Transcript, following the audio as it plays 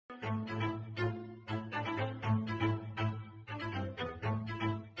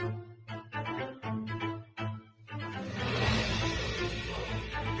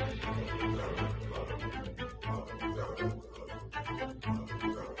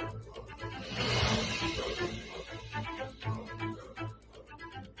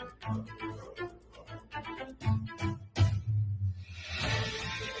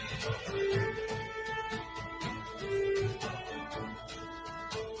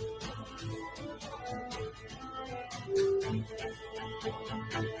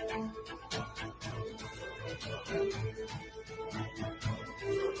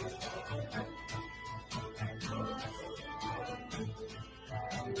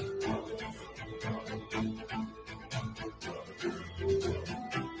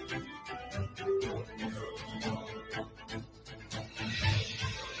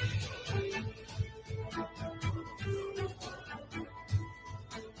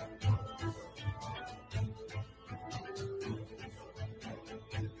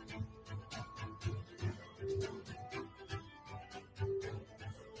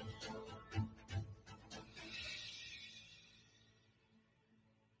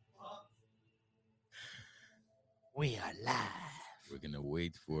We are live. We're gonna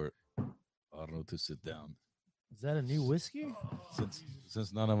wait for Arno to sit down. Is that a new whiskey?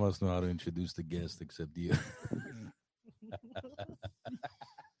 Since none of us know how to introduce the guest except you.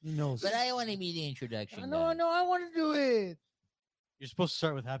 He knows. But I want to be the introduction. No, guy. no, I want to do it. You're supposed to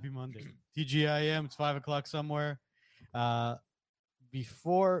start with Happy Monday. TGIM. It's 5:00 somewhere.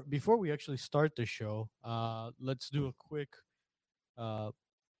 Before we actually start the show, let's do a quick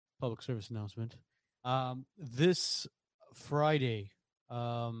public service announcement. This Friday,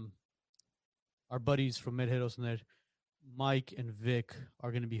 our buddies from MedHedos.net, Mike and Vic,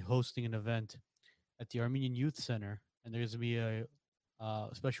 are going to be hosting an event at the Armenian Youth Center, and there's going to be a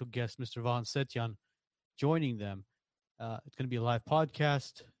special guest, Mr. Vahan Setyan, joining them. It's going to be a live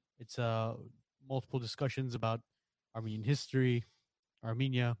podcast. It's multiple discussions about Armenian history,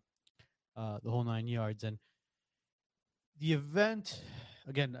 Armenia, the whole 9 yards. And the event,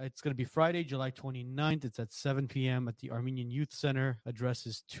 again, it's going to be Friday, July 29th. It's at 7 p.m. at the Armenian Youth Center. Address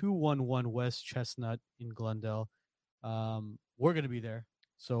is 211 West Chestnut in Glendale. We're going to be there.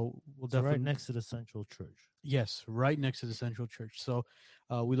 So we'll definitely right next to the Central Church. Yes, right next to the Central Church. So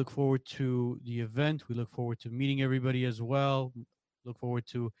we look forward to the event. We look forward to meeting everybody as well. Look forward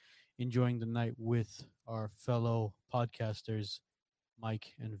to enjoying the night with our fellow podcasters,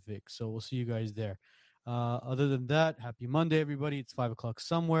 Mike and Vic. So we'll see you guys there. Other than that, happy Monday, everybody. It's 5:00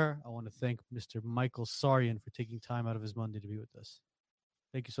 somewhere. I want to thank Mr. Michael Sarian for taking time out of his Monday to be with us.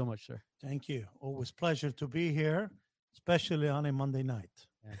 Thank you so much, sir. Thank you. Always pleasure to be here, especially on a Monday night.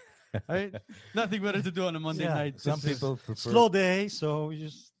 Right? Nothing better to do on a Monday night. Some people prefer. Slow day, so we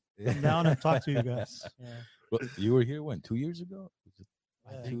just come down and talk to you guys. Well, you were here when? 2 years ago?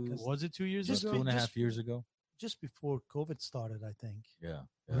 I I think think, was it 2 years just ago? 2.5 years ago? just before COVID started, I think. Yeah.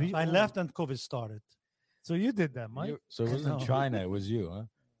 Re- I left and COVID started. So you did that, Mike? So it wasn't No. China, it was you, huh?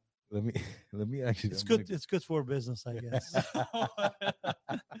 Let me actually. It's I'm good. gonna- It's good for business, I guess.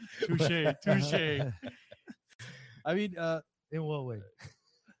 Touche. I mean, In what way?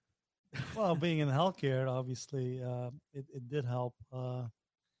 Well, being in healthcare, obviously, it did help.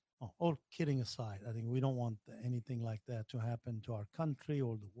 All kidding aside, I think we don't want anything like that to happen to our country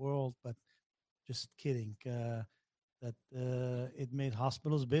or the world. But just kidding. That it made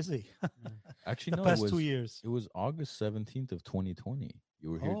hospitals busy. Actually, the no, past it 2 was, years. it was August 17th of 2020.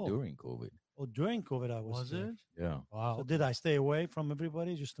 You were here Oh. during COVID. Oh, during COVID, I was. was there. it? Yeah. Wow. So did I stay away from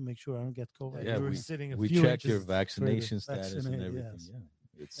everybody just to make sure I don't get COVID? Yeah, you were we- sitting a We few checked your inches vaccination further. status and Vaccinated, everything. yes.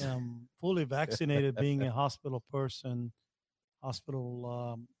 Yeah. It's Fully vaccinated, being a hospital person,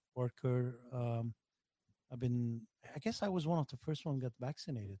 hospital worker. I guess I was one of the first one got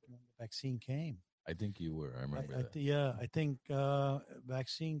vaccinated when the vaccine came. I think you were. I remember that. Yeah, I think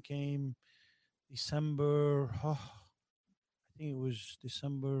vaccine came December. I think it was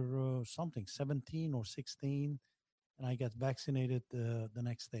December something, 17 or 16, and I got vaccinated the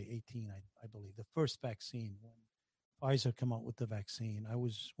next day, 18, I believe, the first vaccine when Pfizer came out with the vaccine. I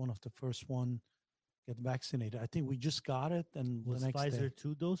was one of the first one get vaccinated. I think we just got it, and Was the next Pfizer day.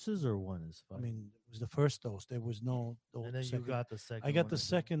 2 doses or one is I Pfizer? mean, it was the first dose. There was no dose. and then you second. got the second. I got one the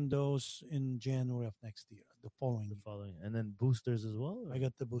as well, second dose in January of next year, the following the year. following, and then boosters as well. I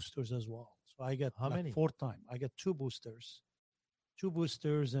got the boosters as well. So I got How many? 4 times. I got 2 boosters. 2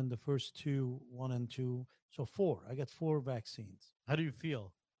 boosters and the first 2, 1 and 2. So 4. I got 4 vaccines. How do you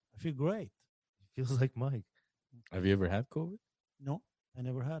feel? I feel great. Feels like Mike. Have you ever had COVID? No, I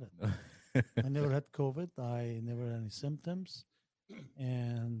never had it. I never had COVID. I never had any symptoms.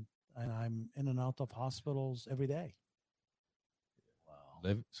 And out of hospitals every day. Wow.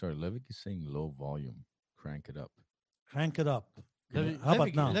 Levick is saying low volume. Crank it up. Crank it up. Levick, How about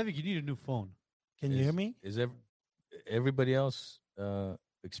Levick, now? Levick, you need a new phone. Can you hear me? Is everybody else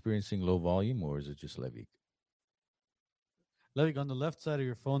experiencing low volume, or is it just Levick? Levick, on the left side of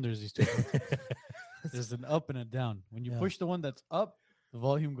your phone, there's these two buttons. There's an up and a down. When you Yeah. push the one that's up, the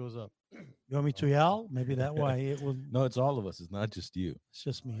volume goes up. You want me to yell? Maybe that way it will. No, it's all of us. It's not just you. It's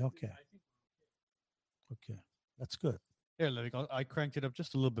just me. Okay. Okay. That's good. Here, Levick, I cranked it up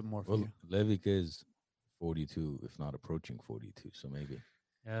just a little bit more for Well, you. Levick is 42, if not approaching 42. So maybe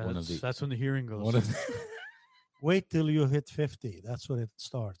Yeah, one of that's when the hearing goes. one of the, Wait till you hit 50. That's when it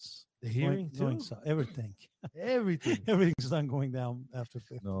starts. The hearing Going too? so, everything. Everything. Everything's not going down after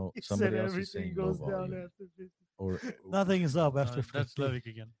 50. no, He somebody said else is saying low volume. after 50. Or Nothing is up after 50. That's Levick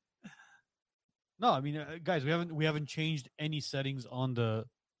again. No, I mean, guys, we haven't changed any settings on the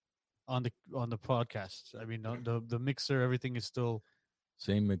podcast. I mean, the mixer, everything is still.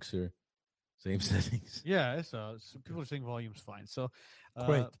 same mixer, same settings. Yeah, so people are saying volume's fine. So,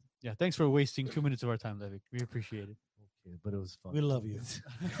 Great. Yeah, thanks for wasting 2 minutes of our time, Levick. We appreciate it. Okay, but it was fun. We love you.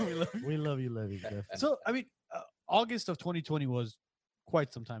 We love you. We love you, Levy. Definitely. So, I mean, August of 2020 was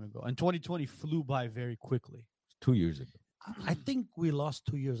quite some time ago, and 2020 flew by very quickly. 2 years ago. I think we lost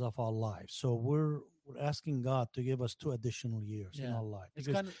 2 years of our lives. So we're asking God to give us 2 additional years in Yeah. our life. It's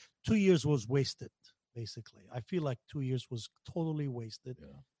Because kind of 2 years was wasted, basically. I feel like 2 years was totally wasted. Yeah.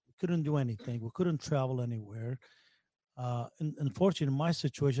 We couldn't do anything. We couldn't travel anywhere. And unfortunately, in my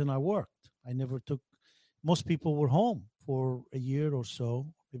situation, I worked. I never took. Most people were home for a year or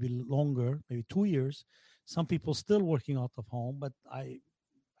so, maybe longer, maybe 2 years. Some people still working out of home, but I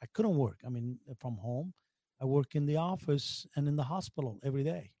couldn't work. I mean, from home, I work in the office and in the hospital every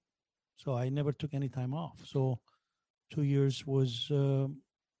day. So I never took any time off. So 2 years was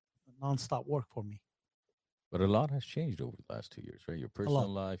nonstop work for me. But a lot has changed over the last 2 years, right? Your personal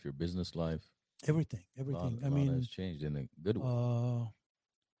life, your business life. Everything. A lot, I a lot mean, has changed in a good way.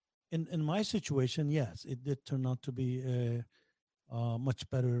 in my situation, yes, it did turn out to be much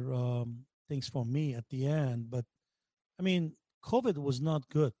better things for me at the end. But I mean, COVID was not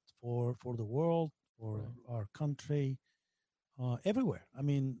good for the world, for our country, everywhere. I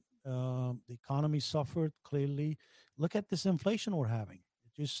mean, the economy suffered clearly. Look at this inflation we're having.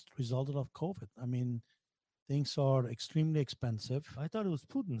 It just resulted of COVID. I mean, things are extremely expensive. I thought it was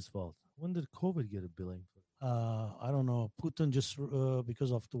Putin's fault. When did COVID get a billing? I don't know, Putin just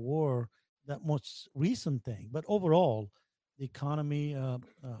because of the war, that much recent thing. But overall, the economy,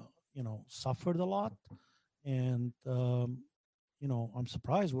 suffered a lot. And, I'm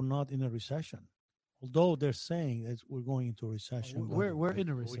surprised we're not in a recession. Although they're saying that we're going into a recession. we're in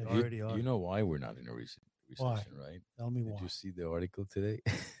a We recession. already are. You know why we're not in a recession, Why? right? Tell me Did why. you see the article today?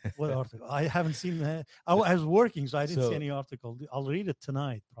 What article? I haven't seen that. I was working, so I didn't So- see any article. I'll read it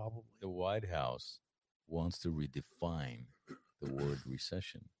tonight, probably. The White House wants to redefine the word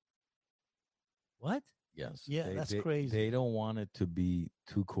recession. What? Yes. Yeah, that's crazy. They don't want it to be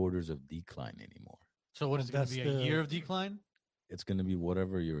 2 quarters of decline anymore. So what is it going to That's be? A year the- of decline? It's going to be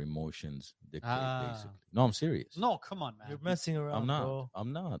whatever your emotions dictate, Ah. basically. No, I'm serious. No, come on, man. You're messing around, I'm not. bro.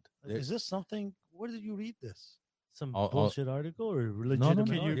 I'm not. There- Is this something? Where did you read this? Some I'll- bullshit article or no, legitimate no.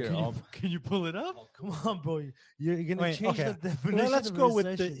 Can you, Here, can, you, I'll- can you pull it up? Come on, bro. You're gonna Wait, change okay. the definition. Well, let's of go with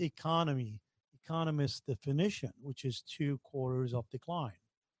the recession. economist's definition, which is 2 quarters of decline.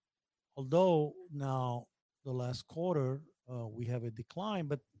 Although now the last quarter we have a decline,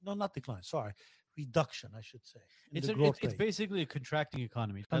 but no, not decline. Sorry, reduction, I should say. in It's, the a, growth it's rate. basically a contracting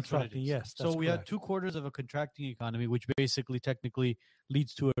economy. That's Contracting, what it is. yes, So that's we had correct. 2 quarters of a contracting economy, which basically technically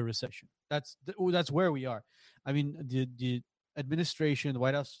leads to a recession. That's where we are. I mean, the administration, the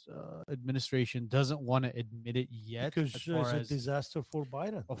White House administration, doesn't want to admit it yet. because as far it's a as, disaster for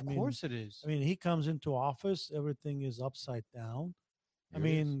Biden. of I mean, course it is. I mean, he comes into office, everything is upside down. I Here it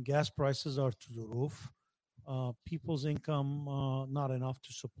is. mean, gas prices are to the roof. People's income not enough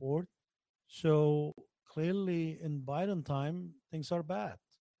to support. So clearly, in Biden time, things are bad.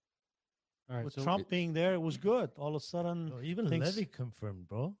 All right, With so, Trump being there, it was good. All of a sudden, Oh, even things- Levy confirmed,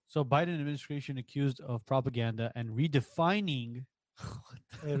 bro. so Biden administration accused of propaganda and redefining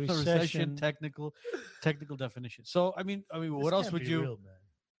a the recession recession. technical definition. So I mean, This what else can't would be you? real, man?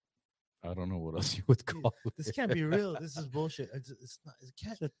 I don't know what else you would call it. This can't be real. This is bullshit. It's not. It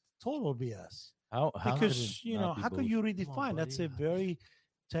can't. It's a total BS. How could Because it not be how could you bullshit? Come on, redefine? That's a buddy. very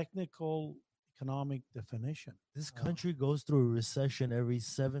technical economic definition. This country goes through a recession every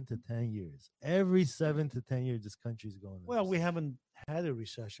 7 to 10 years. Every 7 to 10 years, this country's going. through Well, we recession. haven't had a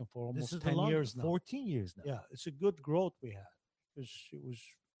recession for This almost is the 10 long- years now. 14 years now. Yeah, it's a good growth we had because it was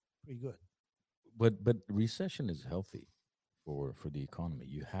pretty good. but recession is healthy for the economy.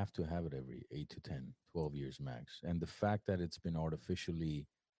 You have to have it every 8 to 10, 12 years max. And the fact that it's been artificially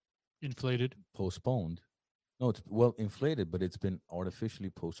Inflated. postponed, no, it's well inflated, but it's been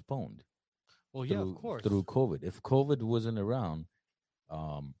artificially postponed Well, yeah, of through course. through COVID. If COVID wasn't around,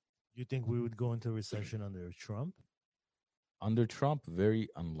 um, You think we would go into recession under Trump? under Trump, very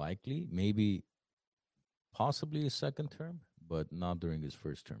unlikely. Maybe possibly a second term, but not during his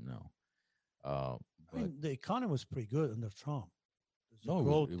first term. No. Uh, I mean, the economy was pretty good under Trump. The No, it was-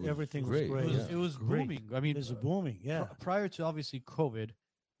 growth, it was everything great, was It great. was, yeah. it was Great. booming. I mean, It's booming. Yeah. prior to obviously COVID,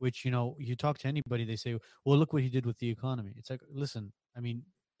 which you talk to anybody, they say, "Well, look what he did with the economy." It's like, listen, I mean,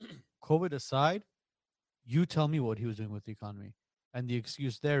 COVID aside, you tell me what he was doing with the economy, and the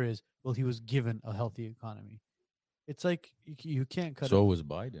excuse there is, well, he was given a healthy economy. It's like you can't cut. so it. was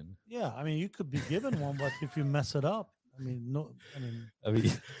Biden. Yeah. I mean, you could be given one, but if you mess it up, I mean, no. I mean, I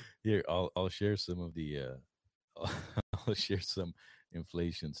mean, here I'll share some of the I'll share some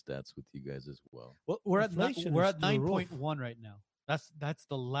inflation stats with you guys as well. Well, we're at Inflation we're is at through the roof. 9.1 right now. That's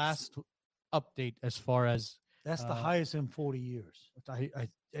the last update as far as that's the Uh, highest in 40 years.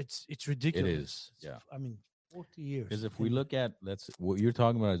 it's It ridiculous. is, yeah. I mean, 40 years. Because if we And look at what you're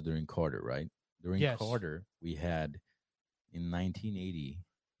talking about is during Carter, right? During Yes. Carter, we had in 1980.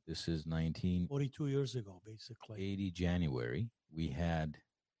 This is 1980 42 years ago, basically. January. We had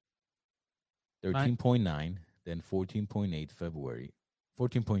 13.9, then 14.8 February,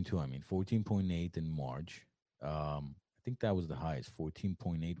 14.2. I mean 14.8 in March. I think that was the highest.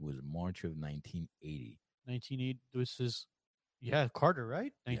 14.8 was March of 1980. 1980. This is Carter,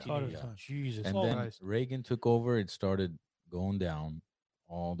 right? Yeah, 1980. Carter's yeah. time. Jesus And Oh, then Christ. Reagan took over. It started going down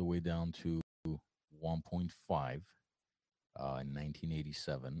all the way down to 1.5 in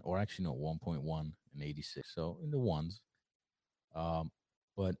 1987, or actually no, 1.1 in 86. So in the ones.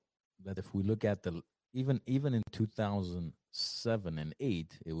 But if we look at the even in 2007 and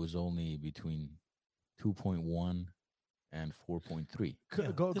 8, it was only between 2.1 and 4.3.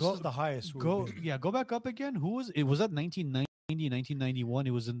 Yeah, this is the highest. we've Go been. go back up again. Who was it? Was that 1990, 1991?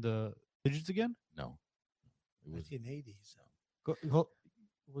 It was in the digits again. No, it was 1980s, Go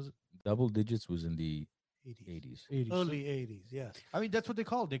was it double digits was in the 80s, 80s. 80s? early 80s. Yes. I mean, that's what they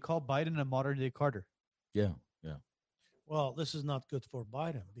call it. They call Biden a modern day Carter. Yeah. Well, this is not good for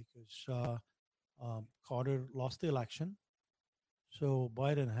Biden because Carter lost the election. So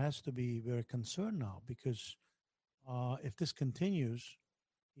Biden has to be very concerned now because if this continues,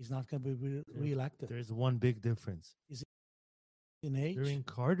 he's not going to be reelected. There's one big difference. In age? During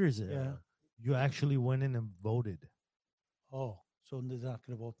Carter's era, you actually went in and voted. Oh, so they're not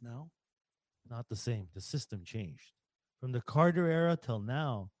going to vote now? Not the same. The system changed. From the Carter era till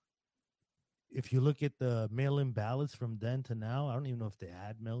now, if you look at the mail-in ballots from then to now, I don't even know if they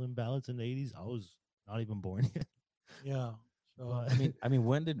had mail-in ballots in the 80s. I was not even born yet. Yeah. So But I mean,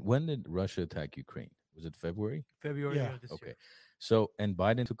 when did Russia attack Ukraine? Was it February? February Yeah. of this Okay. year. So, and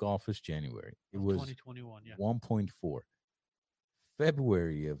Biden took office January. It Of was 2021. Yeah. 1.4.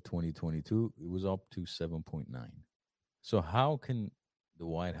 February of 2022, it was up to 7.9. So how can the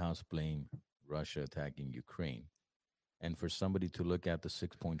White House blame Russia attacking Ukraine? And for somebody to look at the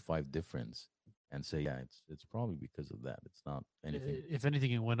 6.5 difference and say, yeah, it's probably because of that. It's not anything. If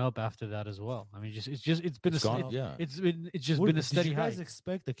anything, it went up after that as well. I mean, it's been It's a gone, yeah. it's just what- been a did steady you guys hike.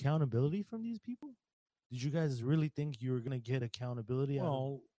 expect accountability from these people? Did you guys really think you were going to get accountability out of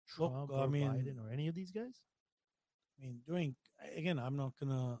well, Trump look, I or mean, Biden or any of these guys? again, I'm not going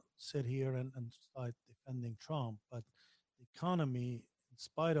to sit here and start defending Trump, but the economy, in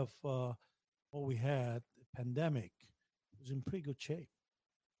spite of what we had, the pandemic, was in pretty good shape.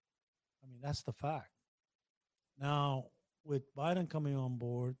 I mean, that's the fact. Now, with Biden coming on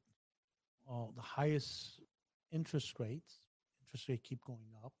board, the highest interest rate keep going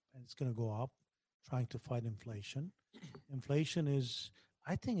up, and it's going to go up, trying to fight inflation. Inflation is,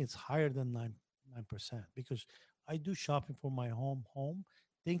 I think it's higher than 9% because I do shopping for my home.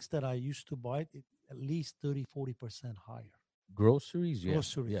 Things that I used to buy, at least 30-40% higher. Groceries, yeah. Yeah,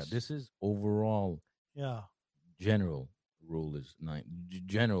 Groceries. this is overall Yeah. general rule is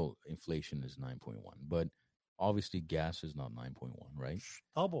general inflation is 9.1, but obviously gas is not 9.1, right?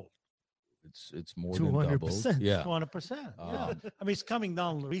 Double. It's more than double. 200%. Yeah. 200%. Yeah. I mean, it's coming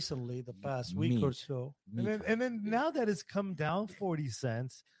down recently, the past week or Meat. so. And then now that it's come down 40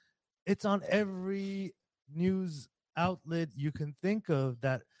 cents, it's on every news outlet you can think of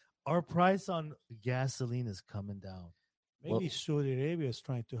that our price on gasoline is coming down. Maybe Well- Saudi Arabia is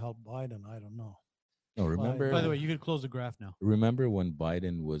trying to help Biden. I don't know. No, remember. By the way, you could close the graph now. Remember when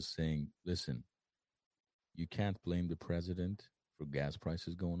Biden was saying, "Listen, you can't blame the president for gas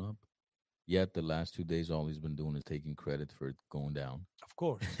prices going up." Yet the last 2 days, all he's been doing is taking credit for it going down. Of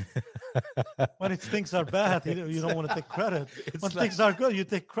course. When things are bad, you don't want to take credit. It's When like- things are good, you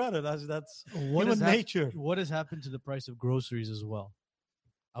take credit. That's What human has nature. What has happened to the price of groceries as well?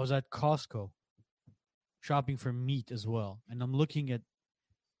 I was at Costco shopping for meat as well, and I'm looking at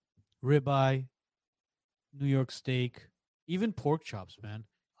ribeye, New York steak, even pork chops, man.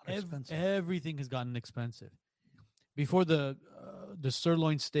 Are expensive. Everything has gotten expensive. Before the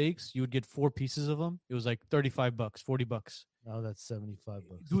sirloin steaks, you would get 4 pieces of them. It was like $35, $40. Now that's $75.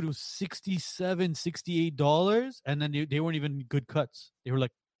 Dude, it was $67, $68, and then they weren't even good cuts. They were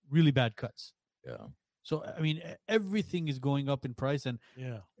like really bad cuts. Yeah. So I mean, everything is going up in price, and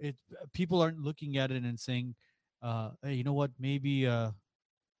Yeah. people aren't looking at it and saying, "Hey, you know what? Maybe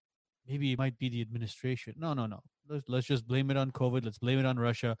it might be the administration." No. Let's just blame it on COVID. Let's blame it on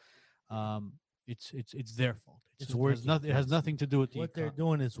Russia. It's their fault. It's It has working. nothing. It has nothing to do with What the they're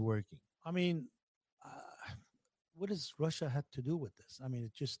doing is working. I mean, what does Russia had to do with this? I mean,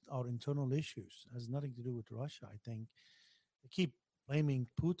 it's just our internal issues. It has nothing to do with Russia. I think they keep blaming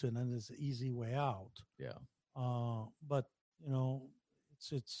Putin, and it's an easy way out. Yeah. But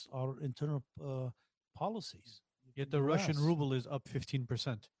it's our internal policies. Yet the Russian US. ruble is up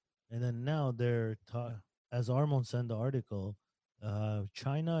 15%. And then now they're as Armand sent the article,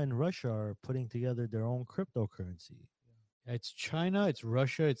 China and Russia are putting together their own cryptocurrency. It's China, it's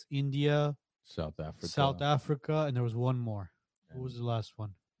Russia, it's India, South Africa. South Africa, and there was one more. What was the last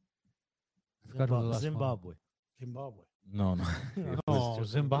one? I forgot what the last one. Zimbabwe. Zimbabwe. No. It was Oh,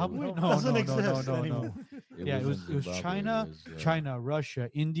 just- Zimbabwe? it No, Doesn't no, exist no. anymore. Yeah, it was wasn't Zimbabwe, China, it was, China, Russia,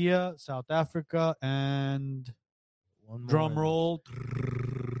 India, South Africa, and One more drum and- roll.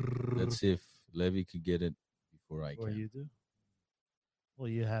 Let's see if Levy could get it before I Or can. you do? Well,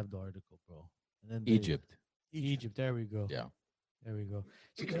 you have the article, bro. And then Egypt. Egypt. There we go. Yeah. There we go.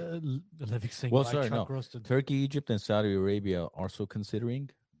 So, Levik's saying, Well, "Buy sorry, chuck no. roasted." Turkey, Egypt, and Saudi Arabia are also considering,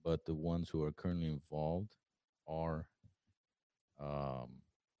 but the ones who are currently involved are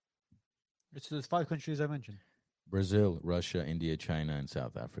It's the 5 countries I mentioned. Brazil, Russia, India, China, and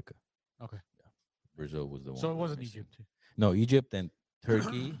South Africa. Okay. Yeah. Brazil was the one. So it who was wasn't missing. Egypt. No, Egypt and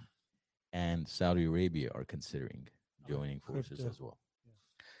Turkey and Saudi Arabia are considering joining forces Crypto. as well.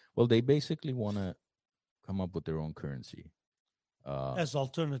 Well, they basically want to come up with their own currency. As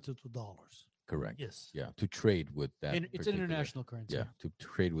alternative to dollars. Correct. Yes. Yeah, to trade with that. It's an particular- international currency. Yeah, to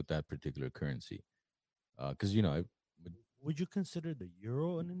trade with that particular currency. Because Would you consider the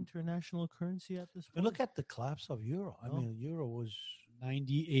euro an international currency at this But point? look at the collapse of euro. I No. mean, euro was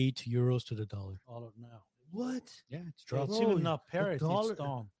 98 euros to the dollar. $1 now. what? Yeah, it's So dropped. it's Bro, even not the parity. dollar- It's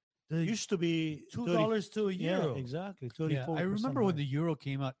down. The It used to be $2 to a euro. Yeah, exactly. Yeah, 34% I remember when higher. the euro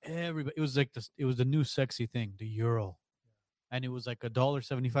came out. Everybody, it was like this. It was the new sexy thing, the euro, and it was like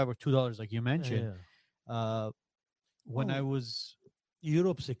 $1.75 or $2, like you mentioned. Yeah. When Oh. I was,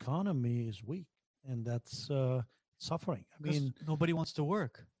 Europe's economy is weak, and that's suffering. I mean, nobody wants to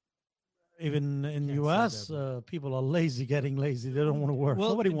work. even in Can't say U.S., that, people are lazy, getting lazy. They don't want to work.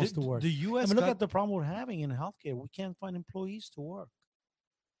 Nobody wants to work. The U.S. I mean, look got- at the problem we're having in healthcare. We can't find employees to work.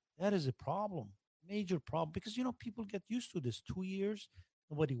 That is a problem, major problem, because people get used to this. 2 years,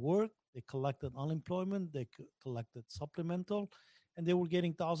 nobody worked. They collected unemployment. They collected supplemental, and they were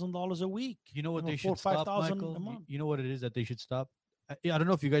getting $1,000 a week. You know what they $4,000, should stop, $5,000 Michael? a month. You know what it is that they should stop? I don't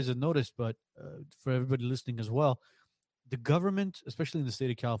know if you guys have noticed, but for everybody listening as well, the government, especially in the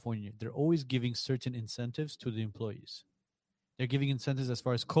state of California, they're always giving certain incentives to the employees. They're giving incentives as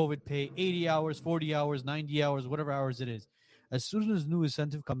far as COVID pay, 80 hours, 40 hours, 90 hours, whatever hours it is. As soon as new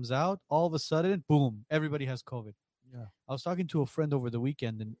incentive comes out, all of a sudden, boom, everybody has COVID. Yeah. I was talking to a friend over the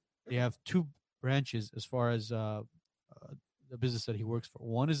weekend, and they have 2 branches as far as the business that he works for.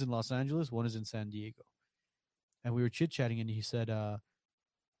 One is in Los Angeles, one is in San Diego. And we were chit-chatting, and he said,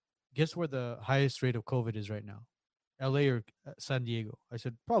 guess where the highest rate of COVID is right now? LA or San Diego? I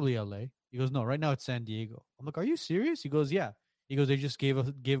said, probably LA. He goes, no, right now it's San Diego. I'm like, are you serious? He goes, yeah. He goes, they just gave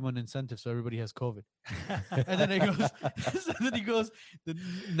him an incentive so everybody has COVID. And then he goes,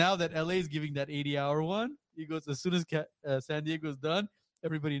 now that LA is giving that 80-hour one, he goes, as soon as San Diego's done,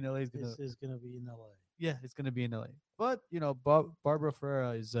 everybody in LA is going to. This is going to be in LA. Yeah, it's going to be in LA. But, Barbara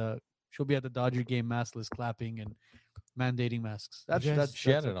Ferreira is, she'll be at the Dodger game maskless, clapping and mandating masks. That's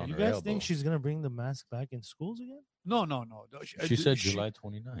she had it okay. on You her guys elbow. think she's gonna bring the mask back in schools again? No. She said July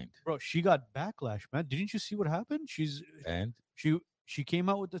 29th. Bro, she got backlash, man. Didn't you see what happened? And She came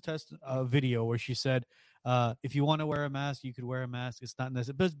out with the test video where she said, if you want to wear a mask, you could wear a mask. It's not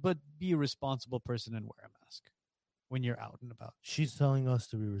necessary, but be a responsible person and wear a mask when you're out and about. She's telling us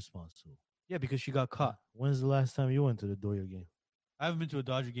to be responsible. Yeah, because she got caught. When's the last time you went to the Dodger game? I haven't been to a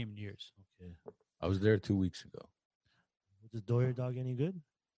Dodger game in years. Yeah. I was there 2 weeks ago. Was the Doyer dog any good?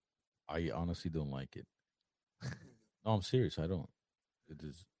 I honestly don't like it. No, I'm serious. I don't. It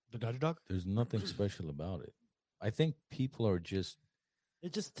is. The Dodger dog? There's nothing special about it. I think people are just.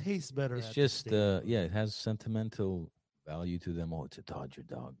 It just tastes better. It's at the just. stadium. Yeah, it has sentimental value to them. Oh, it's a Dodger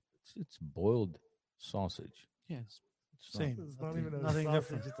dog. It's boiled sausage. Yes. It's not- Same. It's not Nothing, even a nothing sausage,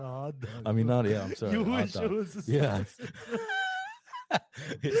 different. it's a hot dog. I mean, not. Yeah, I'm sorry. You hot wish it dog. was a Yeah. sausage.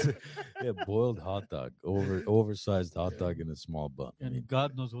 It's yeah, boiled hot dog, oversized hot dog in a small bun. I And mean,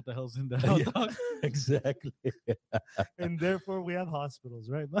 God knows what the hell's in that hot yeah, dog. exactly. And therefore we have hospitals,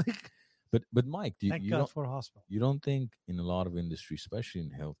 right, Mike? But Mike, Thank God for hospital. you don't think in a lot of industries, especially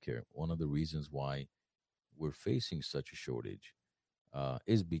in healthcare, one of the reasons why we're facing such a shortage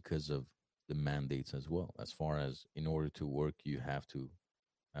is because of the mandates as well. As far as in order to work, you have to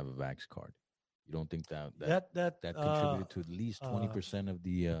have a vax card. You don't think that contributed to at least 20% of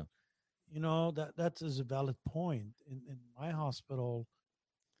the that is a valid point in my hospital,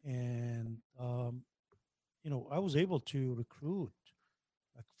 and I was able to recruit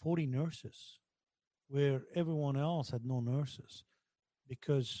like 40 nurses where everyone else had no nurses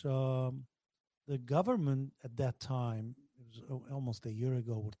because the government at that time, it was almost a year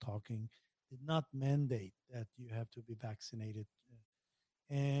ago, we're talking, did not mandate that you have to be vaccinated.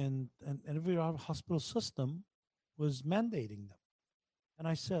 And every hospital system was mandating them. And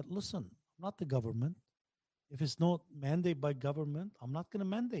I said, listen, I'm not the government. If it's not mandate by government, I'm not going to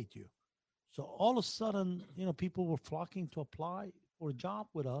mandate you. So all of a sudden, people were flocking to apply for a job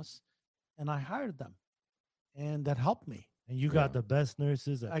with us, and I hired them, and that helped me. And you Yeah. got the best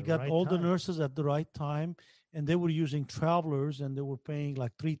nurses at I the got right all the time. nurses at the right time, and they were using travelers, and they were paying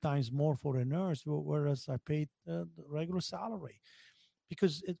like 3 times more for a nurse, whereas I paid the regular salary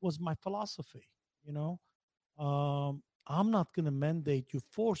because it was my philosophy. You know, I'm not going to mandate you,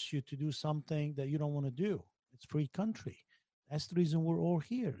 force you to do something that you don't want to do. It's free country. That's the reason we're all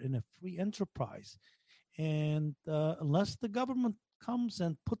here in a free enterprise. And unless the government comes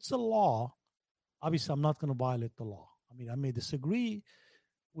and puts a law, obviously I'm not going to violate the law. I mean, I may disagree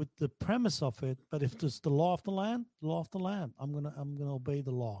with the premise of it, but if it's the law of the land, the law of the land, I'm gonna obey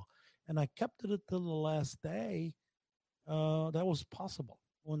the law. And I kept it until the last day. That was possible.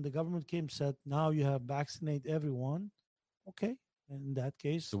 When the government came said, now you have vaccinate everyone. Okay, in that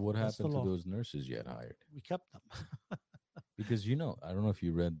case, So what that's the happened to law. those nurses you had hired? We kept them. Because I don't know if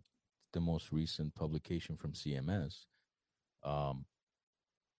you read the most recent publication from CMS. Um,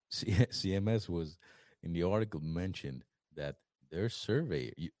 CMS was in the article mentioned that their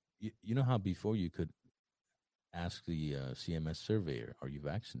survey. You know how before you could ask the CMS surveyor, "Are you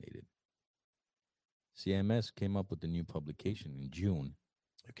vaccinated?" CMS came up with a new publication in June.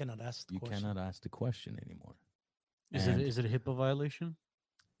 You cannot ask the You question. cannot ask the question anymore. Is And it a HIPAA violation?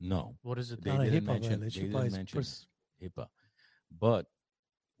 no, What is it? they Not a didn't HIPAA mention. violation. They HIPAA didn't is mention HIPAA, but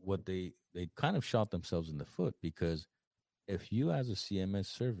what they kind of shot themselves in the foot because if you as a CMS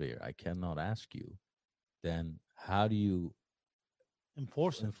surveyor, I cannot ask you, then how do you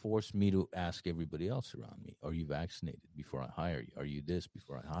enforce me to ask everybody else around me? Are you vaccinated before I hire you? Are you this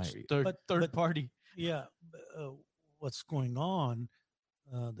before I hire you? Third party. Yeah, what's going on?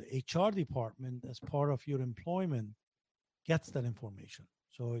 The HR department, as part of your employment, gets that information.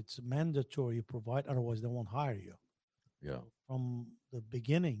 So it's mandatory you provide, otherwise they won't hire you. Yeah. So from the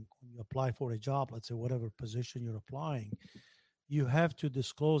beginning, when you apply for a job, let's say whatever position you're applying, you have to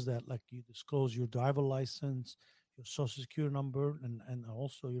disclose that, like you disclose your driver license, your social security number, and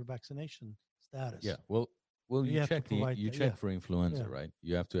also your vaccination status. Yeah. Well, You you have to check provide you that, check yeah. for influenza, Yeah. right?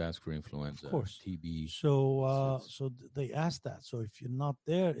 You have to ask for influenza, Of course. TB. So, It's- they ask that. So if you're not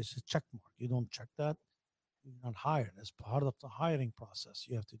there, it's a check mark. You don't check that, you're not hired. As part of the hiring process,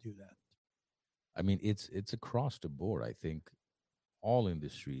 you have to do that. I mean, it's across the board. I think all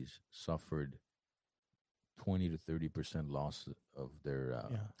industries suffered 20 to 30% loss of their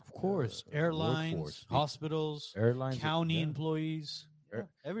Yeah. Of course, workforce. airlines, hospitals, Airlines, county yeah. employees, Air-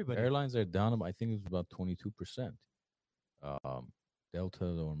 everybody. Airlines are down. I think it was about 22%. Delta,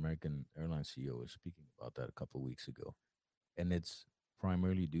 the American Airlines CEO, was speaking about that a couple of weeks ago, and it's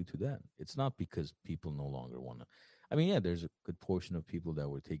primarily due to that. It's not because people no longer want to. I mean, yeah, there's a good portion of people that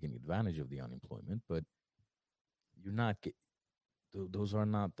were taking advantage of the unemployment, but you're not. Those are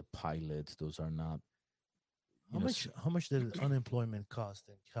not the pilots. Those are not. How much did unemployment cost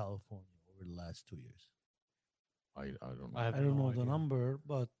in California over the last 2 years? I don't know. I have I don't no know the idea. number,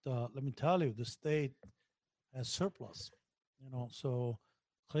 but let me tell you, the state has surplus. So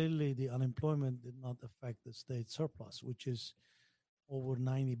clearly the unemployment did not affect the state surplus, which is over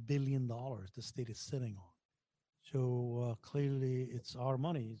 $90 billion the state is sitting on. So clearly, it's our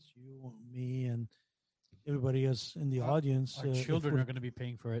money. It's you, me, and everybody else in the Our- audience. Our if children we're are going to be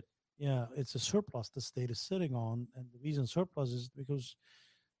paying for it. Yeah, it's a surplus the state is sitting on, and the reason surplus is because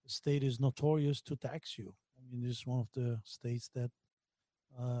the state is notorious to tax you. I mean, this is one of the states that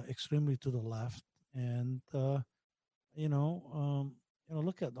extremely to the left, and you know,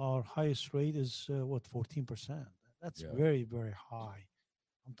 look at our highest rate is what 14%. That's Yeah. very very high,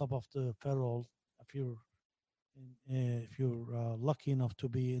 on top of the federal. If you're if you're lucky enough to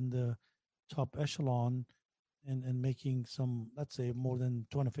be in the top echelon and making some, let's say, more than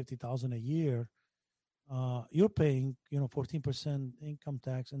 250,000 a year, you're paying 14% income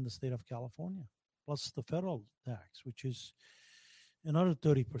tax in the state of California, plus the federal tax, which is another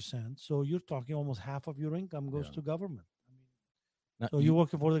 30%. So you're talking almost half of your income goes Yeah. to government. I mean, Now, so you're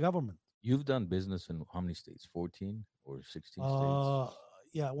working for the government. you've done business in how many states? 14 or 16 Uh, states?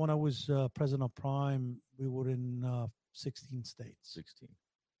 yeah, when I was president of Prime, we were in 16 states. 16.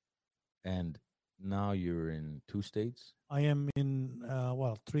 And now you're in 2 states? I am in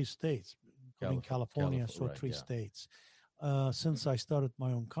well, 3 states, including California, so right, 3 states. Since I started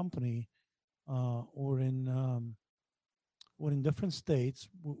my own company, we're in different states.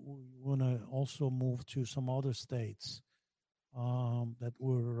 We want to also move to some other states that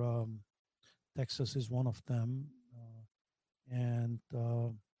were Texas is one of them, and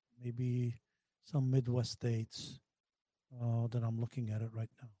maybe some Midwest states that I'm looking at it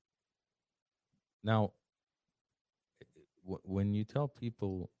right now. Now, when you tell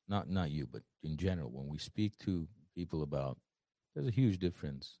people, not you, but in general, when we speak to people about, there's a huge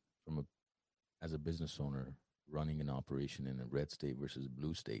difference from as a business owner running an operation in a red state versus a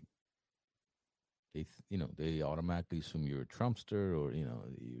blue state. They automatically assume you're a Trumpster, or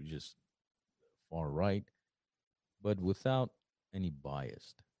you're just far right, but without any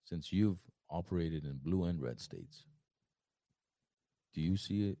bias. Since you've operated in blue and red states, do you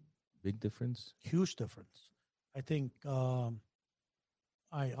see a big difference? Huge difference. I think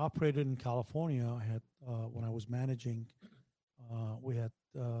I operated in California. I had when I was managing, we had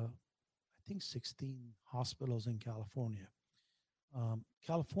I think 16 hospitals in California.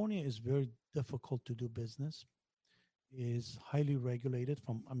 California is very difficult to do business. Is highly regulated.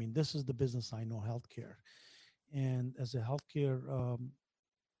 I mean, this is the business I know, healthcare, and as a healthcare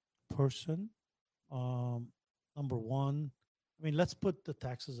person, um, number one, I mean, let's put the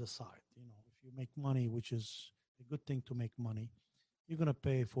taxes aside. If you make money, which is a good thing to make money, you're going to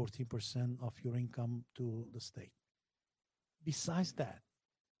pay 14% of your income to the state. Besides that,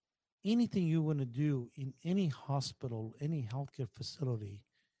 anything you want to do in any hospital, any healthcare facility,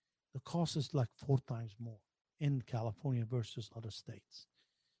 the cost is like 4 times more in California versus other states.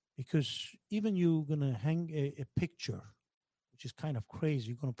 Because even you're going to hang a picture, which is kind of crazy,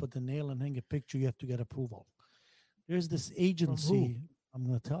 you're going to put the nail and hang a picture, you have to get approval. There's this agency, I'm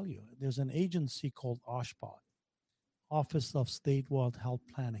going to tell you, there's an agency called OSHPD, Office of Statewide Health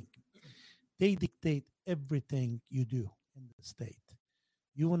Planning. They dictate everything you do in the state.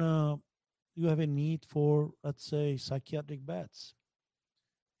 You have a need for, let's say, psychiatric beds,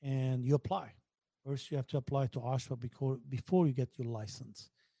 and you apply. First, you have to apply to OSHPD before you get your license,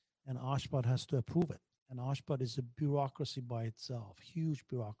 and OSHPD has to approve it. And OSHPD is a bureaucracy by itself, huge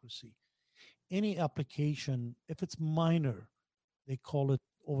bureaucracy. Any application, if it's minor, they call it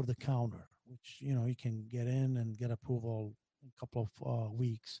over the counter, which you can get in and get approval in a couple of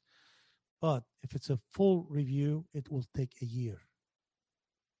weeks. But if it's a full review, it will take a year.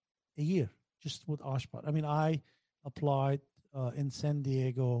 A year just with OSHPD. I mean, I applied in San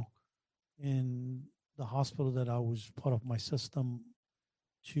Diego in the hospital that I was part of my system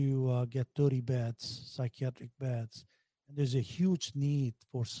to get 30 beds, psychiatric beds. And there's a huge need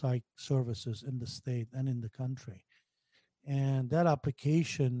for psych services in the state and in the country. And that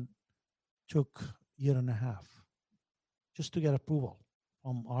application took a year and a half just to get approval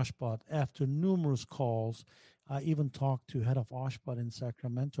from OSHPD. After numerous calls, I even talked to head of OSHPD in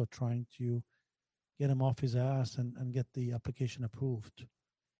Sacramento trying to get him off his ass and get the application approved.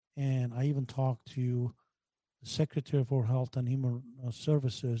 And I even talked to the Secretary for Health and Human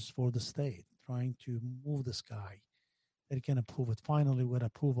Services for the state, trying to move this guy that he can approve it. Finally, with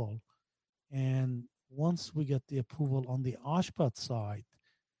approval. And once we get the approval on the OSHPD side,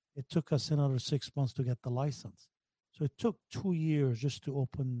 it took us another 6 months to get the license. So it took 2 years just to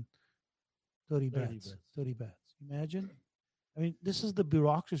open 30 beds. 30 beds. Imagine. I mean, this is the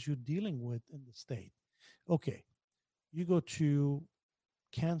bureaucracy you're dealing with in the state. Okay, you go to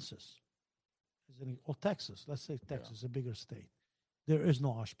Kansas, or Texas. Let's say Texas, a bigger state. There is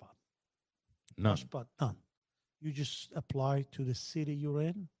no OSHPD. None. OSHPD, none. You just apply to the city you're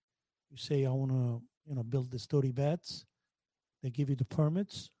in. You say, I want to build this 30 beds. They give you the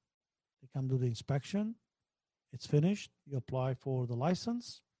permits. They come do the inspection. It's finished. You apply for the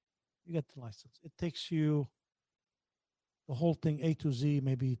license. You get the license. It takes you the whole thing A to Z,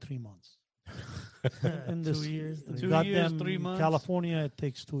 maybe 3 months. In 2 years. in 2 years, goddamn 3 months? California, it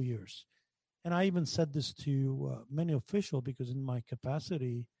takes 2 years. And I even said this to many officials because in my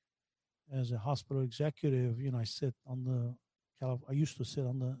capacity as a hospital executive, I sit on I used to sit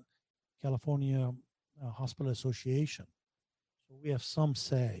on the California Hospital Association. So we have some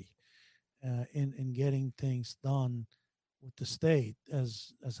say in getting things done with the state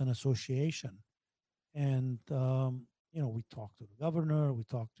as an association. And, we talk to the governor, we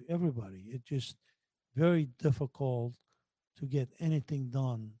talk to everybody. It's just very difficult to get anything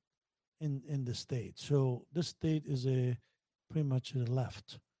done in the state. So this state is pretty much a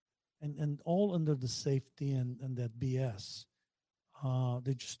left. And all under the safety and that BS.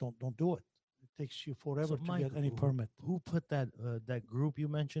 They just don't do it. It takes you forever to Mike, get any permit. Who put that group you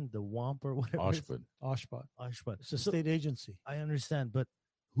mentioned, the WOMP or whatever? it is? Oshpud. OSHPA. Oshpud. It's a So state agency. I understand, but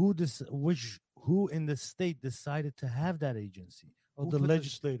who in the state decided to have that agency? Or Who the put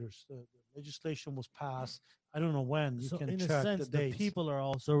legislators. The legislation was passed. I don't know when. You So can in check a sense, the the dates. people are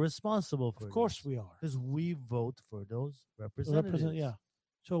also responsible for Of course we are. because we vote for those representatives. Yeah.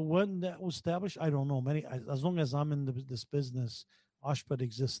 So when that was established, I don't know. As long as I'm in this business, OSHPAD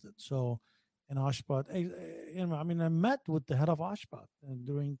existed. So, in OSHPAD, I met with the head of OSHPAD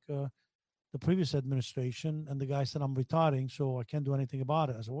during the previous administration, and the guy said, "I'm retiring, so I can't do anything about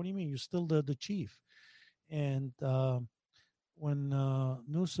it." I said, "What do you mean? You're still the chief?" And when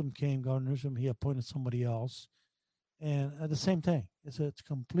Newsom came, Governor Newsom, he appointed somebody else, and at the same thing, it's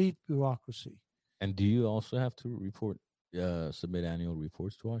complete bureaucracy. And do you also have to submit annual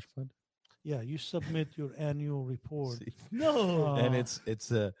reports to Oshpud? Yeah, you submit your annual report. See? No, And it's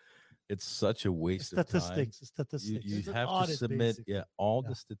such a waste of time. Statistics. You It's an have to audit, submit basically. all Yeah.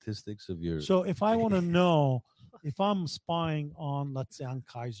 the statistics of your. So if I want to know if I'm spying on, let's say, on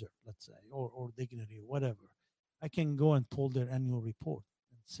Kaiser, let's say, or Dignity or whatever, I can go and pull their annual report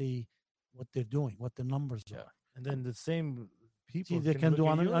and see what they're doing, what the numbers Yeah. are. and then the same people See, they can do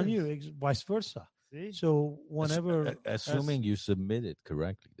look at on you, yours. vice versa. See? So whenever, assuming you submit it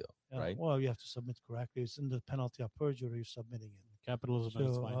correctly, though, right? well, you have to submit correctly. It's in the penalty of perjury. You're submitting it. Capitalism at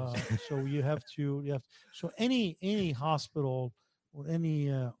its So, finest. so you have to. So any hospital or any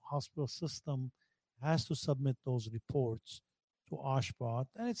hospital system has to submit those reports to OSHPAD,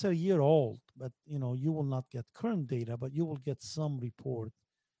 and it's a year old. But you will not get current data, but you will get some report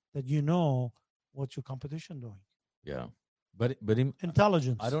that what your competition doing. Yeah, but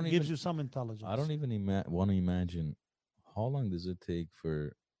Intelligence. I don't gives even- you some intelligence. I don't even want to imagine how long does it take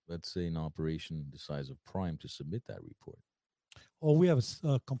for, let's say, an operation the size of Prime to submit that report. Oh, we have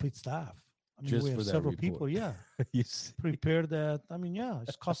a complete staff. I mean, Just we for have that several report. people. Yeah, You see? prepare that. I mean, yeah,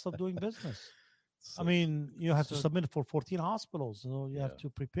 it's cost of doing business. I So- mean, you have to So- submit it for 14 hospitals. So you have Yeah. to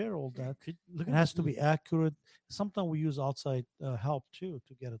prepare all that. Look It has to be accurate. Sometimes we use outside help too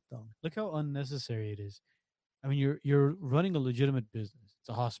to get it done. Look how unnecessary it is. I mean, you're running a legitimate business. It's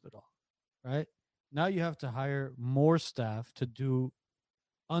a hospital, right? Now you have to hire more staff to do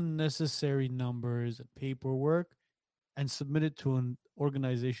unnecessary numbers and paperwork and submit it to an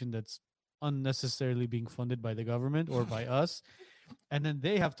organization that's unnecessarily being funded by the government or by us. And then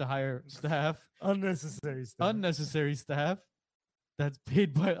they have to hire staff, Unnecessary stuff. unnecessary staff that's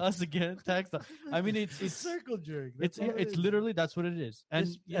paid by us again, tax. I mean, it's a circle jerk. That's all it it's is. literally that's what it is. And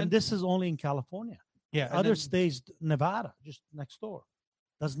this is only in California. yeah, and Other then- states, Nevada, just next door,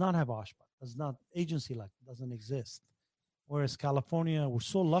 does not have OSHPA. Does not agency like doesn't exist. Whereas California, we're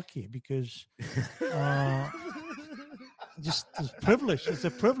so lucky because just it's privilege. It's a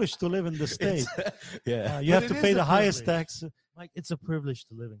privilege to live in the state. yeah. You But have to it pay is the a highest privilege. tax. Like, it's a privilege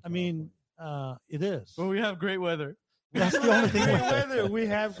to live in. I mean, it is. Well, we have great weather. That's the only thing. great weather. We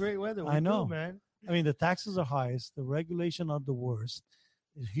have great weather. I We do, know. man. I mean, the taxes are highest. The regulation are the worst.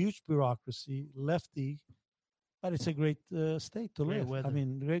 There's huge bureaucracy, lefty, but it's a great state to Great live. weather. I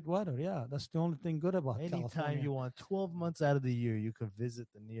mean, great weather. Yeah, that's the only thing good about Anytime California. you want, 12 months out of the year, you could visit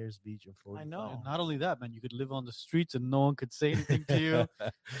the nearest beach in Florida. I know. And not only that, man, you could live on the streets and no one could say anything to you.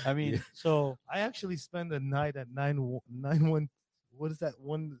 I mean, So I actually spent the night at 91. What is that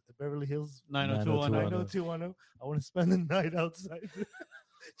one? Beverly Hills 90210. 90210. I want to spend the night outside. they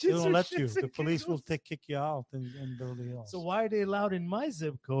Just don't for let you. shits The and police will giggles. kick you out in Beverly Hills. So why are they allowed in my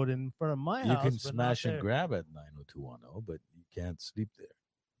zip code in front of my You house? can but not smash and there? grab at 90210, but you can't sleep there.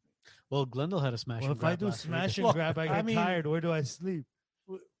 well, Glendale had a smash. Well, and if I grab do last week. smash and Look, grab, I I get mean- tired. Where do I sleep?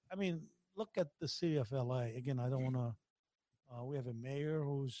 I mean, look at the city of LA. Again, I don't want to We have a mayor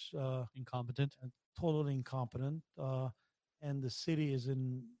who's Incompetent. totally incompetent, and the city is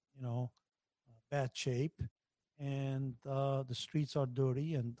in bad shape, and the streets are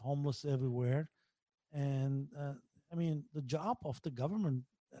dirty and homeless everywhere. And I mean, the job of the government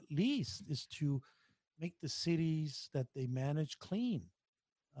at least is to make the cities that they manage clean,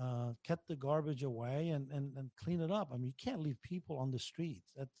 get the garbage away, and clean it up. I mean, you can't leave people on the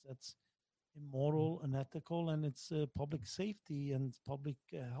streets. That's immoral, unethical, and it's a public safety and public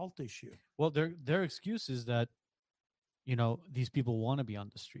health issue. Well, their excuse is that these people want to be on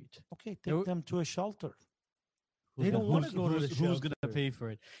the street. Okay, There take w- them to a shelter. They don't wanna who's- go to the who's going to shelter. pay for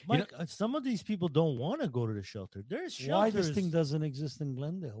it? You know- Mike, some of these people don't want to go to the shelter. There's shelters. Why this thing doesn't exist in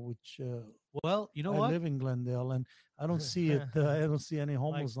Glendale? Which Well, you know I what? live in Glendale, and I don't see it. I don't see any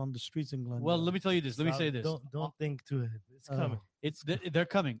homeless on the streets in Glendale. Well, let me tell you this. Let me say this. Don't think too. It's coming. They're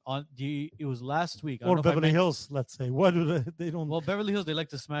coming on the. It was last week. I don't or know if I Beverly mentioned- Hills, let's say. Why do they don't? Well, Beverly Hills, they like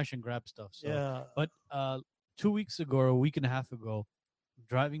to smash and grab stuff. So. yeah, But 2 weeks ago, or a week and a half ago,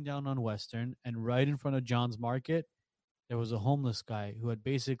 driving down on Western and right in front of John's Market, there was a homeless guy who had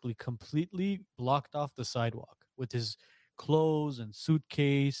basically completely blocked off the sidewalk with his clothes and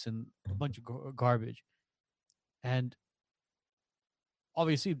suitcase and a bunch of garbage. And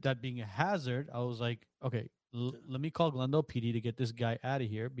obviously, that being a hazard, I was like, okay, let me call Glendale PD to get this guy out of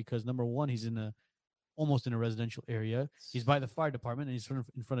here because number one, he's almost in a residential area. He's by the fire department and he's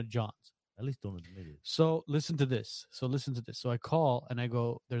in front of John's. At least don't admit it. So listen to this. So I call and I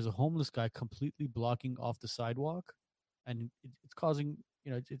go, there's a homeless guy completely blocking off the sidewalk, and it's causing,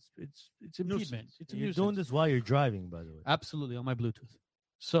 it's impediment. It's a You're nuisance. doing this while you're driving, by the way. Absolutely on my Bluetooth.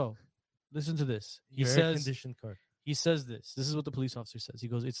 So listen to this. He Your says, air-conditioned car. he says this. This is what the police officer says. He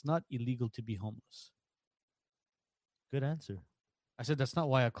goes, it's not illegal to be homeless. Good answer. I said, that's not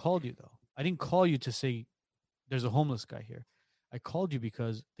why I called you, though. I didn't call you to say there's a homeless guy here. I called you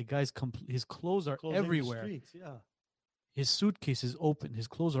because the guy's his clothes are closing the everywhere. streets, yeah. His suitcase is open. His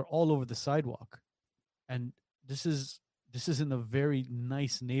clothes are all over the sidewalk. And this is in a very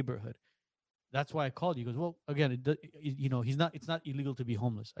nice neighborhood. That's why I called you. He goes, well, again, it's not illegal to be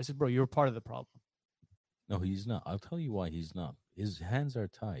homeless. I said, bro, you're part of the problem. No, he's not. I'll tell you why he's not. His hands are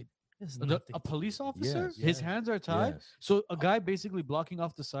tied. It's A nothing. police officer, Yes. his hands are tied. Yes. So a guy basically blocking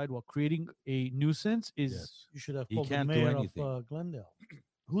off the sidewalk, creating a nuisance is Yes. You should have He called the can't do mayor anything. of Glendale.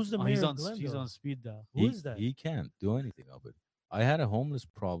 Who's the oh, mayor he's of on Glendale? speed dial. Who is that? He can't do anything of it. I had a homeless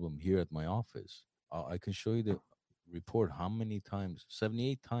problem here at my office. I can show you the report how many times,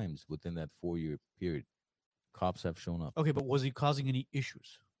 78 times within that 4-year period, cops have shown up. Okay, but was he causing any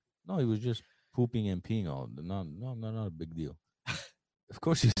issues? No, he was just pooping and peeing all. Not a big deal. Of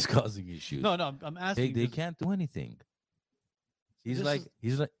course, he's causing issues. No, I'm asking. They 'cause- can't do anything. He's this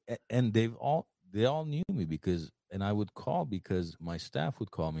like, and they all knew me and I would call because my staff would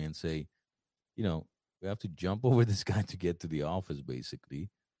call me and say, we have to jump over this guy to get to the office, basically.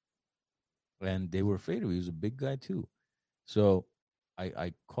 And they were afraid of him. He was a big guy too. So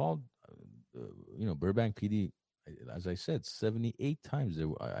I called, Burbank PD. As I said, 78 times.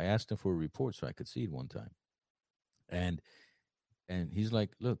 I asked him for a report so I could see it one time. And he's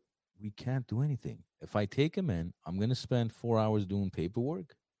like, look, we can't do anything. If I take him in, I'm going to spend 4 hours doing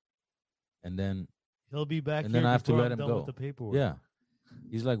paperwork. And then, He'll be back and here then I have to before let I'm him done go. with the paperwork. Yeah.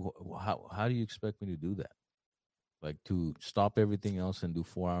 He's like, how do you expect me to do that? Like to stop everything else and do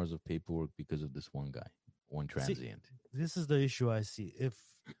 4 hours of paperwork because of this one guy, one transient. This is the issue I see.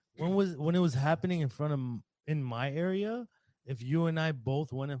 When it was happening in my area, if you and I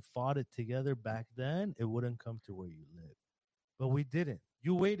both went and fought it together back then, it wouldn't come to where you live. But we didn't.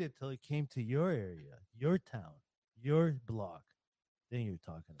 You waited till it came to your area, your town, your block. Then you're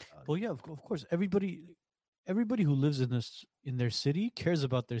talking about Well, it. yeah, of course. Everybody who lives in their city cares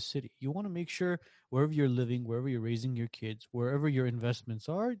about their city. You want to make sure wherever you're living, wherever you're raising your kids, wherever your investments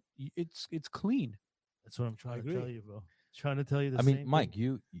are, it's clean. That's what I'm trying to agree. tell you, bro. Trying to tell you the I mean, same Mike,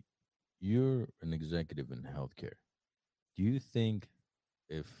 thing. you're an executive in healthcare. Do you think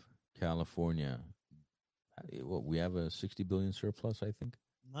if California, we have a 60 billion surplus, I think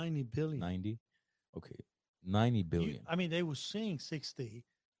 90 billion. 90, okay, 90 billion. I mean, they were saying 60,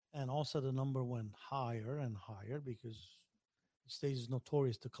 and also the number went higher and higher because the state is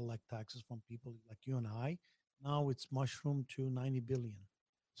notorious to collect taxes from people like you and I. Now it's mushroomed to 90 billion.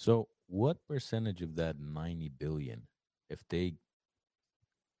 So, what percentage of that 90 billion, if they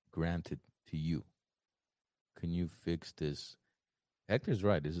granted to you, can you fix this? Hector's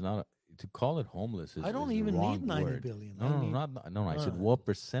right. It's not to call it homeless. I don't is the even wrong need 90 word. billion. No, I no, need no. I said what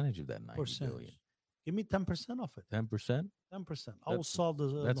percentage of that 90 billion? Give me 10% of it. 10%. 10%. I will That's- solve the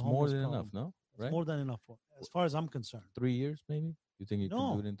That's the more homeless than problem. enough. No, It's right? more than enough for, as far as I'm concerned. 3 years, maybe. You think you can do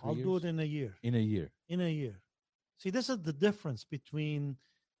No, it in 3 I'll years? do it in a year. In a year. In a year. See, this is the difference between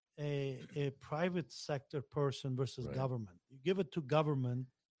a private sector person versus Right. government. You give it to government,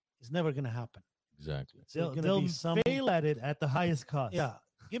 it's never going to happen. Exactly. There's They'll, gonna they'll be some- fail at it at the highest cost. Yeah,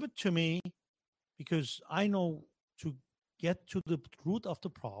 give it to me because I know to get to the root of the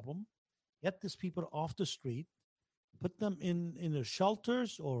problem, get these people off the street, put them in their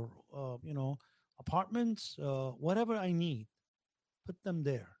shelters or apartments, whatever I need, put them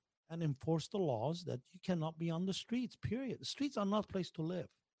there and enforce the laws that you cannot be on the streets. Period. The streets are not a place to live.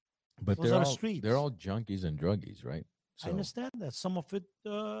 But Those are streets. they're all junkies and druggies, right? I understand that some of it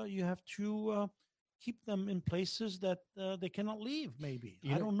you have to keep them in places that they cannot leave. Maybe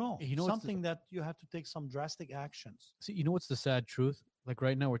You I know- don't know. you know what's the- Something that you have to take some drastic actions. See, you know what's the sad truth? Like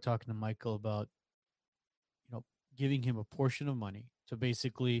right now, we're talking to Michael about, giving him a portion of money to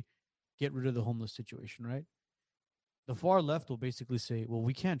basically get rid of the homeless situation, right? The far left will basically say, "Well,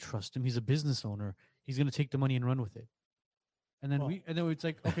 we can't trust him. He's a business owner. He's going to take the money and run with it." And then Well- it's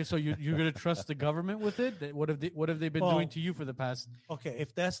like, okay, so you're going to trust the government with it? What have they been doing Well- to you for the past? Okay,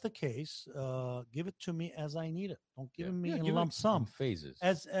 if that's the case, give it to me as I need it. Don't give Yeah. it me Yeah, in give it lump sum. in phases.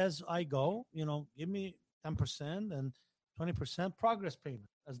 As I go, give me 10% and 20% progress payment,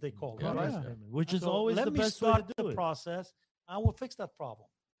 as they call it. Yeah, Right? yeah. Payment, which is So always let the me best way start to do the it. process. I will fix that problem.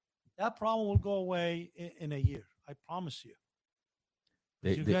 That problem will go away in a year. I promise you.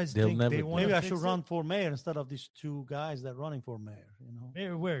 You guys they'll think never they do wanna Maybe I fix should it? run for mayor instead of these two guys that running for mayor.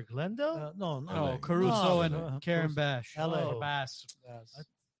 Mayor where? Glendale? No, No, LA. Caruso No, and Karen Caruso. Bash. LA. Or Bass. Yes.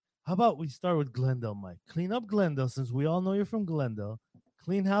 How about we start with Glendale, Mike? Clean up Glendale since we all know you're from Glendale.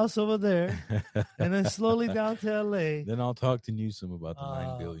 Clean house over there, and then slowly down to LA. Then I'll talk to Newsom about the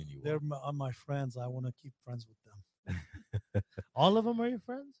 9 billion you They're want. my friends. I want to keep friends with them. All of them are your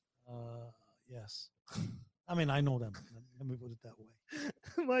friends? Yes. I mean, I know them. Let me put it that way.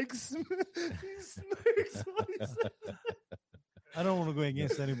 Mike he smirks when he says that. I don't want to go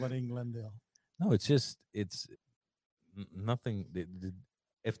against anybody in Glendale. No, it's nothing.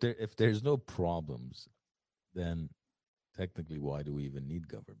 If there's no problems, then technically, why do we even need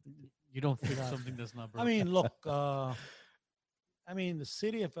government? You don't fix Exactly. something that's not I broken. mean, look, the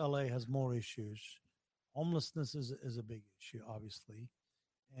city of LA has more issues. Homelessness is a big issue, obviously.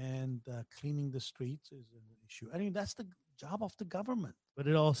 And cleaning the streets is an issue. I mean, that's the job of the government But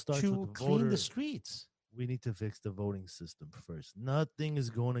it all starts to with the clean voter. the streets. We need to fix the voting system first. Nothing is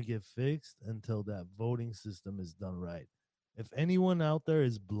going to get fixed until that voting system is done right. If anyone out there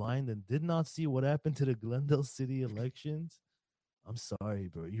is blind and did not see what happened to the Glendale City elections, I'm sorry,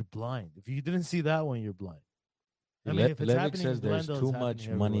 bro. You're blind. If you didn't see that one, you're blind. I mean, if it's Levick happening in says there's Glendale, too it's much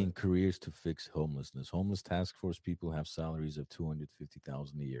happening money everywhere. in careers to fix homelessness. Homeless task force people have salaries of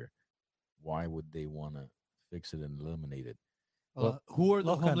 $250,000 a year. Why would they want to fix it and eliminate it? Who are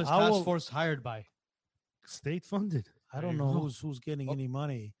the look, homeless I task will- force hired by? State funded. I There don't you know go. who's getting Oh. any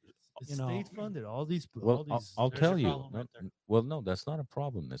money. It's You know, state funded. All these. Well, all these I'll there's tell your you. problem right there. Well, no, that's not a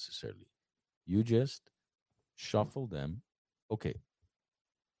problem necessarily. You just shuffle them. Okay.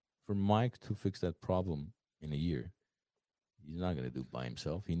 For Mike to fix that problem in a year, he's not going to do it by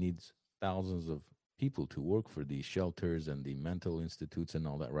himself. He needs thousands of people to work for these shelters and the mental institutes and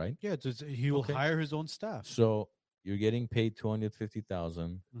all that, right? Yeah, he will Okay. hire his own staff. So you're getting paid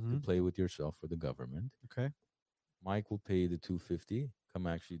 $250,000 to Mhm. play with yourself for the government. Okay. Mike will pay you the $250. Come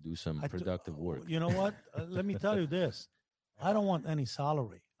actually do some I do- productive work. You know what? Let me tell you this. I don't want any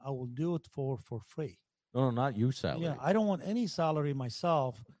salary. I will do it for free. No, not your salary. Yeah, I don't want any salary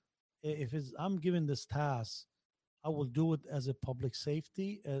myself. If I'm given this task, I will do it as a public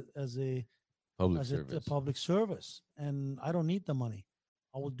safety, as a Public as a service. public service, and I don't need the money.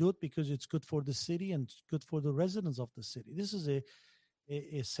 I will do it because it's good for the city and it's good for the residents of the city. This is a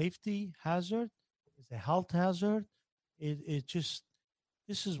safety hazard. It's a health hazard. It just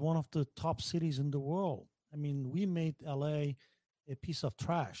this is one of the top cities in the world. I mean, we made LA a piece of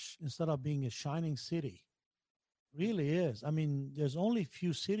trash instead of being a shining city. Really is. I mean, there's only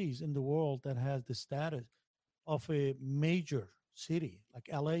few cities in the world that has the status of a major city like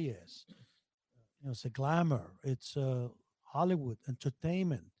LA is. It's a glamour. It's Hollywood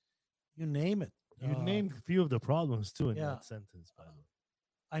entertainment. You name it. You named a few of the problems too in yeah. that sentence, by the way.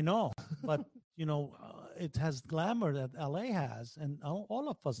 I know, but it has glamour that LA has, and all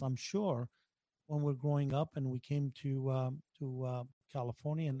of us, I'm sure, when we're growing up and we came to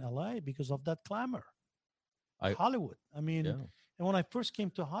California and LA because of that glamour. Hollywood. I mean, Yeah. and when I first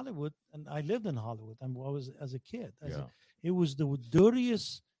came to Hollywood, and I lived in Hollywood, and I was as a kid, Yeah. it was the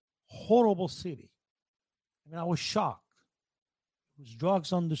dirtiest, horrible city. I mean, I was shocked. was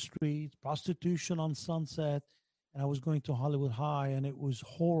drugs on the street, prostitution on Sunset, and I was going to Hollywood High, and it was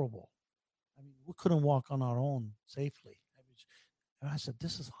horrible. I mean, we couldn't walk on our own safely. And I said,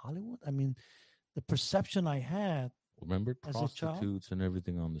 "This is Hollywood." I mean, the perception I had Remember as a child prostitutes and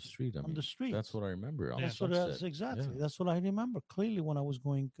everything on the street? I on mean, the streets. that's what I remember on That's what Sunset. that's exactly. Yeah. That's what I remember clearly when I was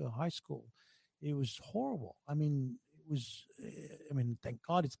going to high school. It was horrible. I mean, it was. I mean, thank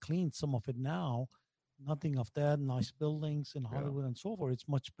God it's clean. Some of it now, nothing of that. Nice buildings in Yeah. Hollywood and so forth. It's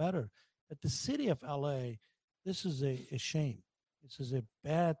much better. But the city of LA, this is a shame. This is a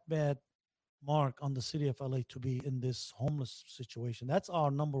bad mark on the city of LA to be in this homeless situation. That's our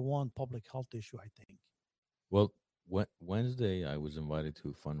number one public health issue, I think. Well, Wednesday, I was invited to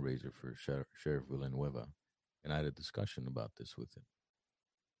a fundraiser for Sheriff Villanueva, and I had a discussion about this with him.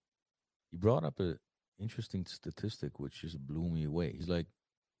 He brought up a interesting statistic which just blew me away. He's like,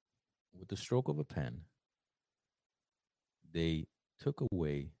 with the stroke of a pen, they took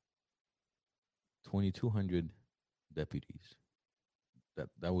away 2,200 deputies.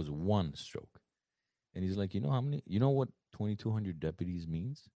 That was one stroke. And he's like, you know how many? You know what 2,200 deputies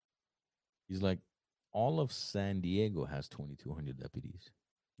means? He's like, all of San Diego has 2,200 deputies.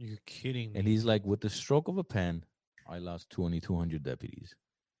 You're kidding me. And he's like, with the stroke of a pen, I lost 2,200 deputies.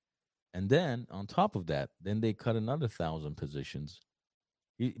 And then on top of that, then they cut another 1,000 positions.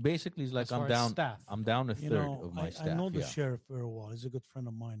 He basically is like, As far I'm as down. staff. I'm down a You third know, of my staff. I know the yeah. sheriff very well. He's a good friend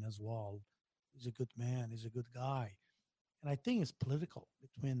of mine as well. He's a good man. He's a good guy. And I think it's political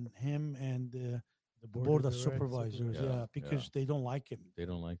between him and the board of supervisors. Yeah, Yeah, because they don't like him. They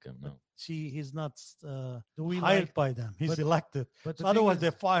don't like him. No. See, he's not Do we hired like? by them. He's but- elected. But So the thing otherwise, is-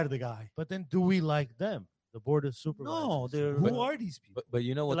 they fire the guy. But then, do we like them? The board of supervisors. No, they're- who But- are these people? But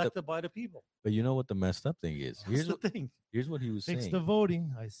you know what? Elected by the people. But you know what the messed up thing is? That's the thing. Here's what he was Fix saying. the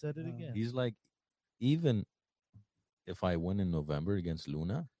voting. I said it Uh, again. He's like, even if I win in November against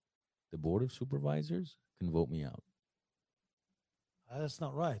Luna, the board of supervisors can vote me out. That's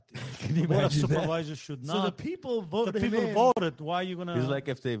not right. Can you The board of imagine that? supervisors should So the not. people The voted. him people in. voted. Why are you gonna? He's like,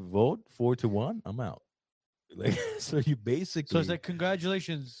 if they vote 4-1, I'm out. Like, so you basically, So it's like,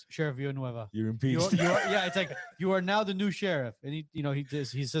 congratulations, Sheriff Villanueva. you're impeached. Yeah, it's like you are now the new sheriff, and he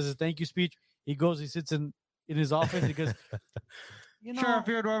says his thank you speech. He goes, he sits in his office. He goes, you know, Sheriff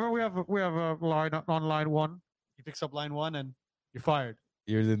Villanueva, we have a line on line one. He picks up line one, and you're fired,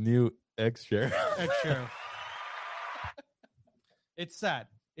 You're the new ex-sheriff. ex sheriff. It's sad.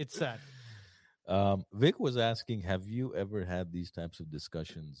 It's sad. Vic was asking, have you ever had these types of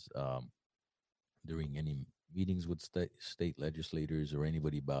discussions during any meetings with state legislators or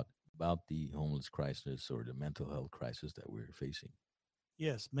anybody about the homeless crisis or the mental health crisis that we're facing?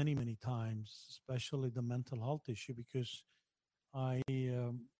 yes, many times, especially the mental health issue, because I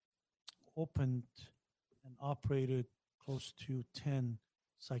opened and operated close to 10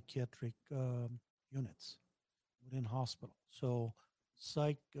 psychiatric units within hospital. So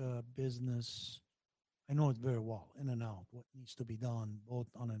psych business, I know it very well, in and out, what needs to be done, both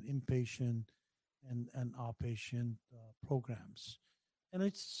on an inpatient and outpatient programs. And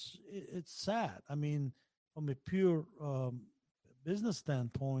it's sad. I mean, from a pure business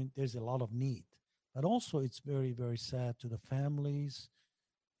standpoint, there's a lot of need, but also it's very sad to the families,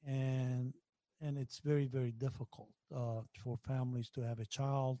 and it's very difficult for families to have a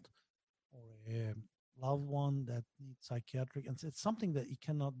child or a loved one that needs psychiatric, and it's something that it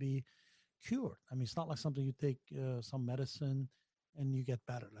cannot be cured. I mean, it's not like something you take some medicine and you get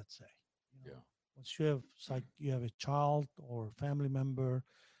better. Let's say, Yeah. once you have you have a child or family member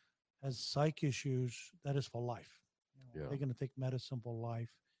has psych issues, that is for life. Yeah. They're going to take medicine for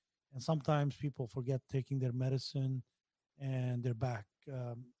life, and sometimes people forget taking their medicine, and they're back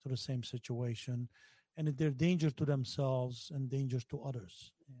to the same situation, and they're danger to themselves and dangers to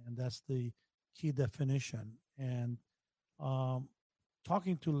others, and that's the key definition. And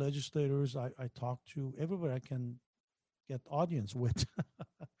talking to legislators, I talk to everywhere I can get audience with.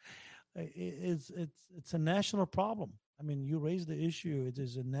 It's a national problem. I mean, you raise the issue. It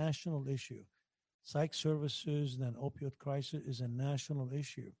is a national issue. Psych services and opioid crisis is a national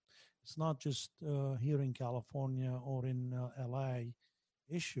issue. It's not just here in California or in LA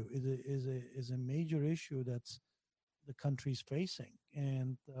issue. It is a major issue that's the country's facing,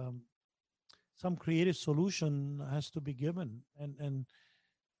 and some creative solution has to be given. And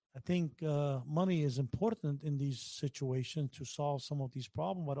I think money is important in these situations to solve some of these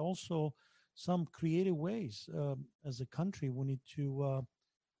problems, but also some creative ways. As a country, we need to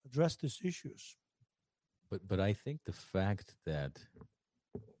address these issues. But I think the fact that,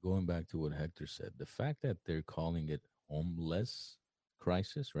 going back to what Hector said, the fact that they're calling it homeless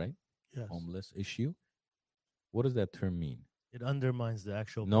crisis, right? Yes. Homeless issue. What does that term mean? It undermines the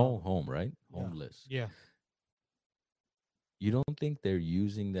actual No problem. home, right? Yeah. Homeless. Yeah. You don't think they're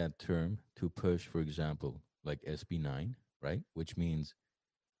using that term to push, for example, like SB9, right? Which means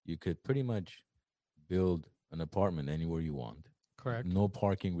you could pretty much build an apartment anywhere you want. Correct. No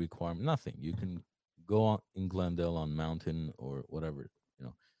parking requirement, nothing. You can go on in Glendale on Mountain or whatever, you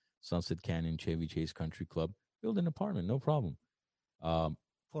know, Sunset Canyon, Chevy Chase Country Club, build an apartment, no problem. Um,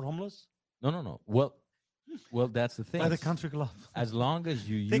 For homeless? no. Well, that's the By the thing. country club. As long as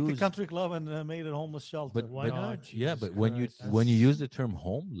you Take the use, country club and made it homeless shelter. Why not? yeah, Jesus but when you Christ. when you use the term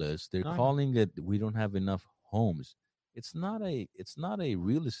homeless, they're No, I know. calling it we don't have enough homes. It's not a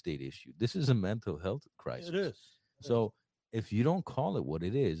real estate issue. This is a mental health crisis. It is. It is. So if you don't call it what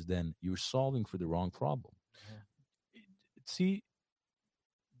it is, then you're solving for the wrong problem. See,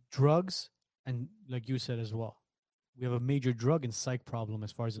 drugs, and like you said as well, we have a major drug and psych problem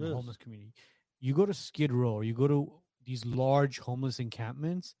as far as in the Yes. homeless community. You go to Skid Row or you go to these large homeless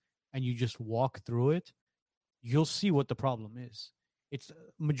encampments and you just walk through it, you'll see what the problem is. It's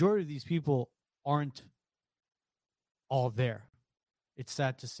majority of these people aren't all there. It's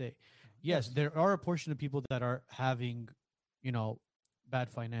sad to say. Yes, there are a portion of people that are having, you know, bad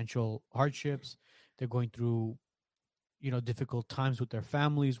financial hardships. They're going through, difficult times with their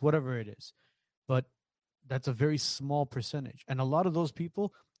families, whatever it is. But that's a very small percentage. And a lot of those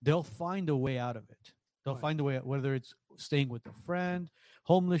people, they'll find a way out of it. They'll Right. find a way, whether it's staying with a friend,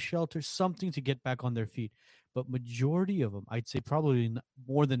 homeless shelter, something to get back on their feet. But majority of them, I'd say probably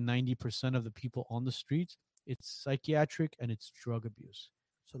more than 90% of the people on the streets, it's psychiatric and it's drug abuse.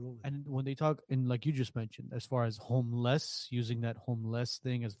 Absolutely. And when they talk, and like you just mentioned, as far as homeless, using that homeless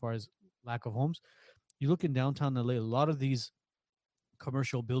thing as far as lack of homes, you look in downtown LA, a lot of these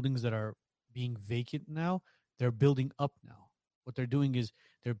commercial buildings that are being vacant now, they're building up now. What they're doing is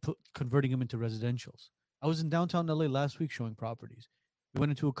they're converting them into residentials. I was in downtown LA last week showing properties. We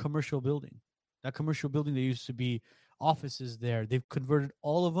went into a commercial building. That commercial building, there used to be offices there. They've converted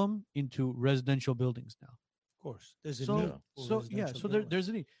all of them into residential buildings now. Of course. There's a So, need for so residential there, buildings. there's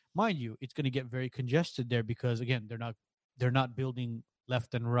a need. Mind you, it's going to get very congested there because again, they're not building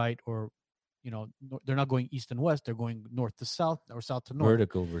left and right, or they're not going east and west. They're going north to south or south to north.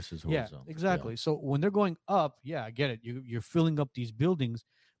 Vertical versus Yeah, horizontal. exactly. So when they're going up, yeah, I get it. You're filling up these buildings,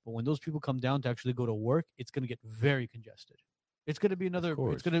 but when those people come down to actually go to work, it's going to get very congested. It's going to be another. It's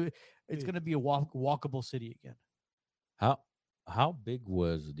course. going to be a walkable city again. How big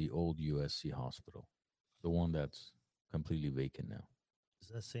was the old USC hospital? The one that's completely vacant now. Is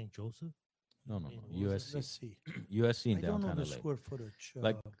that St. Joseph? No, Let's USC. see. USC in I don't know downtown the LA. square footage.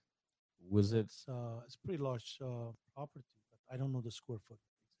 Like, was it? It's pretty large property, but I don't know the square footage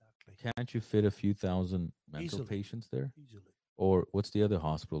exactly. Can't you fit a few thousand mental Easily. patients there? Easily. Or what's the other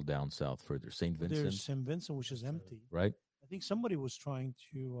hospital down south further? St. Vincent, There's St. Vincent, which is empty. right? I think somebody was trying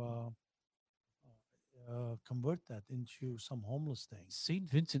to convert that into some homeless thing. St.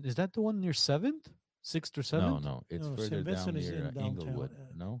 Vincent, is that the one near 7th, 6th or 7th? No, it's No, further St. Vincent down is near in downtown, Inglewood.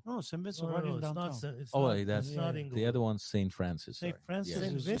 No. No, St. Vincent No, right in it's downtown. not. It's Oh, not, wait, that's it's not yeah. Inglewood. The other one's St. Francis. St. sorry. Francis Yeah.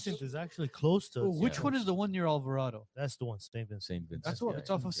 St. is- Vincent is actually close to us. Which Yeah. one is the one near Alvarado? That's the one, St. Vincent. St. Vincent. That's what. yeah, It's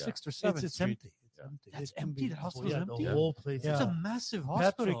off of yeah. 6th or 7th. It's Street. empty. It's Yeah. empty. That's It can empty? be- The Oh, hospital's yeah, empty? the Yeah. whole place. Yeah. It's is a massive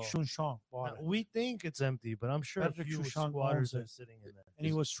Patrick hospital. Chunshang bought it. We think it's empty, but I'm sure Patrick a few Chouchang squatters owns are it. sitting in there. And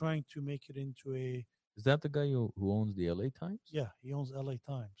he was trying to make it into a, Is that the guy who owns the LA Times? yeah, he owns LA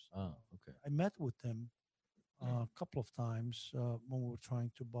Times. Oh, okay. I met with him a couple of times when we were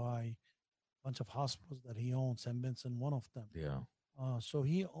trying to buy a bunch of hospitals that he owns, St. Vincent, one of them. Yeah. So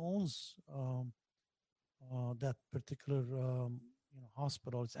he owns that particular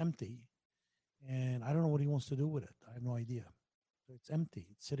hospital. It's empty, and I don't know what he wants to do with it. I have no idea. So it's empty.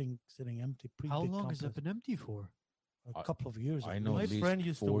 It's sitting empty. Pretty How big long has that complex. been empty for? A couple of years. I at know My at least. least friend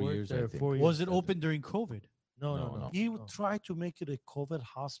used to 4 work years, I there. think. 4 years. Was it open during COVID? No, No, no. no. He would no. try to make it a COVID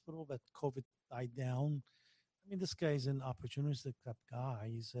hospital, but COVID died down. I mean, this guy is an opportunistic type guy.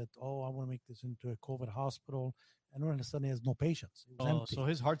 He said, "Oh, I want to make this into a COVID hospital," and all of a sudden, he has no patients. It was Oh, empty. so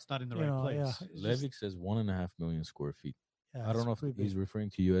his heart's not in the You right know, place. yeah. It's just- Levick says 1.5 million square feet. Yeah, I don't it's know if pretty he's big. referring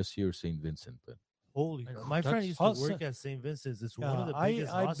to USC or St. Vincent, but Holy I know. crap, My friend that's- used to Also- work at St. Vincent's. It's one Yeah, of the I-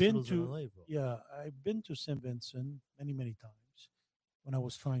 biggest I've been hospitals to- in LA, bro. Yeah, I've been to St. Vincent many times when I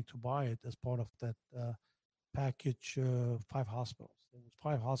was trying to buy it as part of that package. 5 hospitals. There was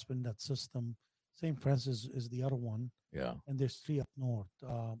 5 hospitals in that system. St. Francis is the other one, yeah. and there's 3 up north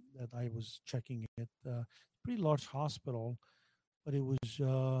that I was checking it. Pretty large hospital, but it was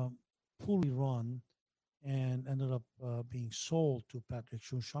poorly run and ended up being sold to Patrick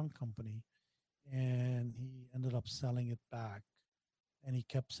Chunshang Company, and he ended up selling it back, and he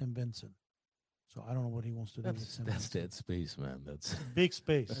kept St. Vincent. So I don't know what he wants to do with That's Simmons. dead space, man. That's Big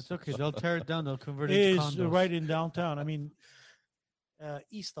space. It's okay. They'll tear it down. They'll convert It it into is condos. right in downtown. I mean,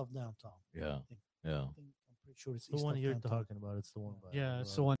 east of downtown. yeah, I think. yeah. I'm pretty sure it's The east one of you're downtown. talking about. It's the one. By Yeah,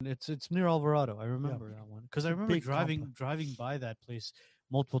 it's the Alvarado. one. It's near Alvarado. I remember that one because I a remember big driving by that place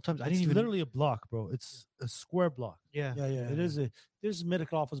multiple times. I It's didn't even. literally a block, bro. It's a square block. Yeah, Yeah. It is. There's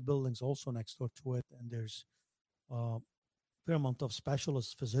medical office buildings also next door to it, and there's a fair amount of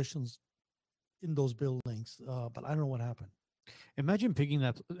specialist physicians in those buildings. But I don't know what happened. Imagine picking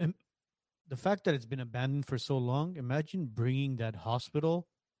that. The fact that it's been abandoned for so long. Imagine bringing that hospital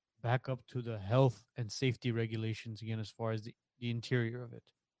back up to the health and safety regulations again, as far as the interior of it.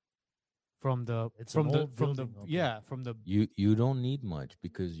 From the It's from an the old from the building, okay. yeah from the You don't need much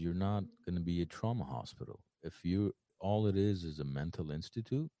because you're not going to be a trauma hospital. If you all it is a mental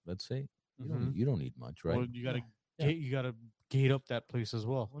institute, let's say, Mhm. you don't need much, right? Well, you gotta Yeah. you gotta gate up that place as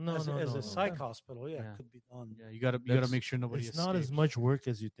well. Well, no, as no, as no, a no. psych hospital, Yeah. it could be done. Yeah, you gotta That's- make sure nobody. It's not as much work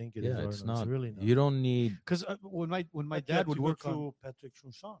as you think it is. Yeah, it's Arnold. not. really not. You don't need. Because when my But you dad have would to go work on. through Patrick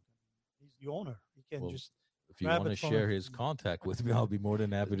Chunchon. He's the owner. He can Well, just If you grab want to it from share him. his contact with me, I'll be more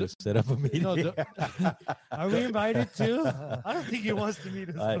than happy to set up a meeting. No, Are we invited too? I don't think he wants to meet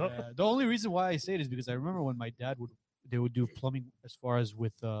us. I- bro. The only reason why I say it is because I remember when my dad would do plumbing as far as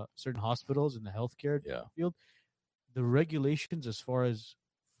with certain hospitals in the healthcare Yeah. field. The regulations as far as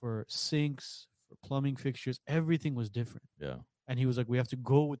for sinks, for plumbing fixtures, everything was different. Yeah. And he was like, we have to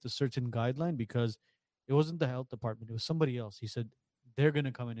go with a certain guideline because it wasn't the health department; it was somebody else. He said they're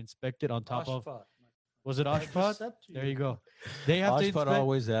gonna come and inspect it on top of. Oshpot. Was it I just Oshpot? said to There you go. They have to Oshpot inspect.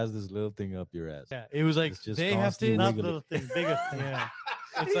 always has this little thing up your ass. Yeah, it was like It's just they have to constantly Not wiggling. little thing, bigger thing. Yeah,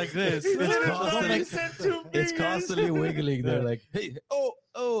 it's like this. It's It's constantly- It's constantly wiggling. They're like, hey,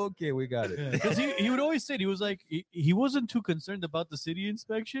 okay, we got it. Because he would always say, he was like, he wasn't too concerned about the city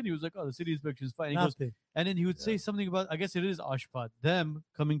inspection. He was like, oh, the city inspection is fine. He goes, Nothing. and then he would say Yeah. something about, I guess it is Oshpot, them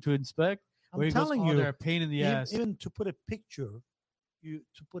coming to inspect. Where I'm he goes, telling oh, you, they're a pain in the ass. even to put a picture,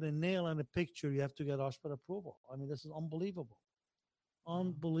 to put a nail in a picture, you have to get Oshpot approval. I mean, this is unbelievable.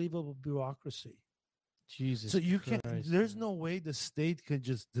 Unbelievable bureaucracy. Jesus. So you can't. Christ, There's man. no way the state could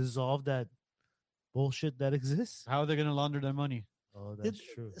just dissolve that bullshit that exists. How are they going to launder their money? Oh, that's Did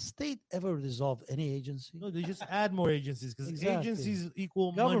true. the state ever dissolve any agency? No, they just add more agencies because Exactly. agencies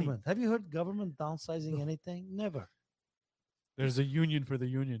equal Government. money. Have you heard government downsizing anything? Never. There's a union for the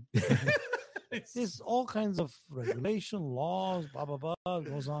union. There's all kinds of regulation, laws, blah blah blah. It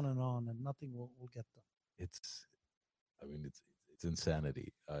goes on, and nothing will get done. It's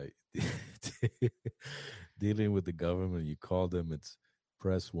insanity. Dealing with the government, you call them, it's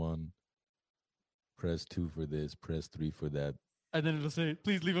press 1, press 2 for this, press 3 for that. And then it'll say,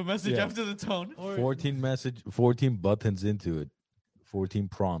 please leave a message Yeah. after the tone. 14 buttons into it, 14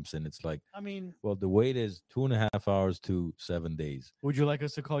 prompts, and it's like, I mean, well, the wait is 2.5 hours to 7 days. Would you like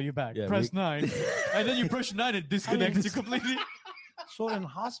us to call you back? Yeah, Press 9. And then you push 9, it disconnects you completely. so in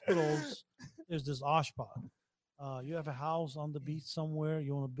hospitals, there's this Oshpot. You have a house on the beach somewhere.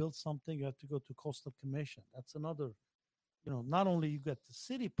 You want to build something, you have to go to coastal commission. That's another. Not only you get the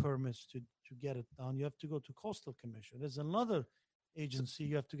city permits to get it done, you have to go to coastal commission. There's another agency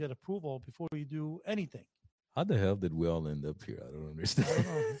you have to get approval before you do anything. How the hell did we all end up here? I don't I understand. don't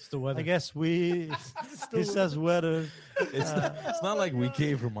know. It's the weather. I guess he says weather. It's not like we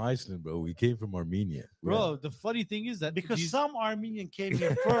came from Iceland, bro. We came from Armenia. Bro, the funny thing is that Because these- some Armenian came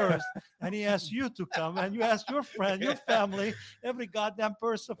here first, and he asked you to come, and you asked your friend, your family, every goddamn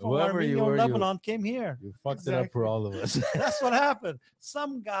person from Whoever you Armenia or were, you- Lebanon came here. You fucked it up for all of us. That's what happened.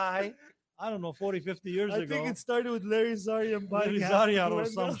 Some guy, I don't know, 40, 50 years I ago, think it started with Larry Zarian buying Larry half the Zarian or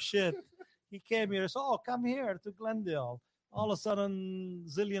Glendale. some shit. He came here, so come here to Glendale. All of a sudden,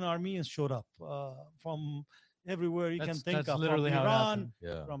 zillion Armenians showed up from everywhere you can think that's of. literally from how it Iran, happened.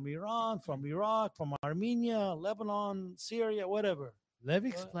 Yeah. from Iran, from Iraq, from Armenia, Lebanon, Syria, whatever.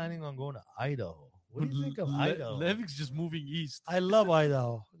 Levik's planning on going to Idaho. What do you think of Idaho? Levik's just moving east. I love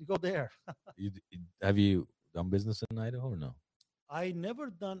Idaho. You go there. Have you done business in Idaho or no? I never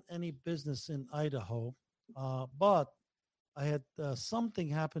done any business in Idaho, but I had something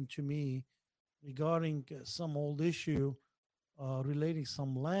happen to me regarding some old issue relating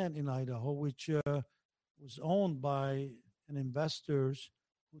some land in Idaho, which was owned by an investors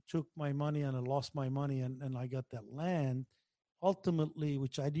who took my money and I lost my money and I got that land. Ultimately,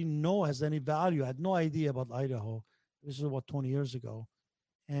 which I didn't know has any value. I had no idea about Idaho. This is about 20 years ago.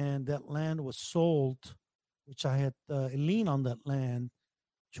 And that land was sold, which I had a lien on that land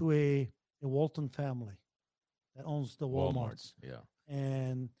to a Walton family that owns the Walmarts. Yeah.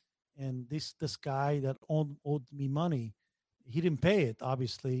 And this guy that owed me money, he didn't pay it,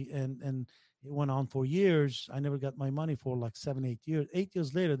 obviously, and It went on for years. I never got my money for like 7, 8 years. 8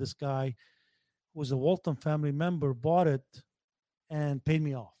 years later, this guy who was a Walton family member bought it and paid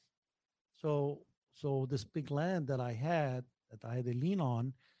me off. So this big land that I had a lien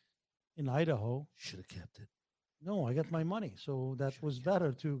on in Idaho. Should have kept it. No, I got my money. So that was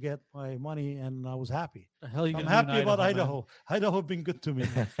better to get my money, and I was happy. The hell you I'm gonna do in happy about man? Idaho. Idaho been good to me.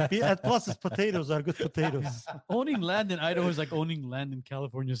 And plus, its potatoes are good potatoes. Owning land in Idaho is like owning land in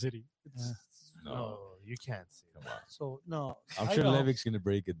California City. Yeah. No, you can't say Come that. on. So no, I'm sure Idaho- Levik's gonna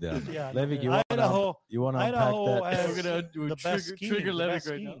break it down. Yeah, Levik, no, Idaho. you want to unpack Idaho that has We're gonna do the best trigger- skiing. trigger the Levick best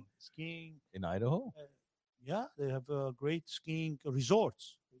right now. skiing. in Idaho? Yeah, they have great skiing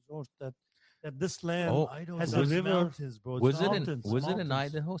resorts. Resorts that this land Oh, Idaho has has a river. mountains, bro. It's Was it in mountains, was it in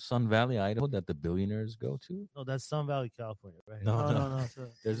mountains. Idaho, Sun Valley, Idaho, that the billionaires go to? No, that's Sun Valley, California, right? No, No, no. no, no. So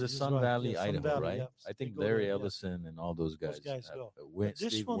There's a he's Sun right. Valley, Yeah, Sun Idaho, Valley, right? yeah. I They think go Larry there, yeah. Ellison and all those guys. Those guys have- go.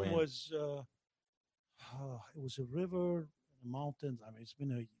 This Steve one Wynn. was it was a river, and a mountains. I mean, it's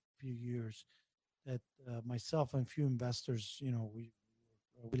been a few years that myself and a few investors, we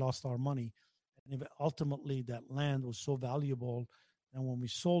lost our money, and ultimately that land was so valuable. And when we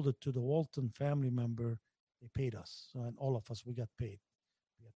sold it to the Walton family member, they paid us, and all of us we got paid.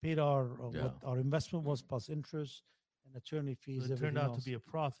 We got paid our what our investment was plus interest and attorney fees. So it turned everything out else. to be a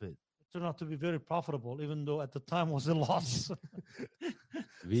profit. It turned out to be very profitable, even though at the time was a loss.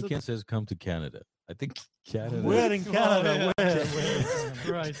 Weekend says come to Canada. I think Canada. We're in Canada. yeah. Where?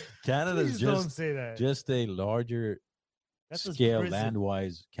 Right. Canada's Please don't just say that. just a larger That's a scale prison.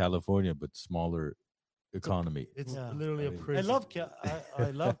 land-wise California, but smaller economy. It's Yeah. literally a I mean- prison. I love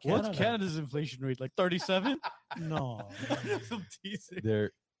I love Canada. What's Canada's inflation rate? Like 37? No, I'm teasing.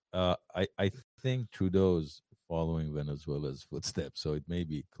 There, I think Trudeau's following Venezuela's footsteps, so it may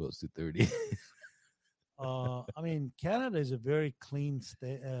be close to 30. I mean, Canada is a very clean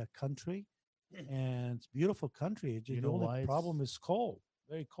country, and it's a beautiful country. Just You the know only why it's- problem is cold,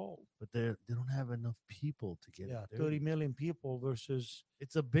 very cold. But they don't have enough people to get Yeah, it. 30 million people versus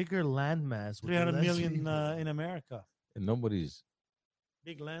It's a bigger landmass. with 300 less million people. in America. And nobody's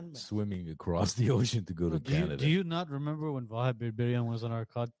Big landmass. swimming across the ocean to go to Do you, Canada. do you not remember when Vahab Birbirian was on our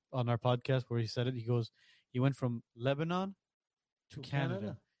podcast where he said it? He goes, he went from Lebanon to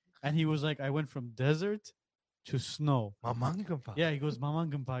Canada. And he was like, I went from desert to snow. Mamangapa. Yeah, he goes,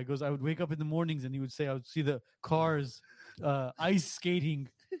 Mamangampa. He goes, I would wake up in the mornings and he would say, I would see the cars ice skating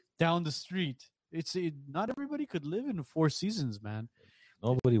down the street. Not everybody could live in 4 seasons, man.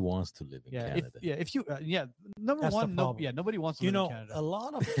 Nobody wants to live in Yeah, Canada. if you, number That's the one, problem. nobody wants to You live know, in Canada. a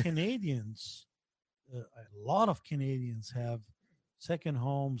lot of Canadians, have second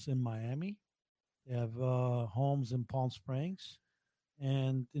homes in Miami. They have homes in Palm Springs,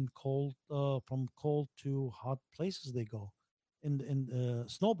 and in cold, from cold to hot places they go. In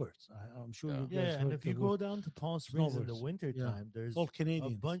snowbirds, I'm sure Yeah. you guys Yeah, and heard if you the go word. down to Palm Springs in the Snowbirds. winter Yeah. time, there's It's all a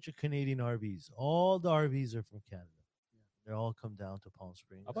Canadians. bunch of Canadian RVs. All the RVs are from Canada. They all come down to Palm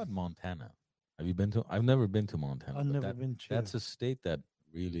Springs. How about Montana? Have you been to? I've never been to Montana. I've but never been to. That's a state that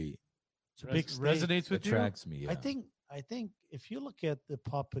really It's a big state. Resonates with you? attracts me. Yeah. I think if you look at the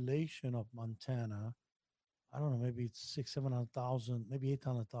population of Montana, I don't know, maybe it's 600,000, 700,000, maybe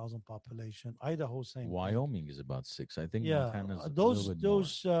 800,000 population. Idaho, same. thing. Wyoming is about 6. I think Yeah, Montana's a those little bit more.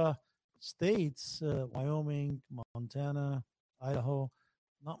 those states, Wyoming, Montana, Idaho,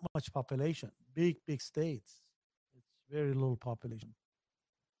 not much population. Big states. It's very little population.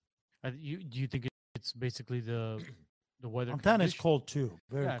 Do you think it's basically the weather? Montana is condition? cold too.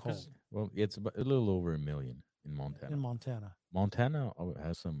 Very Yeah, cold 'cause- Well, it's about a little over 1 million in Montana. in Montana. Montana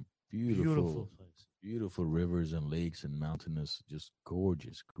has some Beautiful beautiful, place. beautiful rivers and lakes and mountainous, just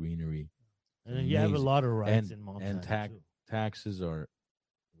gorgeous greenery. And then you have a amazing. lot of rides And- in and Montana. too. Taxes are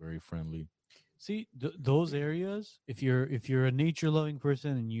very friendly. See those areas. If you're a nature loving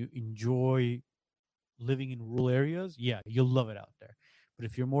person and you enjoy living in rural areas, yeah, you'll love it out there. But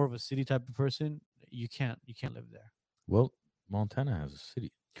if you're more of a city type of person, you can't live there. Well, Montana has a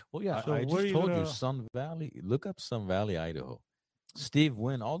city. Well, yeah. So I where just you told you, gonna- Sun Valley. Look up Sun Valley, Idaho. Steve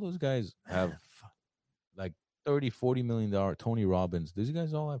Wynn, all those guys have like 30, $40 million. Tony Robbins, these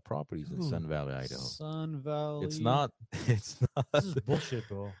guys all have properties in Dude, Sun Valley, Idaho. Sun Valley. It's not. It's not. This is bullshit,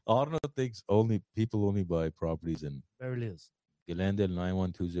 bro. Arnold thinks people only buy properties in Beverly Hills. Glendale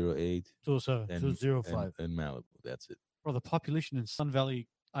 91208 207. and, 205. and Malibu. That's it. Bro, the population in Sun Valley,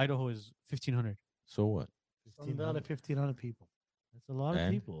 Idaho is 1,500. So what? Sun Valley, 1,500 people. That's a lot of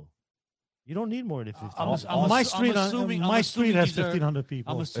And? people. You don't need more than 15. I'm On I'm my assu- I'm street, assuming- I'm my street assuming has these are- 1,500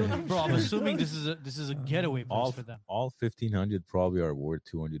 people. I'm assuming, bro. I'm assuming this is a getaway place all for them. all 1,500 probably are worth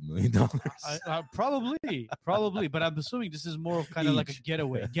 $200 million. Probably, but I'm assuming this is more of kind of like a Each.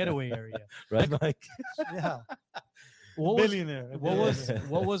 getaway area. Right, Mike? yeah, What was billionaire.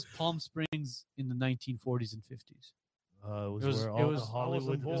 what was Palm Springs in the 1940s and 50s? It was It was- where it all was- the I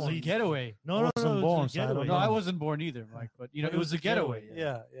Hollywood It was a elites- getaway. No, I no, wasn't no, it born, was a so I don't getaway. No, I know. wasn't born either, Mike. But you know, But it was a getaway.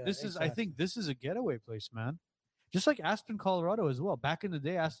 Yeah, This is. I exactly. think this is a getaway place, man. Just like Aspen, Colorado, as well. Back in the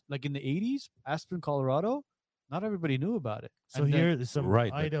day, like in the 80s, Aspen, Colorado, not everybody knew about it. So And then- here, some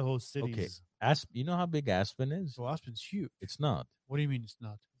Right, but- Idaho cities. You know how big Aspen is? so Aspen's huge. It's not. What do you mean it's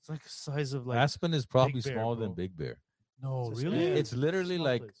not? It's like the size of like. Aspen is probably Bear, smaller bro. than Big Bear. No, It's a really? small- It's literally small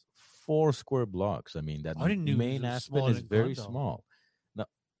like place. 4 square blocks. I mean, that I didn't know it main was Aspen smaller is than very Glendale. small. No,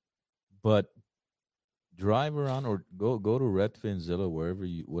 but drive around or go to Redfin, Zillow,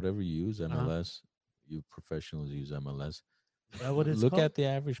 whatever you use, MLS. You professionals use MLS. Is that what it's Look called? at the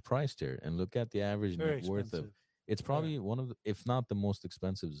average price there, and look at the average Very net worth of. expensive. It's probably one of the, if not the most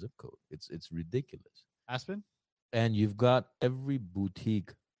expensive zip code. It's ridiculous. Aspen? And you've got every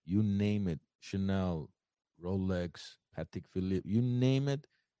boutique, you name it, Chanel, Rolex, Patek Philippe, you name it,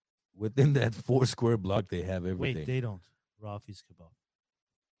 within that 4 square block, they have everything. Wait, they don't. Rafi's kebab.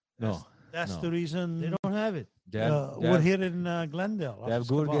 no, That's no. the reason They don't have it. we're here in Glendale. They have Rafi's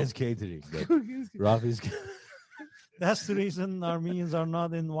good Kebab. against catering. But Rafi's That's the reason Armenians are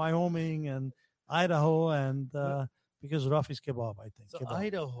not in Wyoming and Idaho, and because Rafi's Kebab, I think. So Kebab.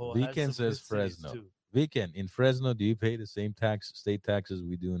 Idaho. Weekend has some says good cities, Fresno. too. Weekend in Fresno, do you pay the same state taxes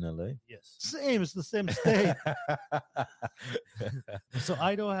we do in LA? Yes. Same, it's the same state. So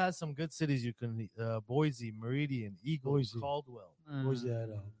Idaho has some good cities. You can Boise, Meridian, Eagle, Boise. Caldwell. Boise,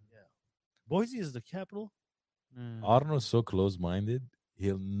 Idaho. Yeah. Boise is the capital. Arnold's so close-minded,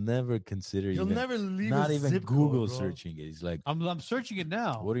 he'll never consider You'll even, never leave not a even zip Google code, bro. searching it. He's like, I'm searching it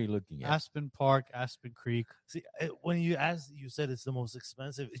now. what are you looking at? Aspen Park, Aspen Creek. See, when you said it's the most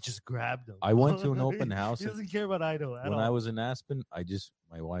expensive. It just grabbed him. I went to an open house He in- doesn't care about Idaho at When all. I was in Aspen,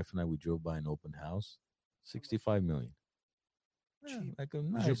 my wife and I, we drove by an open house, 65 million. Yeah. Cheap, like a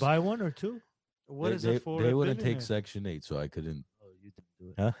Did nice. you buy one or two? What they, is they, it for? They a wouldn't take billionaire? Section 8, so I couldn't. Oh, you didn't do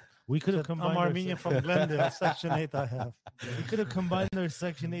it. Huh? We could have Said, combined. I'm our Armenian sec- from Glendale, Section 8 I have. We could have combined their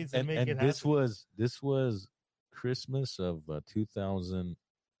Section 8s and make And it this happen. was Christmas of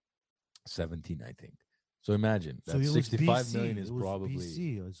 2017, I think. So imagine So that it was 65 million BC. is It was probably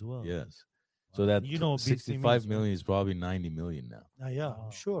BC as well. yes. So that You know what BC 65 means, million right? is probably 90 million now, Yeah, Wow.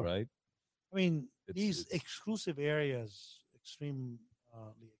 I'm sure. right? I mean, It's- these it's- exclusive areas extremely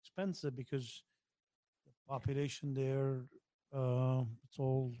expensive because the population there, it's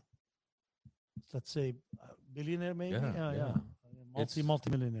all, let's say, billionaire maybe. Yeah. It's-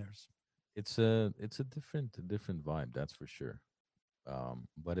 Multi-millionaires. It's a different vibe, that's for sure.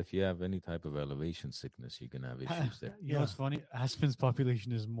 But if you have any type of elevation sickness, you can have issues there. You know what's funny? Aspen's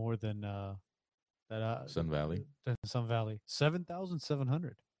population is more than Sun Valley. than Sun Valley.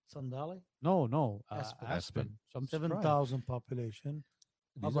 7,700. Sun Valley, No. Aspen. Aspen. So I'm surprised. 7,000 population.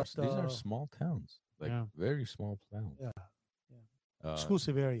 How These about, are small towns, like Yeah. very small towns. Yeah, Exclusive.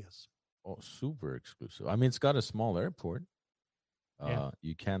 exclusive areas. Oh, super exclusive. I mean, it's got a small airport. Yeah.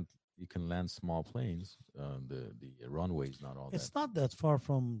 You can land small planes. The runway's not all It's that. not that far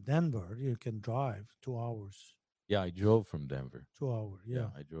from Denver. You can drive 2 hours. Yeah, I drove from Denver. 2 hours.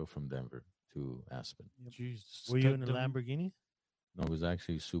 Yeah. I drove from Denver to Aspen. Jesus. Were you in a Lamborghini? No, it was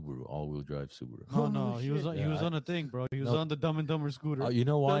actually Subaru, all-wheel drive Subaru. No, Oh, no. no He was shit. he was Yeah, on a thing, bro. He was No. on the Dumb and Dumber scooter. Oh, you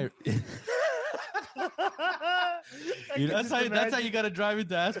know why? You know, that's how you got to drive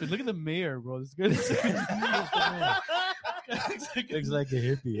into Aspen. Look at the mayor, bro. This good. Looks like a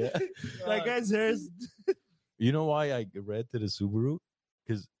hippie. Yeah. That guy's hair is. You know why I rented a Subaru?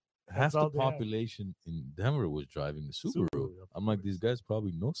 Because half all the they have. population in Denver was driving the Subaru. Subaru, of I'm like, these course. guys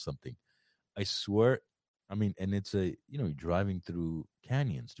probably know something. I swear. I mean, and it's you're driving through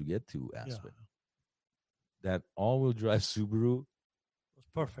canyons to get to Yeah. Aspen. That all-wheel drive Subaru, It was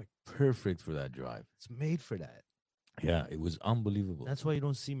perfect. perfect for that drive. It's made for that. Yeah, it was unbelievable. That's why you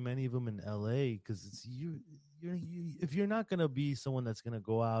don't see many of them in LA because it's you. If you're not gonna be someone that's gonna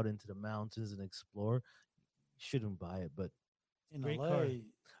go out into the mountains and explore, you shouldn't buy it. But In Great LA, car.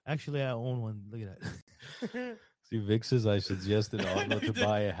 actually, I own one. Look at that. See, Vic says I suggested Arno He to did.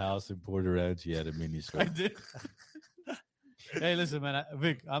 buy a house in Porter Ranch. He had a mini I store. did. Hey, listen, man.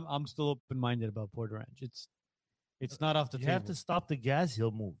 Vic, I'm still open minded about Porter Ranch. It's not off the you table. have to stop the gas.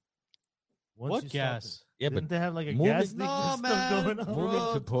 He'll move. Once What you stop gas? Yeah, Didn't but they have like a moving- gas leak No, and stuff man. going on? moving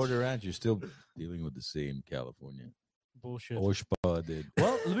Bro. to Porter Ranch, you're still dealing with the same California. Bullshit. Oshpa did.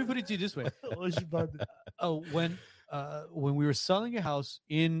 Well, let me put it to you this way. Oshibanda. When we were selling a house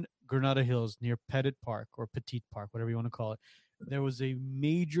in Granada Hills near Pettit Park or Petite Park, whatever you want to call it, there was a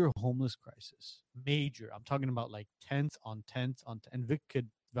major homeless crisis. Major. I'm talking about like tents on tents on, and Vic could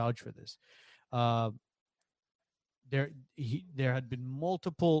vouch for this. There had been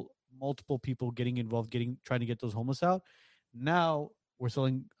multiple people getting involved, trying to get those homeless out. Now we're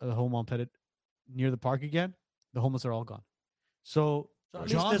selling a home on Pettit near the park again. The homeless are all gone. So at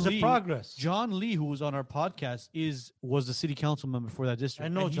least there's a progress. John Lee, who was on our podcast, was the city council member for that district.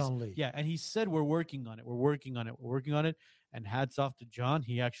 I know And John Lee. Yeah, and he said we're working on it. And hats off to John,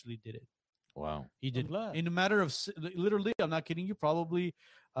 he actually did it. Wow. He did glad. in a matter of literally, I'm not kidding you, probably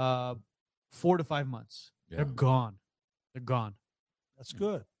 4 to 5 months. Yeah. They're gone. They're gone. That's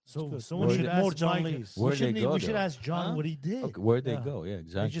good. So good. someone Where should they- ask more John Mike, Lees. Where'd they go, we should though? ask John Huh? what he did. Okay, where'd they Yeah. go? Yeah, They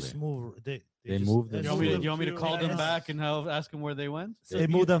exactly. just moved. They They moved them. Do you want me to to- call them yes. back and ask them where they went? They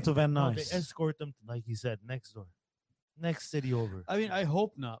moved them to Van No, Nuys. they escort them, like he said, next door, next city over. I mean, I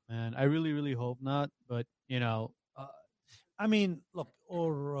hope not, man. I really, really hope not. But I mean, look,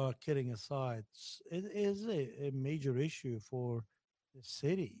 or kidding aside, it is a major issue for the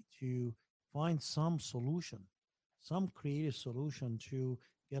city to find some solution, some creative solution to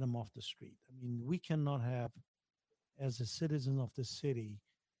get them off the street. I mean, we cannot have, as a citizen of the city,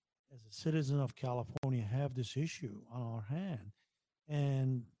 as a citizen of California, have this issue on our hand.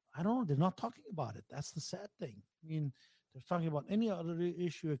 And I don't know, they're not talking about it. That's the sad thing. I mean, they're talking about any other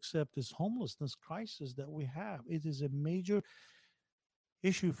issue except this homelessness crisis that we have. It is a major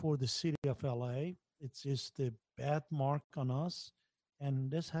issue for the city of LA. It's just a bad mark on us, and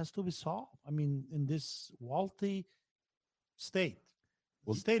this has to be solved. I mean, in this wealthy state,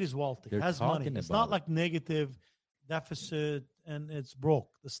 Well, the state is wealthy, they're has money. talking It's about not it. like negative deficit and it's broke.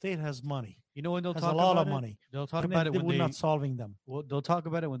 The state has money, you know when they'll has talk a lot about of it? money. They'll talk And about it they when we're they not solving them. well, they'll talk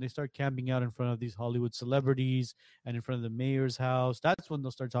about it when they start camping out in front of these Hollywood celebrities and in front of the mayor's house. That's when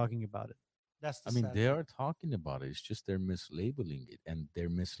they'll start talking about it. That's the I mean, sad they thing. are talking about it. It's just they're mislabeling it, and they're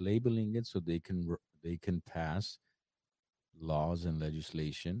mislabeling it so they can pass laws and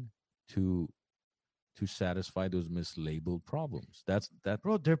legislation to satisfy those mislabeled problems. That's that.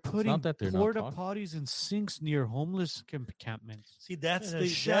 Bro, they're putting not that they're not porta talking. potties and sinks near homeless encampments. See, that's Yeah, the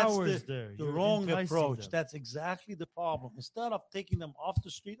there's showers that's there. the You're wrong enticing approach. them. That's exactly the problem. Instead of taking them off the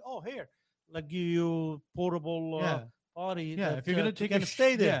street, oh here, like give you portable Yeah. potty. Yeah, that, if you're gonna you take can a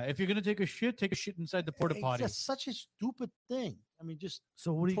stay there. yeah, if you're gonna take a shit inside the porta It's potty. just such a stupid thing. I mean, just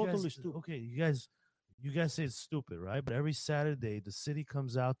So what do you Totally guys? stupid. Okay, you guys say it's stupid, right? But every Saturday, the city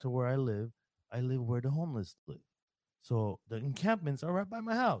comes out to where I live. I live where the homeless live. So the encampments are right by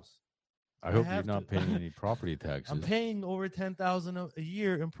my house. I I hope you're have not to- paying any property taxes. I'm paying over 10,000 a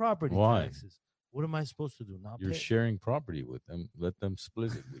year in property Why? taxes. What am I supposed to do? Not You're pay? sharing property with them. Let them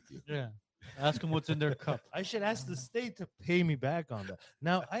split it with you. Yeah, ask them what's in their cup. I should ask the state to pay me back on that.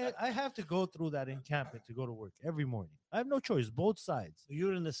 Now I have to go through that encampment to go to work every morning. I have no choice. Both sides.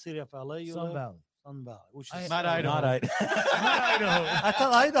 you're in the city of LA. You Sun live? Valley. Sun Valley, which I- is Not Idaho. Idaho. I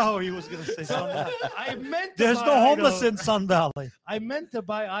thought Idaho. He was going to say Sun Valley. I meant to There's buy no homeless Idaho. in Sun Valley. I meant to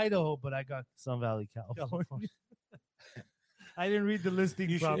buy Idaho, but I got Sun Valley, California. I didn't read the listing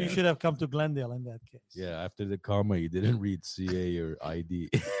You properly. should have come to Glendale in that case. Yeah, after the karma, you didn't read CA or ID.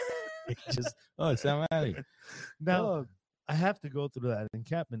 Just Sam Valley. Now I have to go through that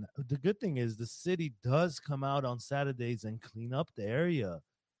encampment. The good thing is the city does come out on Saturdays and clean up the area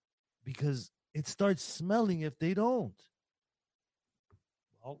because it starts smelling if they don't.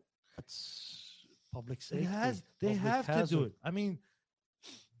 Well, that's public safety. They public have to do hazard. it. I mean,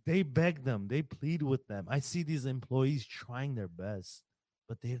 they beg them, they plead with them. I see these employees trying their best,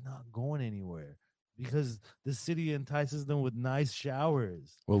 but they're not going anywhere because the city entices them with nice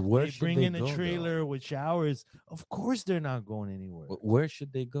showers. Well, where They should bring they in go, a though? trailer with showers. Of course, they're not going anywhere. Where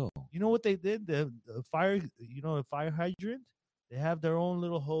should they go? You know what they did? The fire, a fire hydrant. They have their own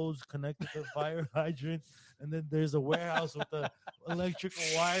little hose connected to the fire hydrant, and then there's a warehouse with the electrical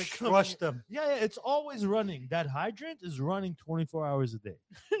wire. coming Crush in. them. Yeah, it's always running. That hydrant is running 24 hours a day.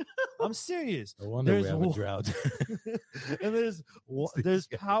 I'm serious. No wonder we There's have a wa- drought. And there's These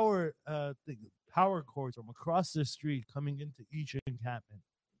guys. power cords from across the street coming into each encampment.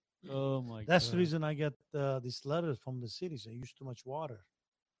 Oh my That's god. the reason I get these letters from the cities. They use too much water.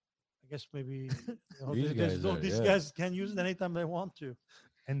 I guess maybe These these guys guys, are- can use it anytime they want to.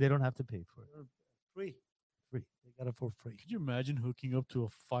 And they don't have to pay for it. Free. Free. They got it for free. Could you imagine hooking up to a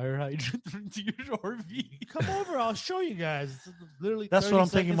fire hydrant into your RV? Come over, I'll show you guys. It's literally That's 30 what I'm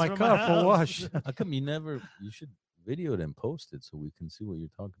taking my seconds from car for house. wash. How come you should video it and post it so we can see what you're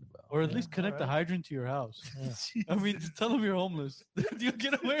talking about. Or at Yeah, least connect the alright. hydrant to your house. Yeah. I mean, tell them you're homeless. You'll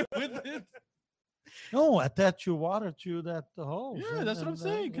get away with it. No, attach your water to that hose. Yeah, that's what I'm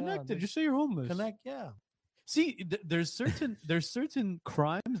saying. Connect it. Just say you're homeless. Connect, yeah. See, there's certain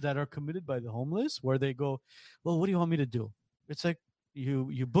crimes that are committed by the homeless where they go, well, what do you want me to do? It's like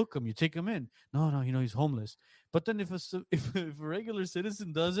you book him, you take him in. No, he's homeless. But then if a regular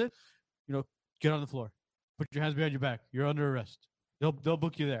citizen does it, get on the floor, put your hands behind your back. You're under arrest. They'll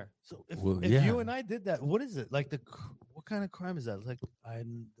book you there. So if, Well, if yeah. you and I did that, what is it like? What kind of crime is that? Like I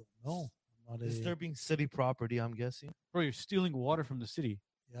don't know. I'm not a- disturbing city property, I'm guessing. Bro, you're stealing water from the city.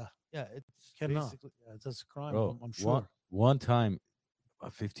 Yeah, it's Cannot. basically Yeah, that's a crime. Bro, I'm sure. one time,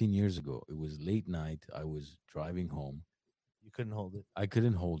 15 years ago, it was late night. I was driving home. you couldn't hold it. I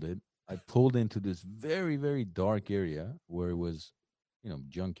couldn't hold it. I pulled into this very, very dark area where it was,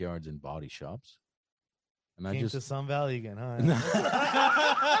 junkyards and body shops. And I Came just to Sun Valley again, huh?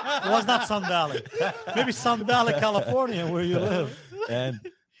 It was not Sun Valley. Maybe Sun Valley, California, where you live. and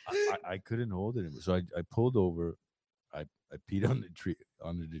I couldn't hold it anymore. So I pulled over. I peed on the tree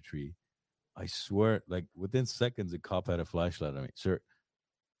under the tree. I swear, like within seconds, the cop had a flashlight on me, sir.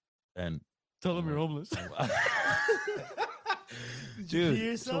 And Tell them you're homeless.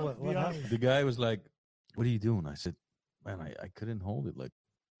 dude, So what happened? the guy was like, "What are you doing?" I said, "Man, I couldn't hold it. Like,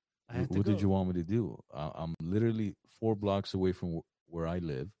 I had to what did go. you want me to do? I'm literally 4 blocks away from where I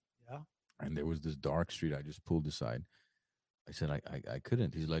live. Yeah. And there was this dark street. I just pulled aside. I said, I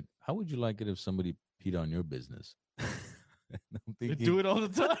couldn't. He's like, how would you like it if somebody peed on your business? And I'm They thinking, do it all the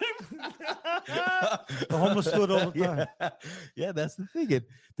time. The homeless do it all the time. Yeah, that's the thing. And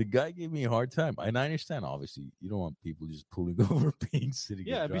the guy gave me a hard time. And I understand, obviously, you don't want people just pulling over, being sitting.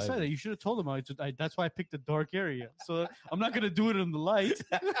 Yeah, and besides that, driving. you should have told them. That's why I picked a dark area. So I'm not going to do it in the light.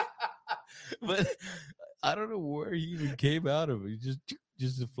 But I don't know where he even came out of. He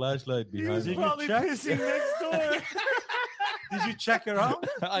just a flashlight behind Did him. you check? pissing next door. Did you check her out?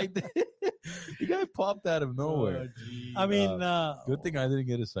 I did. The guy popped out of nowhere. I mean, Good thing I didn't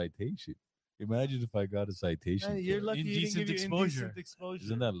get a citation. Imagine if I got a citation. Hey, you're for it. lucky he didn't Indecent give you exposure. indecent exposure.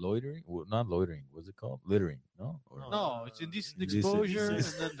 Isn't that loitering? Well, not loitering. What's it called? Littering? No. Or- No, it's indecent Indecent exposure, and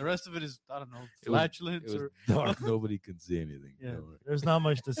exposure. then the rest of it is, I don't know, It was- flatulence It was or dark. Nobody could see anything. Yeah. Don't worry. There's not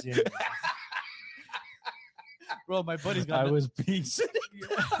much to see. bro. My buddy's got. I was being sick.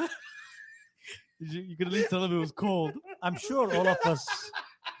 You could at least tell him it was cold. I'm sure all of us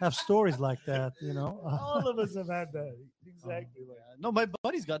have stories like that, All of us have had that. Exactly. Yeah. No, my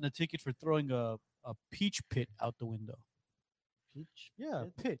buddy's gotten a ticket for throwing a peach pit out the window. Peach Yeah,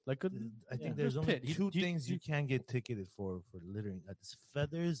 pit? pit. Like a, I think yeah, there's only pit. two things you can get ticketed for littering. It's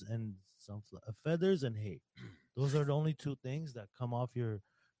feathers and feathers and hay. Those are the only two things that come off your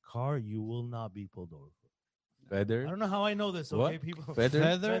car. You will not be pulled over for. I Feather don't know how I know this. What? Okay, people. Feather?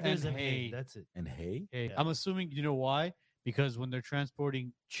 Feathers and hay. That's it. and hay. Hey, Yeah. I'm assuming you know why? Because when they're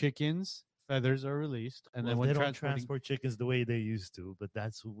transporting chickens, feathers are released, and then Well, when they don't transporting, transport chickens the way they used to, but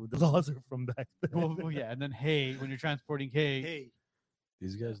that's who the laws are from back then. well, yeah, and then hay when you're transporting hay. Hey,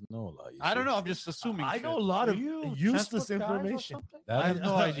 These guys know a lot. You I don't see. know. I'm just assuming. I shit. know a lot of you useless transport cars or information. something? I have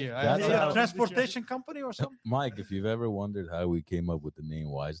no idea. I have That's Is no it how- a idea. transportation company or something? Mike, if you've ever wondered how we came up with the name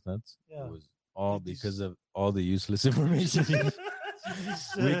Wise Nuts, Yeah. it was all Did you because s- of all the useless information.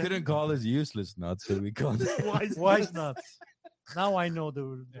 We Uh, couldn't call us useless nuts, so we called it Wise nuts. Now I know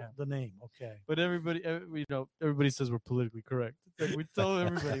the Yeah. the name. Okay. But everybody says we're politically correct. It's like we tell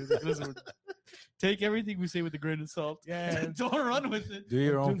everybody, listen, take everything we say with a grain of salt. Yeah. Don't run with it. Do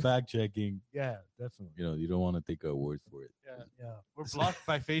your own fact checking. Yeah, definitely. You don't want to take our word for it. Yeah. Yeah. We're blocked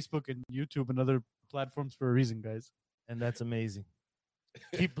by Facebook and YouTube and other platforms for a reason, guys. And that's amazing.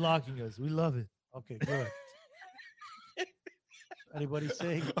 Keep blocking us. We love it. Okay. Good. Anybody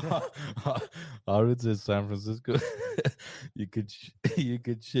saying? Aaron says San Francisco. you could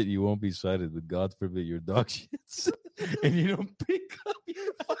shit. You won't be cited, but God forbid your dog shits and you don't pick up your.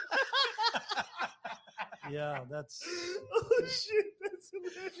 Yeah, that's Oh shit, that's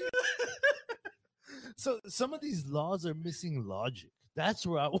hilarious. So some of these laws are missing logic. That's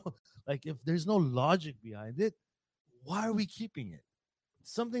where I want. Like, if there's no logic behind it, why are we keeping it?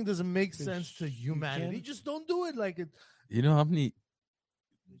 Something doesn't make sense to Because you humanity. can't- Just don't do it. Like it. You know how many?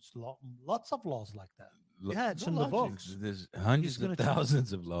 it's lots of laws like that. lo- Yeah, It's no in the logic. books. There's hundreds gonna of change.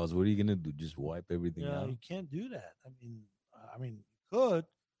 thousands of laws. What are you gonna do? Just wipe everything Yeah, out? you can't do that. I mean, you could,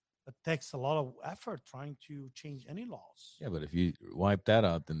 but it takes a lot of effort trying to change any laws. Yeah, but if you wipe that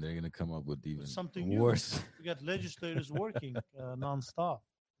out, then they're gonna come up with even Something new. worse. We got legislators working nonstop,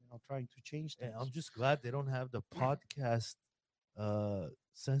 trying to change And things. I'm just glad they don't have the podcast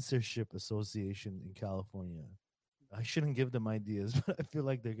censorship association in California. I shouldn't give them ideas, but I feel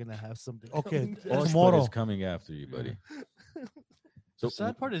like they're gonna have something. Okay, coming down. Oshput tomorrow. is coming after you, buddy. So The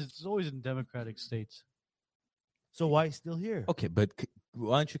sad part is it's always in democratic states. So why still here? okay, but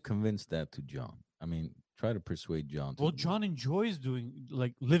why don't you convince that to John? I mean, try to persuade John. To Well, John enjoys doing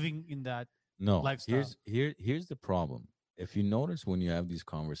like living in that. no, lifestyle. here's the problem. If you notice when you have these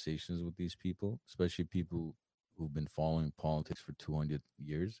conversations with these people, especially people who've been following politics for 200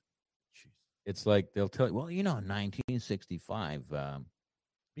 years, it's like they'll tell you, well, 1965.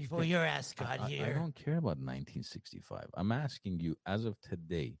 Before your ass I, got I here. don't care about 1965. I'm asking you, as of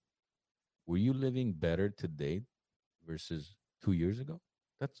today, were you living better today versus 2 years ago?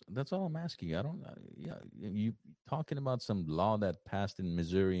 That's all I'm asking you. I don't. Yeah, you talking about some law that passed in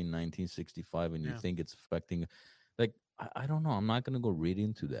Missouri in 1965, and you Yeah. think it's affecting? Like, I don't know. I'm not going to go read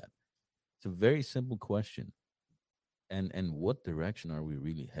into that. It's a very simple question. And what direction are we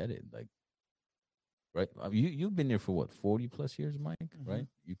really headed? Like, right? You've been there for what, 40 plus years, Mike? Mhm. Right?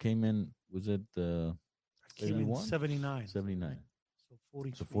 You came in. Was it I came in 71? 79. 79. So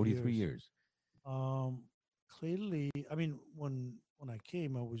 43, So 43 years. Clearly, I mean, when I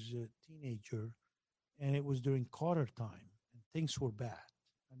came, I was a teenager, and it was during Carter time, and things were bad.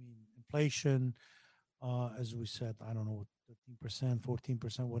 I mean, inflation, as we said, I don't know, 13%,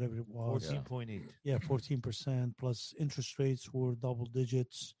 14%, whatever it was. 14.8. Yeah, 14% plus interest rates were double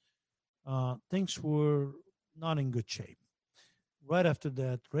digits. Things were not in good shape. Right after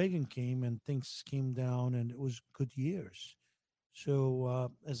that, Reagan came and things came down, and it was good years.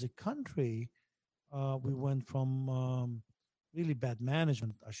 So, as a country, we went from really bad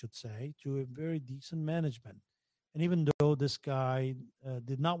management, I should say, to a very decent management. And even though this guy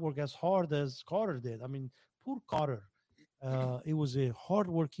did not work as hard as Carter did, I mean, poor Carter, he was a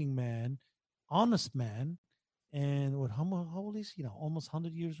hardworking man, honest man, and how old is he now? Almost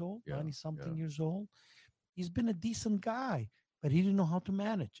 100 years old, Yeah, 90 something yeah. years old. He's been a decent guy, but he didn't know how to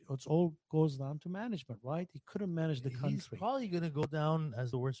manage. It's all goes down to management, right? He couldn't manage the He's country. probably gonna go down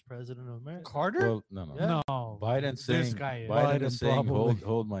as the worst president of America. Carter? Well, no. Yeah. No, Biden this saying guy is. Biden is Biden saying probably.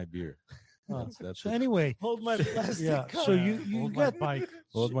 hold my beer. That's So it. anyway, Hold my plastic yeah. cup. So you Hold my get bike.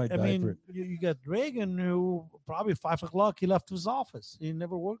 Hold my I diaper. mean, you get Reagan, who probably 5 o'clock he left his office. He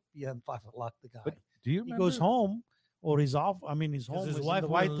never worked beyond 5 o'clock. The guy. But do you He remember? goes home, or he's off. I mean, his home His is in wife the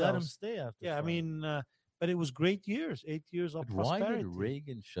White wouldn't let him House. stay after. Yeah, I 5. mean, but it was great years, 8 years of But why prosperity. did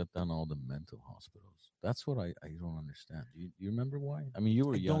Reagan shut down all the mental hospitals? That's what I don't understand. Do you remember why? I mean, you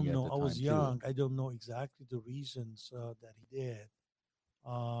were I young don't know. at the I time was too. young. I don't know exactly the reasons that he did.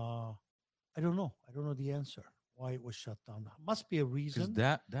 I don't know. I don't know the answer why it was shut down. Must be a Because reason.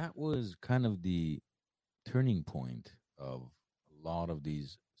 that was kind of the turning point of a lot of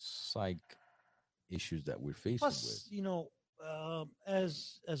these psych issues that we're facing Plus,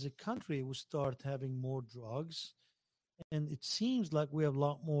 as a country, we start having more drugs, and it seems like we have a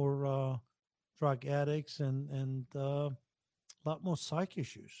lot more drug addicts and a lot more psych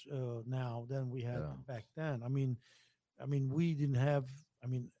issues now than we had Yeah. back then. I mean, we didn't have. I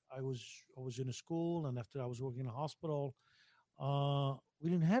mean, I was in a school, and after I was working in a hospital, we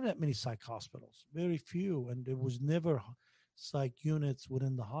didn't have that many psych hospitals. Very few, and there was never psych units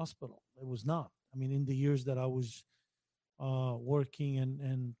within the hospital. It was not. I mean, in the years that I was working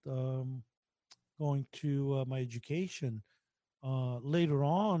and going to my education, later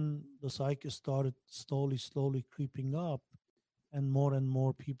on, the psych started slowly creeping up, and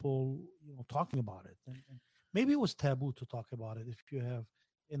more people, talking about it. And maybe it was taboo to talk about it. If you have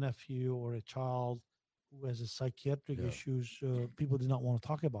a nephew or a child who has a psychiatric Yeah. issues, people did not want to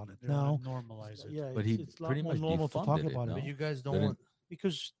talk about it. They wanna Now, normalize it. yeah, But it's a lot pretty more much normal to talk defunded it, about no? it But you guys don't Didn't- want.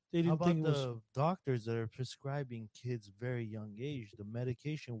 because they How didn't about think it the was. doctors that are prescribing kids very young age the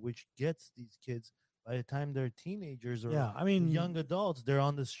medication which gets these kids by the time they're teenagers or Yeah, I mean, young adults, they're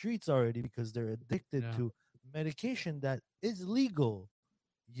on the streets already because they're addicted Yeah. to medication that is legal.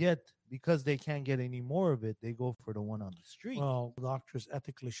 Yet, because they can't get any more of it, they go for the one on the street. well, doctors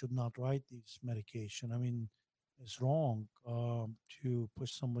ethically should not write these medication. I mean, it's wrong to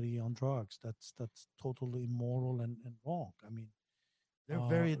push somebody on drugs. That's totally immoral and wrong. I mean, They're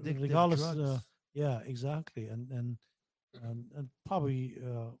very addictive regardless. drugs. Yeah, exactly. And probably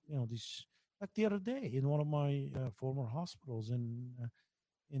these, like the other day in one of my former hospitals in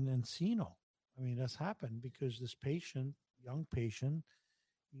Encino. I mean, that's happened because this patient, young patient,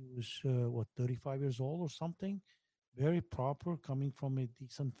 he was 35 years old or something, very proper, coming from a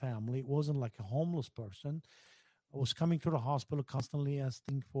decent family. It wasn't like a homeless person. I was coming to the hospital constantly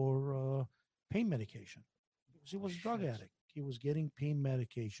asking for pain medication because he was a drug shit. addict. He was getting pain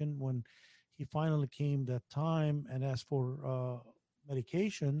medication. When he finally came that time and asked for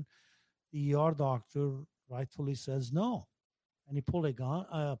medication, the ER doctor rightfully says no, and he pulled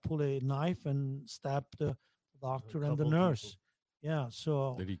a knife and stabbed the doctor and the couple nurse. people. Yeah.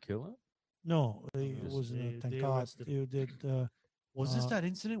 So Did he kill him? no, it No, was thank they God. arrested You did. Was this Uh, that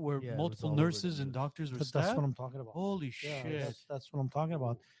incident where yeah, it was multiple all over the nurses and news. doctors were that's stabbed? what I'm talking about. Holy Yeah, shit! that's what I'm talking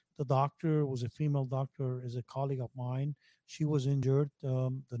about. The doctor was a female doctor, is a colleague of mine. She was injured.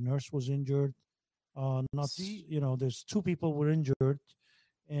 The nurse was injured. Not See- there's two people were injured,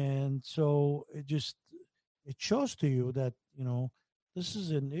 and so it shows to you that this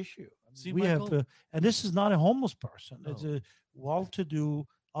is an issue. I mean, See, we have, Michael? and this is not a homeless person. It's No. a well-to-do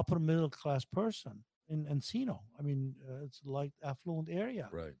upper middle class person in Encino. I mean, it's like affluent area.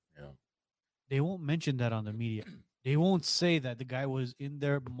 Right. Yeah. They won't mention that on the media. They won't say that the guy was in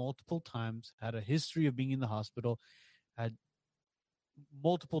there multiple times, had a history of being in the hospital, had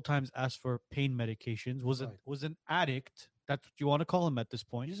multiple times asked for pain medications, Right. was an addict. That's what you want to call him at this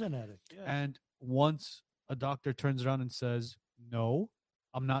point. He's an addict. Yeah. And once a doctor turns around and says, "No,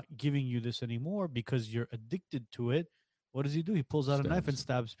 I'm not giving you this anymore because you're addicted to it," what does he do? He pulls out a knife and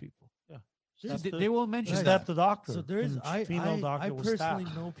Stabs. stabs people. There's They won't mention He Right. that. stabbed the doctor. So there's and female doctor I was personally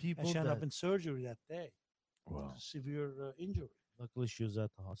stabbed, know and people she ended that up in surgery that day. Wow. Severe injury. luckily she was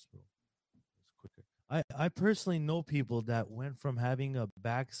at the hospital. It's quicker. I personally know people that went from having a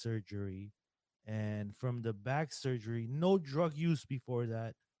back surgery, and from the back surgery, no drug use before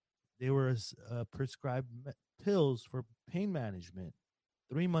that. They were prescribed pills for pain management.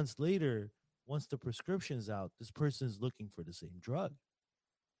 3 months later, once the prescription's out, this person is looking for the same drug.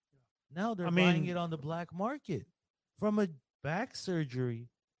 Now they're buying mean- it on the black market. From a back surgery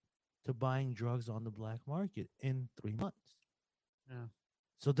to buying drugs on the black market in 3 months. Yeah.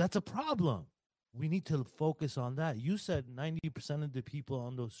 So that's a problem. We need to focus on that. You said 90% of the people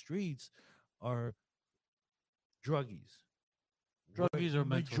on those streets are druggies. Druggies The or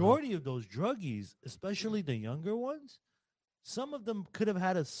mental majority of those druggies, especially the younger ones, some of them could have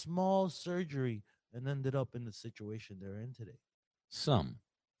had a small surgery and ended up in the situation they're in today. Some,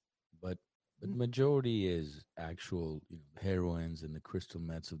 but majority is actual heroines and the crystal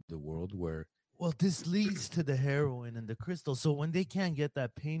meths of the world where Well, this leads to the heroin and the crystal. So when they can't get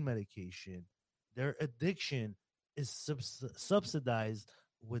that pain medication, their addiction is subsidized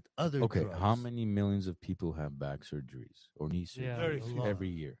with other okay, drugs. how many millions of people have back surgeries or knee surgeries Yeah, Very A few. lot. every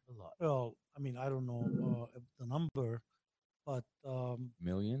year? A lot. Well, I mean, I don't know the number, but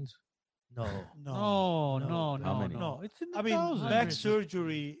Millions? No. No, No. no, How no, many? no. It's in the I mean, thousands. back Hundreds.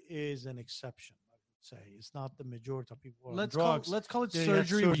 surgery is an exception. I would say it's not the majority of people who are on Let's drugs. call it they have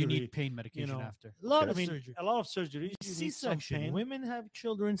surgery where you surgery, need pain medication know. after. A lot Okay. of I mean, surgery. a lot of surgeries. You need some C-section. pain. Women have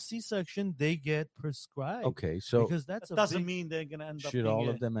children. C-section. They get prescribed. Okay, so because that's That a doesn't big, mean they're going to end up should being all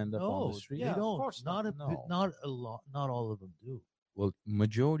a- of them end up on no. the street? They Yeah, of don't. course not a No. not a lot. Not all of them do. Well,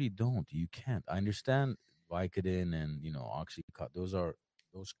 majority don't. You can't. I understand Vicodin and Oxycontin.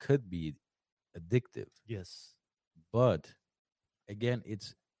 Those could be addictive, Yes. but again,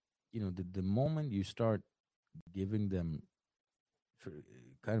 it's the moment you start giving them,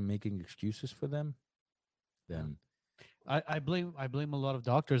 kind of making excuses for them, then I blame a lot of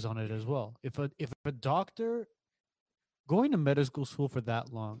doctors on it as well. If a doctor going to medical school for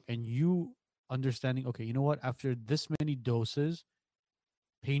that long and you understanding, okay, you know what, after this many doses,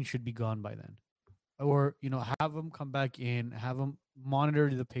 pain should be gone by then, or have them come back in, have them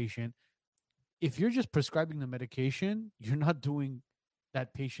monitor the patient. If you're just prescribing the medication, you're not doing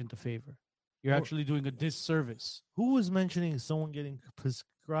that patient a favor. You're Or- actually doing a disservice. Who was mentioning someone getting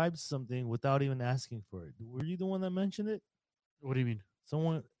prescribed something without even asking for it? Were you the one that mentioned it? What do you mean?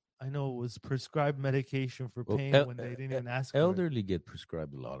 Someone I know was prescribed medication for Well, pain when they didn't even ask for it. elderly get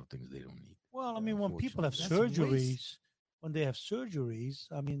prescribed a lot of things they don't need. Well, I mean, when people have Unfortunately. That's surgeries, waste. when they have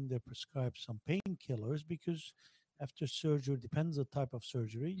surgeries, I mean, they're prescribed some painkillers because after surgery, depends the type of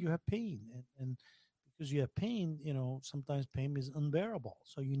surgery, you have pain, and because you have pain, sometimes pain is unbearable.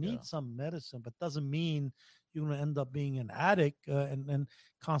 So you need Yeah. some medicine, but doesn't mean you're going to end up being an addict and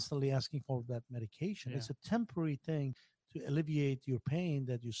constantly asking for that medication. Yeah. It's a temporary thing to alleviate your pain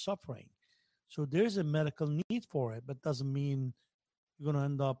that you're suffering. So there's a medical need for it, but doesn't mean you're going to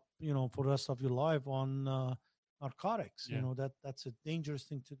end up, for the rest of your life on narcotics. Yeah. That's a dangerous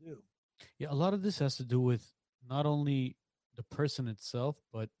thing to do. Yeah, a lot of this has to do with not only the person itself,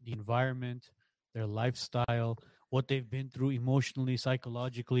 but the environment, their lifestyle, what they've been through emotionally,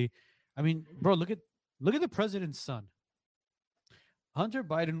 psychologically. I mean, bro, look at the president's son. Hunter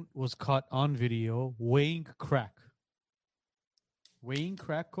Biden was caught on video weighing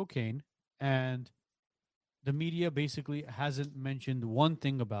crack cocaine, and the media basically hasn't mentioned one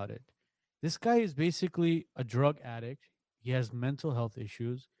thing about it. This guy is basically a drug addict. He has mental health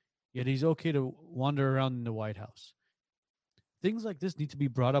issues. yet he's okay to wander around in the White House. Things like this need to be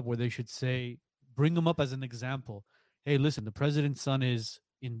brought up where they should say, bring him up as an example. Hey, listen, the president's son is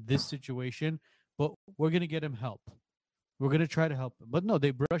in this situation, but we're going to get him help. We're going to try to help him. But no, they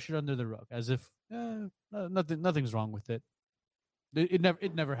brush it under the rug as if nothing's wrong with it. It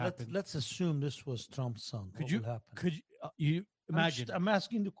never happened. Let's assume this was Trump's son. Could What you will happen? could you imagine? I'm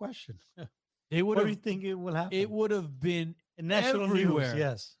asking the question. They would What do you have. think it will happen? It would have been in national everywhere. news.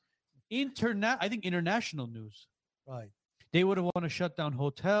 Yes, I think international news. right. They would have want to shut down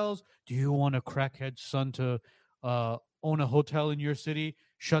hotels. Do you want a crackhead son to own a hotel in your city?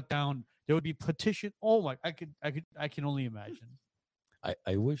 Shut down. There would be petition. Oh my! I can only imagine.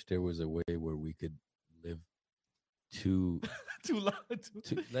 I wish there was a way where we could live two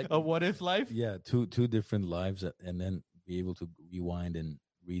like A what if life? yeah two different lives and then be able to rewind and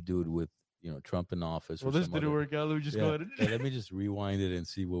redo it with Trump in office. Well, or this some didn't other- work out. Let me just yeah, go ahead. yeah, let me just rewind it and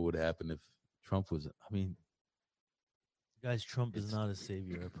see what would happen if Trump was. I mean, Guys, Trump is It's- not a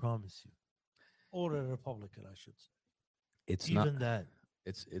savior. I promise you. Or a Republican, I should say. it's Even not. that,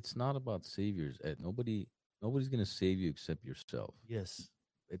 It's not about saviors. Nobody's gonna save you except yourself. yes.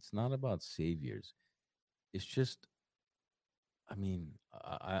 It's not about saviors. It's just, I mean,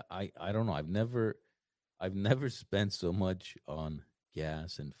 I don't know. I've never spent so much on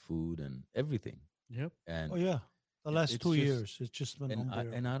gas and food and everything. Yep. And Oh yeah, the last it's 2 just- years it's just been and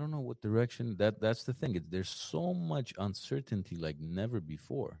unbearable. I don't know what direction that's the thing. There's so much uncertainty like never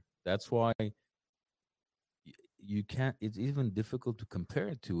before. That's why you can't. It's even difficult to compare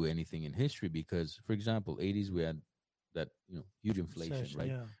it to anything in history because, for example, 80s we had that huge inflation, Recession, right?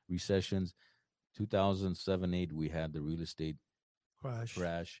 Yeah, Recessions. 2007-8 we had the real estate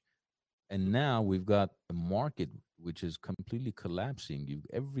crash, and now we've got the market which is completely collapsing.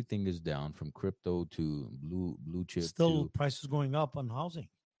 Everything is down from crypto to blue chip. Still, to, prices going up on housing.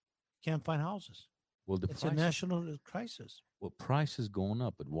 Can't find houses. well, the It's a price, national crisis. well, price is going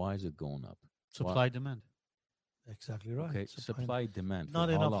up, but why is it going up? Supply demand. Exactly right. Okay, supply demand. For Not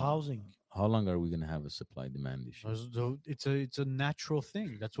how enough long? housing. How long are we going to have a supply demand issue? So it's a natural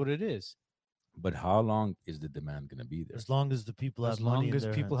thing. That's what it is. But how long is the demand going to be there? As long as the people As have money long in as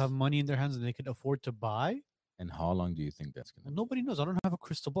their people hands. have money in their hands and they can afford to buy, And how long do you think that's going to well, be? nobody knows. I don't have a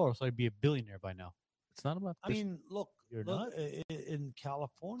crystal ball, so I'd be a billionaire by now. It's not about I this. mean, look, You're look, in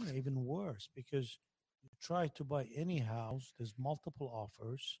California, even worse because you try to buy any house, there's multiple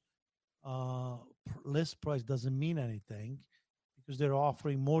offers. List price doesn't mean anything because they're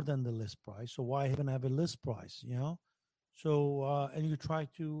offering more than the list price. So why even have a list price? So and you try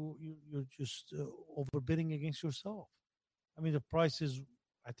to you're just overbidding against yourself. I mean, the price is,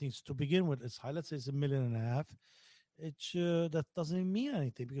 I think, to begin with, it's high. Let's say it's $1.5 million. It's that doesn't even mean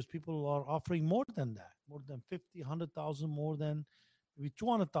anything because people are offering more than that, more than 50, 100,000 more than maybe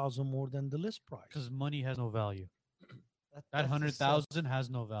 200,000 more than the list price. Because money has no value. That that's the 100,000 has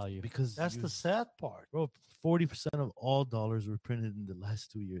no value. because That's you- the sad part. bro. 40% of all dollars were printed in the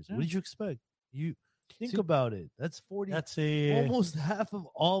last 2 years. Yeah. What did you expect? You think See, about it. That's 40. That's a almost half of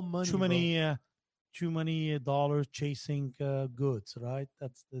all money. too bro. many dollars chasing goods, right?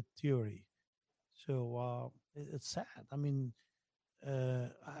 That's the theory. So it's sad. I mean,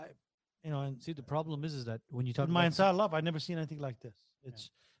 and See, the problem is that when you talk in my about entire life, I've never seen anything like this. It's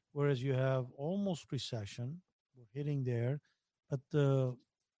whereas you have almost recession, we're hitting there, but the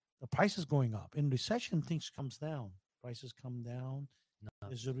price is going up. In recession, things comes down. Prices come down. No.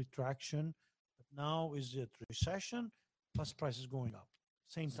 There's a retraction. But now is it recession plus prices going up?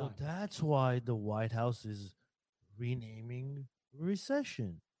 Same So time. that's why the White House is renaming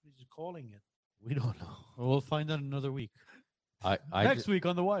recession. What is it calling it? We don't know. Well, we'll find out another week. I Next week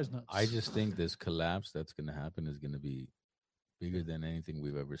on the Wise Nuts. I just think this collapse that's going to happen is going to be bigger than anything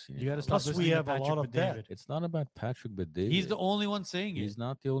we've ever seen. you got to in stop Plus, we listening to have a Patrick lot of Bet-David. debt. It's not about Patrick, but David. He's the only one saying He's it.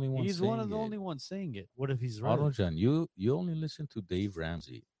 not the only one. He's saying one of the it. only ones saying it. What if he's right? Arojan, you only listen to Dave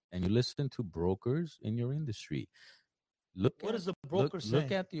Ramsey and you listen to brokers in your industry. Look What at, is the broker saying?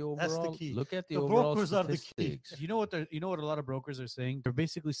 look at the That's the overall. key. Look at the, The overall brokers are the key. statistics. You know what? You know what a lot of brokers are saying? They're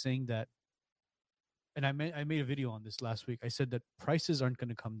basically saying that. And I made a video on this last week. I said that prices aren't going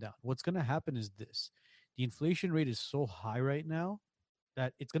to come down. What's going to happen is this: the inflation rate is so high right now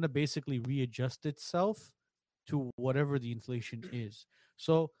that it's going to basically readjust itself to whatever the inflation is.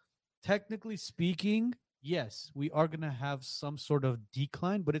 So, technically speaking, yes, we are going to have some sort of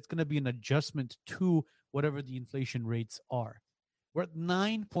decline, but it's going to be an adjustment to whatever the inflation rates are. We're at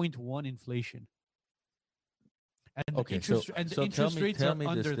 9.1 inflation. And Okay, the interest, and the so interest rates tell are me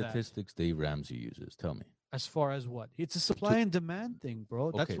under the that. statistics Dave Ramsey uses. Tell me. As far as what? It's a supply and demand thing,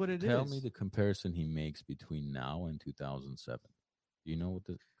 bro. That's Okay, what it is. Tell me the comparison he makes between now and 2007. Do you know what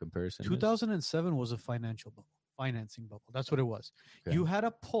the comparison is? 2007 was a financial bubble, financing bubble. That's what it was. Okay. You had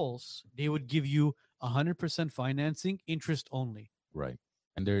a pulse. They would give you 100% financing, interest only. Right.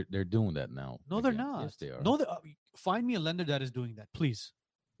 And they're doing that now. No, they're again. not. Yes, they are. No, find me a lender that is doing that, please.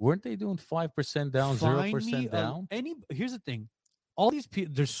 Weren't they doing 5% down, Find 0% me down? Here's the thing. All these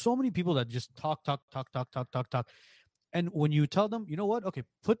people, there's so many people that just talk. And when you tell them, you know what? Okay,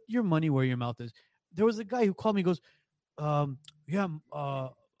 put your money where your mouth is. There was a guy who called me, goes, yeah,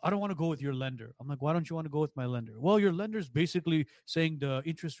 I don't want to go with your lender. I'm like, why don't you want to go with my lender? Well, your lender's basically saying the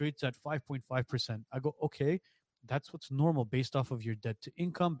interest rate's at 5.5%. I go, okay, that's what's normal based off of your debt to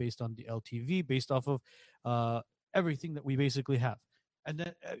income, based on the LTV, based off of everything that we basically have. And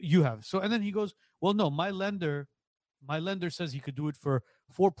then you have. So, and then he goes, well, no, my lender says he could do it for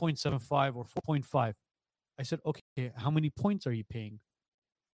 4.75 or 4.5. I said, okay, how many points are you paying?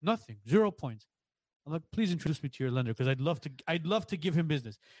 Nothing, 0 points. I'm like, please introduce me to your lender because I'd love to give him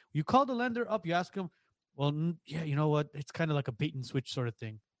business. You call the lender up, you ask him, well, yeah, you know what? It's kind of like a bait and switch sort of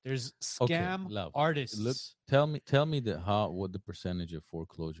thing. There's scam Love. artists. Look, tell me what the percentage of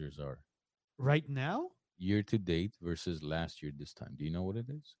foreclosures are right now. Year to date versus last year this time. Do you know what it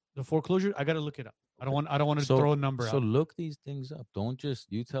is? The foreclosure, I got to look it up. I don't want to So- throw a number So out. look these things up. Don't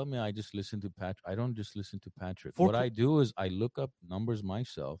just you tell me I just listen to Patrick. I don't just listen to Patrick. Foreclo- What I do is I look up numbers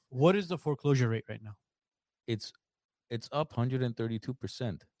myself. What is the foreclosure rate right now? It's up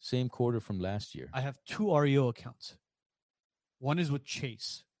 132%. Same quarter from last year. I have 2 REO accounts. One is with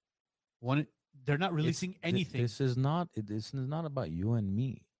Chase. One, they're not releasing anything. This is not about you and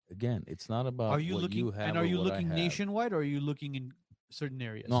me. Again, it's not about Are you what looking you have and are or you what I looking have. nationwide or are you looking in certain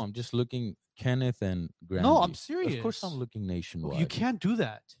areas? No, I'm just looking Kenneth and Grandview. No, I'm Of course, I'm serious. looking nationwide. You can't do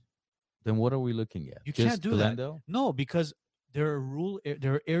that. Then what are we looking at? You Just can't do that. Glendale? No, because there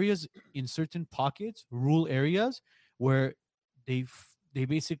are areas in certain pockets, rural areas, where they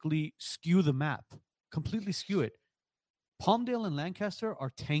basically skew the map, completely skew it. Palmdale and Lancaster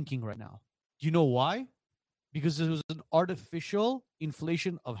are tanking right now. Do you know why? Because there was an artificial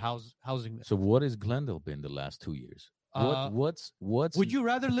inflation of housing there. So what has Glendale been the last 2 years? What's Would you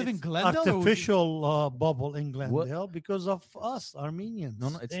rather live in It's Glendale? Or would you- artificial bubble in Glendale because of us Armenians. No,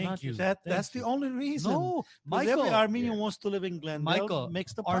 it's Thank not you. just That's the only reason. No, 'Cause Michael. every Armenian wants to live in Glendale. Michael,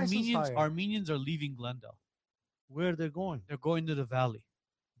 Makes the prices higher. Armenians are leaving Glendale. Where they're going? They're going to the valley.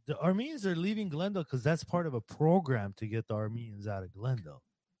 The Armenians are leaving Glendale because that's part of a program to get the Armenians out of Glendale.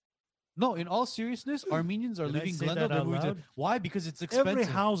 No, in all seriousness, Armenians are Did I leaving say Glendale. that They're out moving to, loud? why? Because it's expensive. Every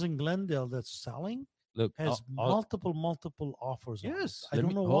house in Glendale that's selling look? has I'll- multiple offers. on it. Yes. I let don't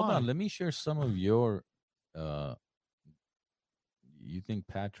me- know hold why. on. Let me share some of your. You think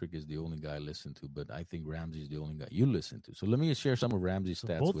Patrick is the only guy I listen to, but I think Ramsey is the only guy you listen to. So let me share some of Ramsey's So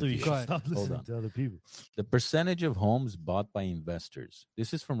stats both with of you you. Go should ahead. stop Hold listening on. to other people. The percentage of homes bought by investors.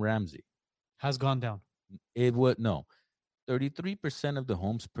 This is from Ramsey. Has gone down. It would no. 33% of the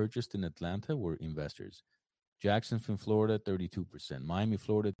homes purchased in Atlanta were investors. Jacksonville, Florida, 32%. Miami,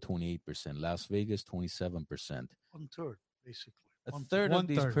 Florida, 28%. Las Vegas, 27%. 1/3, basically. A One-third. third of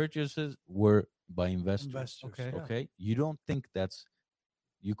these 1/3. purchases were by investors. Investors. Okay. yeah. Okay. You don't think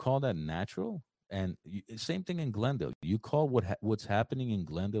you call that natural? And same thing in Glendale. You call what's happening in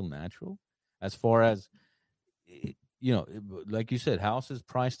Glendale natural? As far as, like you said, houses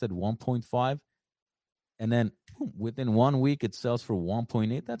priced at 1.5. And then within 1 week, it sells for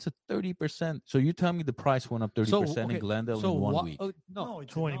 1.8. That's a 30%. So you tell me the price went up 30% in Glendale in 1 week No, it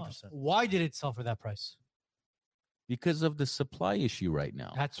did 20%. why did it sell for that price? because of the supply issue right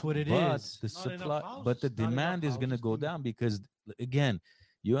now. That's what it but is. the Not enough supply, houses, but the not enough demand is going to houses go being- down because again,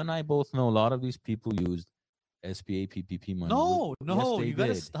 you and I both know a lot of these people used SBA PPP money. No, Yes, they you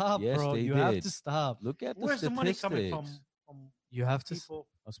gotta did. stop, Yes, bro. they You have did. to stop. Look at Where's the the money statistics. coming from You have to. people?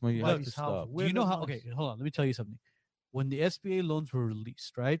 Osman, you buy have to these houses? stop. Do Where you know the how? money- Okay, hold on. Let me tell you something. When the SBA loans were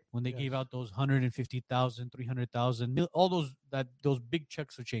released, right? When they gave Yes. out those 150,000, 300,000, all those big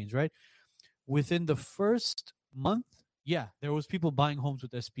checks of change, right? Within the first month, yeah, there was people buying homes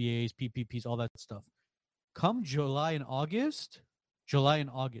with SBAs, PPPs, all that stuff. Come July and August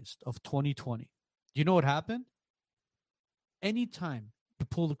of 2020, do you know what happened? Anytime you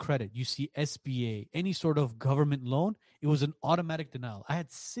pull the credit, you see SBA, any sort of government loan, it was an automatic denial. I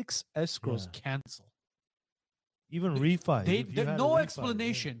had 6 escrows Yeah. cancel. Even refi. There's no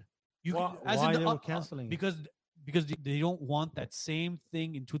explanation. You Why- as why in they were canceling it? because they don't want that same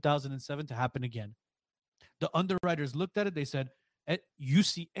thing in 2007 to happen again. The underwriters looked at it. They said, "You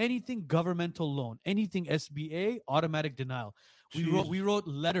see anything governmental loan, anything SBA, automatic denial." We wrote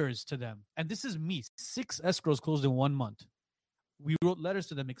letters to them, and this is me. 6 escrows closed in 1 month. We wrote letters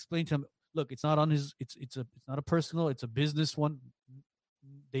to them, explained to them, "Look, it's not on his. It's not a personal. It's a business one.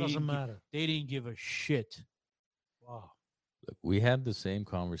 Doesn't matter. They didn't give a shit. Wow. Look, we had the same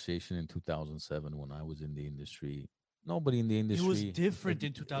conversation in 2007 when I was in the industry. Nobody in the industry. It was different in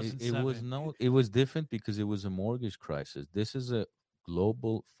It 2007. was it was different because it was a mortgage crisis. This is a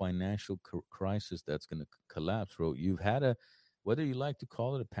global financial crisis that's going to collapse, bro. You've had whether you like to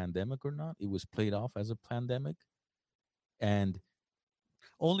call it a pandemic or not, it was played off as a pandemic, and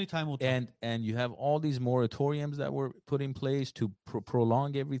Only time will tell. and you have all these moratoriums that were put in place to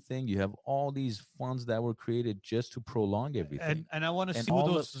prolong everything. You have all these funds that were created just to prolong everything. And I want to And see what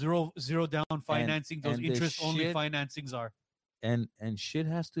all those zero down financing, those and the interest only shit- financings are. and shit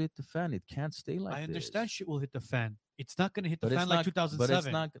has to hit the fan. It can't stay like I understand this. shit will hit the fan. It's not going to hit the But fan it's like not. 2007. But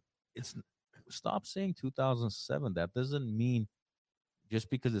it's not. It's stop saying 2007. That doesn't mean just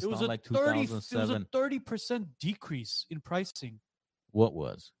because it's It was not a like 30. It was 2007. a 30% decrease in pricing What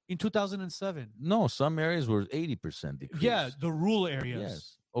was? in 2007. No, some areas were 80% decrease. Yeah, the rural areas.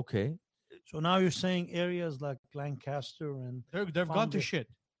 Yes. Okay. So now you're saying areas like Lancaster and They've gone to Farmville. shit.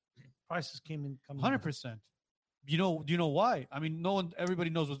 prices coming 100%. Do you know why? I mean, everybody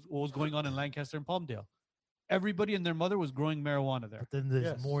knows what was going on in Lancaster and Palmdale. Everybody and their mother was growing marijuana there. But then there's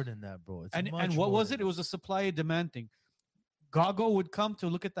Yes. more than that, bro. It's And much what more was than it? It was a supply and demand thing. Gago would come to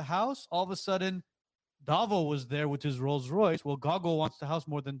look at the house. All of a sudden, Davo was there with his Rolls Royce. Well, Gago wants the house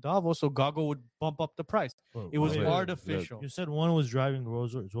more than Davo, so Gago would bump up the price. Bro, It was wait, artificial. You said one was driving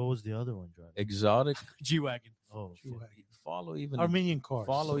Rolls Royce. What was the other one driving? Exotic. G-Wagon. Oh, G-Wagon. Follow even Armenian cars.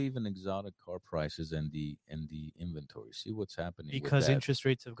 follow even exotic car prices and the inventory. See what's happening with Because that. interest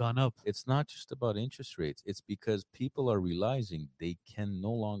rates have gone up. It's not just about interest rates. It's because people are realizing they can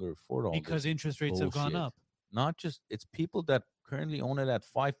no longer afford all Because this. interest rates have gone bullshit. up. Not just it's people that currently own it at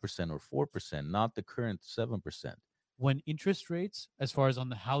 5% or 4%, not the current 7%. When interest rates, as far as on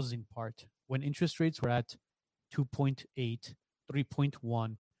the housing part, when interest rates were at 2.8,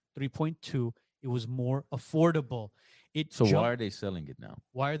 3.1, 3.2, it was more affordable. So why are they selling it now?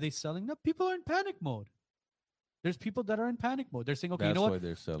 Why are they selling? No, people are in panic mode. There's people that are in panic mode. They're saying, okay, That's you know why what?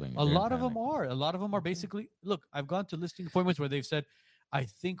 they're selling it. A They're in lot of them panic. are. A lot of them are basically, look, I've gone to listing appointments where they've said, I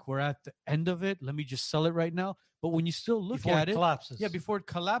think we're at the end of it. Let me just sell it right now. But when you still look before at it, collapses. yeah, before it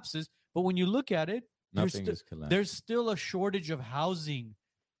collapses. But when you look at it, there's, Nothing is collapsing. there's still a shortage of housing.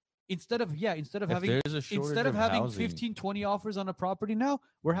 Instead of If having there's a shortage instead of having housing, 15, 20 offers on a property now,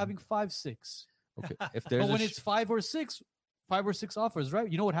 we're Mhm. having 5, 6. okay, if there's But when a it's 5 or 6 offers, right?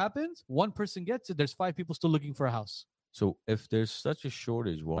 You know what happens? One person gets it. There's 5 people still looking for a house. so if there's such a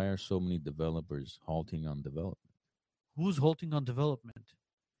shortage, why are so many developers halting on development? Who's halting on development?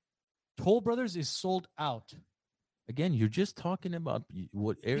 Toll Brothers is sold out. Again, you're just talking about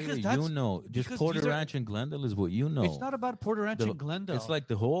what area you that's- know. Just because Porter these are- Ranch and Glendale is what you know. It's not about Porter Ranch The- and Glendale. It's like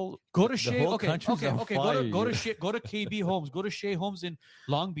the whole go to the Shea. whole Okay, country's okay, on okay. fire. Go to KB Homes. Go to Shea Homes in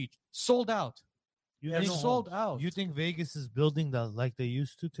Long Beach. Sold out. You It's think- sold out. You think Vegas is building that like they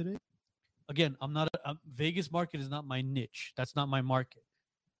used to today? Again, I'm not. Vegas market is not my niche. That's not my market.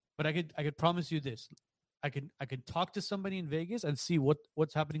 But I could promise you this. I could talk to somebody in Vegas and see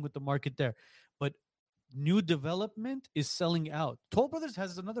what's happening with the market there. But new development is selling out. Toll Brothers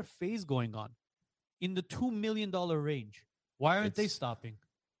has another phase going on in the $2 million range. Why aren't they It's- stopping?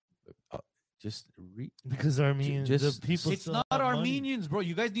 Just Because Armenians, just- the people. It's still not have money. Armenians, bro.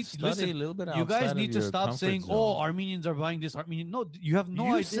 You guys need to study listen. a little bit. You guys outside need of to your stop comfort saying, zone. "Oh, Armenians are buying this." Armenian, no, you have no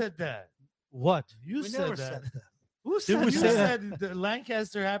you idea. said that. What? You We said never that. said that. Who You said that? said the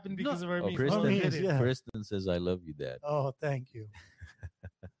Lancaster happened because of Oh, Armenians. Kristen, Armenians, yeah. Kristen says, "I love you, Dad." Oh, thank you.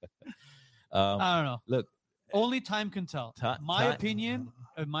 I don't know. Look, Only time can tell. My opinion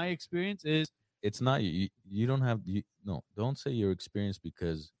and my experience is it's not you. You don't have you. No, don't say your experience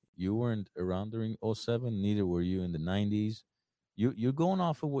because you weren't around during 07. Neither were you in the 90s. You're going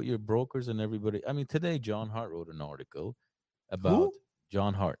off of what your brokers and everybody. I mean, today John Hart wrote an article about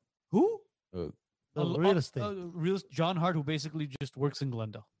John Hart. who? The real estate. John Hart, who basically just works in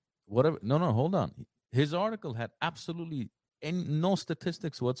Glendale. Whatever. No, hold on. His article had absolutely no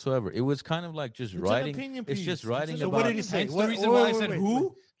statistics whatsoever. It was kind of like just It's an writing. opinion It's piece. just It's writing an So about. what did he say? Hence the What- reason wait, why I wait, said wait,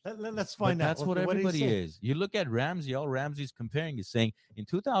 who. Let's But find out. that's what did he everybody say? is. You look at Ramsey. All Ramsey's comparing is saying in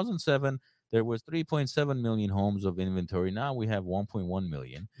 2007 there was 3.7 million homes of inventory. Now we have 1.1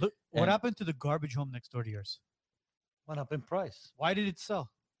 million. Look, what And- happened to the garbage home next door to yours? Went up in price. Why did it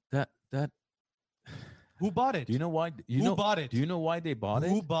sell? That Who bought it? do you know why? Who bought it? Do you know why they bought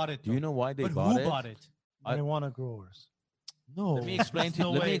Who it? bought it? Do you know why they But bought who it? bought it? I- Marijuana growers. No. Let me explain to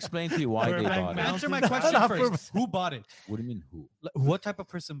No let me way. explain to you why We're they back bought now. it. Answer my Not question for- first. Who bought it? What do you mean who? What type of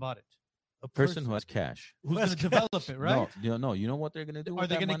person bought it? A person who has cash. Who's going to develop it, right? No. You know what they're gonna do? Are with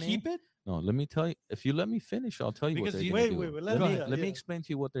they that going to money? keep it? No, let me tell you. If you let me finish, I'll tell you what Because they're you- gonna Wait, do. wait, wait, Let let me me- let me yeah. explain to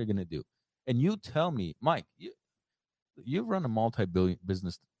you what they're gonna do, and you tell me, Mike. You run a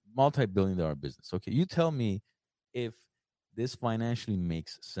multi-billion-dollar business. Okay, you tell me if this financially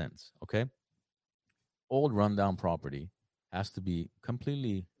makes sense. Okay, old rundown property has to be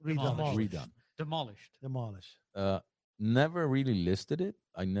completely redone. Demolished. Demolish. Never really listed it.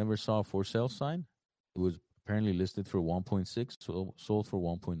 I never saw a for sale sign. It was apparently listed for 1.6, sold for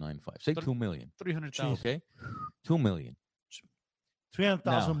 1.95. Say 2 million. 300,000. Okay, 2 million.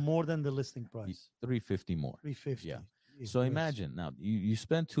 300,000 Now- more than the listing price. 350 more. 350. Yeah. Yes, So yes. imagine now you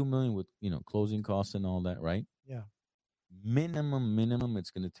spend 2 million with closing costs and all that, right? Yeah. Minimum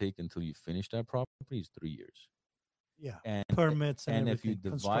it's going to take until you finish that property is 3 years. Yeah. And Permits and if you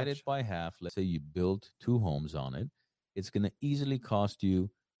everything, divide it construction. by half, let's say you build 2 homes on it, it's going to easily cost you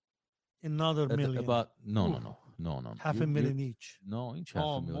Another million. about no. half You- a million each. No, each half Oh,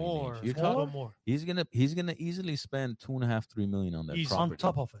 a million more. each. You're More? talking. more. He's gonna easily spend 2.5-3 million on that Easy. property. On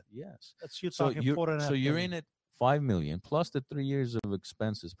top of it. Yes. That's you're So talking you're 4.5 so you're million. in it 5 million plus the 3 years of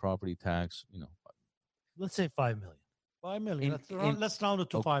expenses, property tax. Let's say 5 million. 5 million. in- Let's round it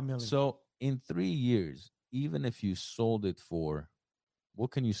to Okay, 5 million. So in 3 years, even if you sold it for, what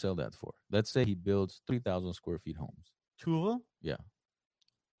can you sell that for? Let's say he builds 3,000 square feet homes. Two of them? Yeah.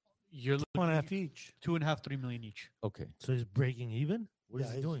 You're looking 2.5 each. 2.5, 3 million each. Okay. So he's breaking even? What is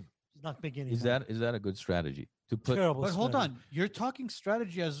Yeah, he doing? He's not making any Is money. that a good strategy to put? Terrible But hold strategy. on. You're talking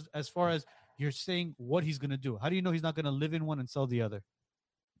strategy as far as you're saying what he's going to do. How do you know he's not going to live in one and sell the other?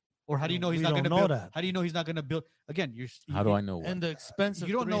 Or how do you know he's We not going don't to know build? that. How do you know he's not going to build? Again, How do I know what? And the expense of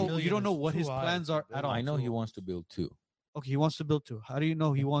You don't 3 know- you million don't know is what too his high plans to are build at all. I know he two wants to build 2. Okay, he wants to build 2. How do you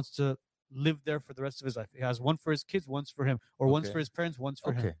know he wants to live there for the rest of his life? He has one for his kids, one's for him, or one's Okay. for his parents, one's for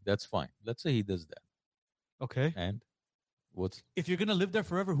Okay, him. that's fine. Let's say he does that. Okay. And what's If you're going to live there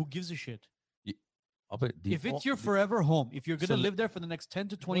forever, who gives a shit? I'll bet If it's your forever home, if you're going to So live there for the next 10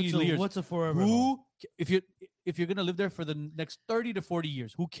 to 20 What's years, what's a forever home? if you're going to live there for the next 30 to 40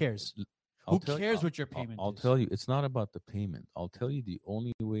 years, who cares? I'll Who tell you- cares I'll- what your payment I'll is? tell you, it's not about the payment. I'll tell you the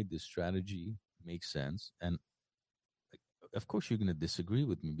only way this strategy makes sense. And of course, you're going to disagree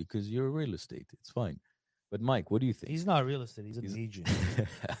with me because you're real estate. It's fine. But Mike, what do you think? He's not real estate. He's an He's- agent.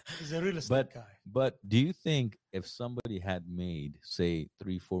 He's a real estate But- guy. But do you think if somebody had made, say,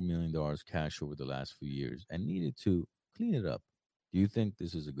 $3-4 million cash over the last few years and needed to clean it up, do you think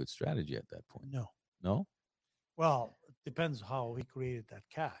this is a good strategy at that point? No. No? Well, it depends how he created that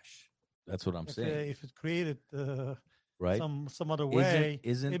cash. That's what I'm saying, If it created right? some other way,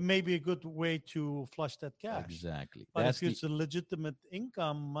 Isn't it may be a good way to flush that cash. exactly? But That's if it's a legitimate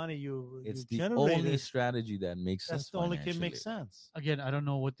income money it's you the generated, only strategy that makes sense. that's the only can make financially. sense. Again, I don't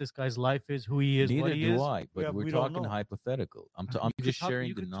know what this guy's life is, who he is, Neither what he do is. I. But Yeah, we're we don't talking know. hypothetical. I'm You could just talk- sharing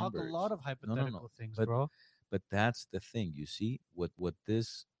you the could numbers. talk a lot of hypothetical things, But- bro. But that's the thing. You see, what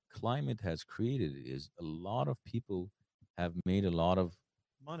this climate has created is a lot of people have made a lot of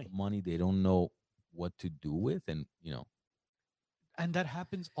money they don't know what to do with, and And that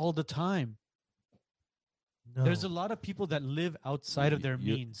happens all the time. No. There's a lot of people that live outside of You- their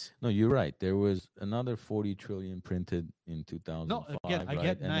you- means. no, you're right. There was another 40 trillion printed in 2005. again, I right?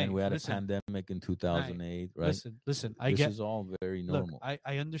 get and then we had listen, a pandemic in 2008, right? Listen, I this get is all very look, normal.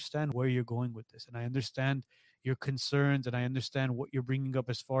 I understand where you're going with this, and I understand your concerns, and I understand what you're bringing up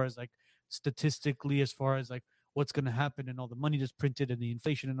as far as like statistically, as far as like what's going to happen and all the money that's printed and the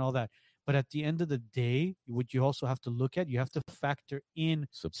inflation and all that. But at the end of the day, what you also have to look at, you have to factor in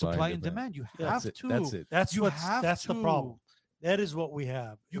supply and demand. You have That's to. it. That's it. That's the problem. That is what we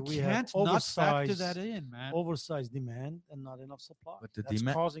have. You we can't have not factor oversized, that in, man. oversized demand and not enough supply. But the That's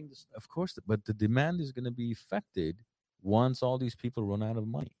demand- causing this. Of course, but the demand is going to be affected once all these people run out of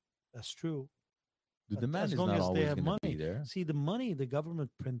money. That's true. The But demand as is long not as they always have going to be money. there. See, the money the government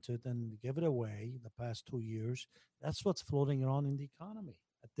printed and gave it away the past 2 years, that's what's floating around in the economy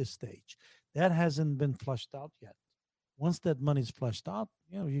at this stage. That hasn't been flushed out yet. Once that money is flushed out,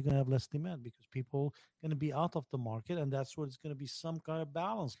 you're going to have less demand because people going to be out of the market, and that's where it's going to be some kind of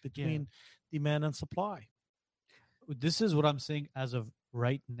balance between demand and supply. This is what I'm saying as of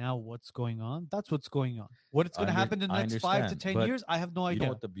right now. What's going on? That's what's going on. What it's going to I happen in the I next 5 to understand, 10 but years, I have no You idea. know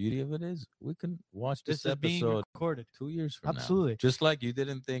what the beauty of it is? We can watch This this, is being episode recorded. 2 years from Absolutely. now. Just like you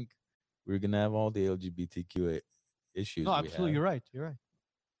didn't think we were going to have all the LGBTQ issues. No, we absolutely. have. You're right. You're right.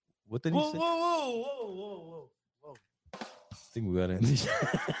 What did he say? I think we got to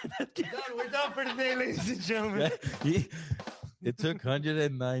We're done for today, ladies and gentlemen. It took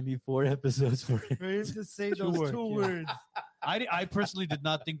 194 episodes for him. For him to say Two those words, two yeah. words. I personally did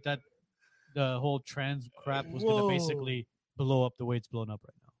not think that the whole trans crap was going to basically blow up the way it's blown up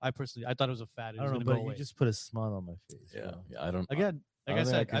right now. I thought it was a fad. It I was don't know, going to go but away. you just put a smile on my face. Yeah, bro. yeah. I don't. Again, like I I don't think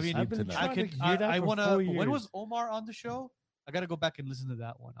I said, can I mean, sleep I've been tonight. I trying could. to hear that I for want 4 to. When was years. Omar on the show? I got to go back and listen to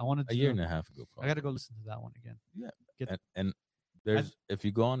that one. I wanted to. A year and a half ago. I got to go listen to that one again. And there's if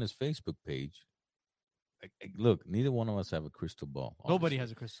you go on his Facebook page, look, neither one of us have a crystal ball. Nobody obviously.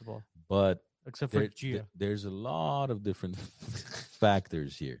 has a crystal ball But except for there, Gia. there's a lot of different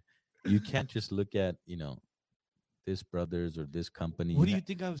factors here. You can't just look at this brothers or this company. What do you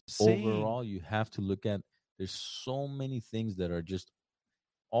think I was saying? Overall, you have to look at. There's so many things that are just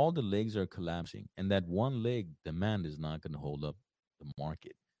all the legs are collapsing, and that one leg demand is not going to hold up the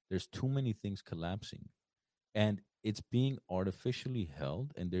market. There's too many things collapsing, and it's being artificially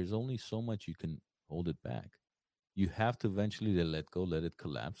held, and there's only so much you can hold it back. You have to eventually let go, let it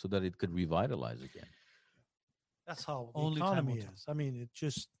collapse, so that it could revitalize again. That's how the Only time economy will tell. is. I mean, it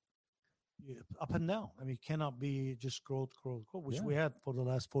just up and down. I mean, it cannot be just growth, which Yeah. we had for the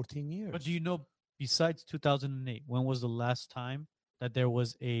last 14 years. But do you know, besides 2008, when was the last time that there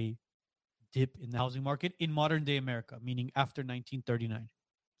was a dip in the housing market in modern day America, meaning after 1939?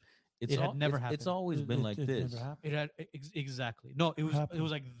 It had never It's happened. always been like Never this. happened. It had exactly. No, it was Happened.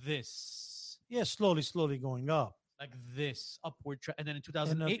 like this, Yeah, slowly going up. like this upward trend, and then in And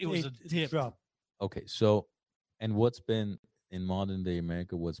 2008 it was a dip. drop. Okay, so and what's been in modern day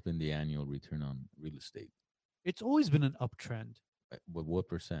America? What's been the annual return on real estate? It's always been an uptrend. What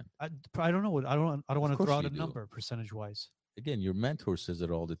percent? I don't know what I don't want to course throw out you a do. number percentage wise. Again, your mentor says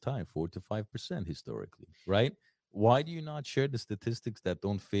it all the time, 4 to 5% historically, right? Why do you not share the statistics that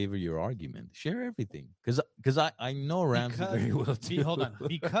don't favor your argument? Share everything, because I know Ramsey very well too. Hold on,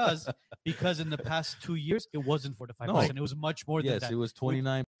 because in the past 2 years it wasn't 4 to 5%. It was much more than Yes, that. it was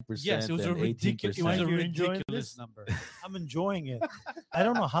 29%. Yes, it was a and ridiculous. It was 18%. a You're enjoying ridiculous this? number. I'm enjoying it. I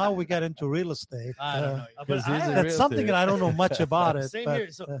don't know how we got into real estate. I don't know. But Because he's a That's something realtor. that I don't know much about it. Same but,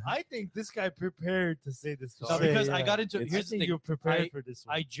 here. So I think this guy prepared to say this. No, Say, because I yeah. got into. I Here's the think thing. you're prepared for this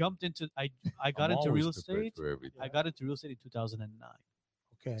one. I jumped into. I got I'm into always real prepared estate. for everything. I got into real estate in 2009.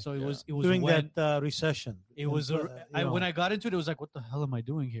 Okay. So it Yeah. was During when that recession. it was And, when I got into it, it was like, what the hell am I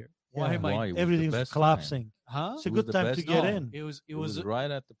doing here? yeah, Why am I? Why? It was the everything's best collapsing. Huh? It's a It was good the time to best get time. in. It was It was right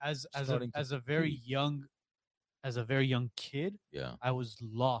at the as starting a to very peak. young kid. yeah. I was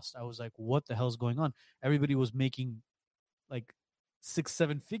lost. I was like, what the hell's going on? Everybody was making like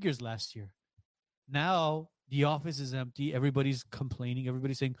 6-7 figures last year. Now the office is empty. Everybody's complaining.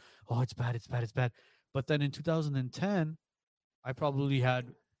 Everybody's saying, oh, it's bad, it's bad, it's bad. But then in 2010, I probably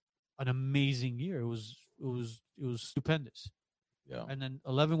had an amazing year. It was stupendous. Yeah. And then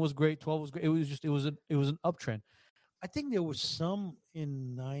 11 was great, 12 was great. It was an uptrend. I think there was some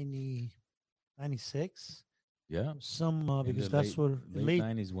in 96. Yeah. Some In because the that's where late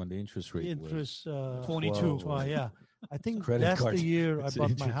 90s when the interest rate interest 22. 12, yeah. I think Credit that's card. the year I It's bought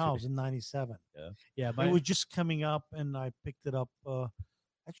my interest house rate. in 97. Yeah, It but was just coming up, and I picked it up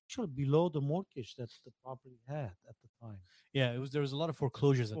actually below the mortgage that the property had at the time. yeah, there was a lot of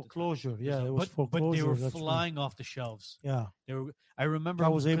foreclosures at the time. Foreclosure, yeah, it was but they foreclosure. were that's right. flying off the shelves. Yeah, I remember I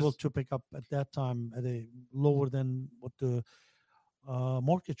was able 'cause to pick up at that time at a lower than what the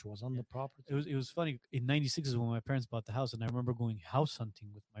mortgage was on the property. it was funny. In 96 is when my parents bought the house, and I remember going house hunting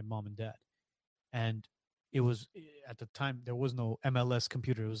with my mom and dad. And it was at the time there was no MLS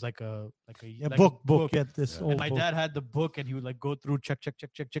computer. It was like a Yeah, like a book. Get this Yeah. old And my book. dad had the book, and he would like go through check,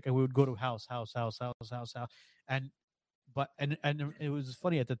 and we would go to house, and it was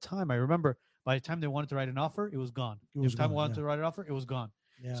funny at the time. I remember by the time they wanted to write an offer, it was gone. It was By the time gone, we wanted yeah. to write an offer, it was gone.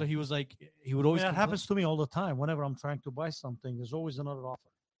 Yeah. So he was like, he would I mean, always that complain. happens to me all the time. Whenever I'm trying to buy something, there's always another offer.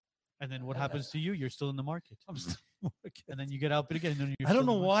 And then what happens to you? You're still in the market, I'm still working. and then you get outbid again. And then you're I don't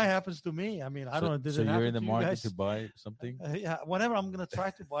still know in the why it market. happens to me. I mean, I So- don't know. Did so it you're happen in the to you market guys? to buy something? Yeah, whenever I'm gonna try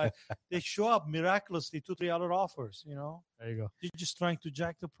to buy, they show up miraculously 2-3 other offers. You know, There you go. they're just trying to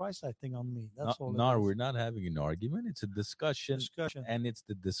jack the price. I think on me. That's all. it No, is. we're not having an argument. It's a discussion, Discussion. and it's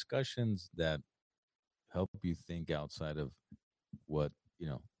the discussions that help you think outside of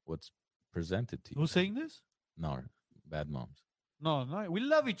what's presented to you. Who's saying this? No, bad moms. No, we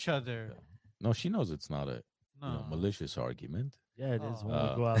love each other. No, she knows it's not a No, malicious argument. Yeah, it is. When Oh.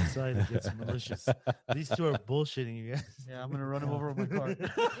 we go outside, it gets malicious. These two are bullshitting you guys. Yeah, I'm gonna run him over with my car.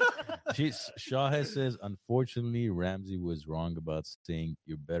 Shahid says, unfortunately, Ramsey was wrong about saying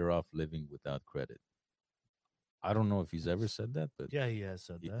you're better off living without credit. I don't know if he's ever said that, but Yeah, he has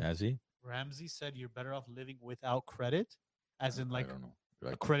said that. has he? Ramsey said you're better off living without credit, as in like I don't know. a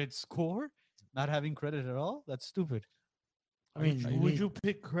Right. credit score, not having credit at all. That's stupid. I mean, you Would need- you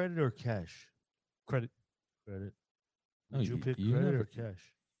pick credit or cash? Credit. Credit. No, Would you pick you credit never- or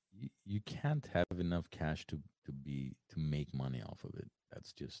cash? you can't have enough cash to make money off of it.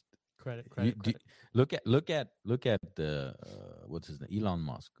 That's just Credit, you, credit, credit. look at the what's his name, Elon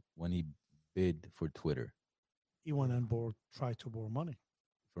Musk, when he bid for Twitter. He went and tried to borrow money.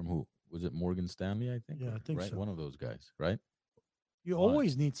 From who? Was it Morgan Stanley? I think. Yeah, I think right. so. One of those guys, right? You Why?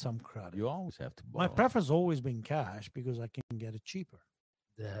 always need some credit. You always have to My borrow. preference has always been cash because I can get it cheaper.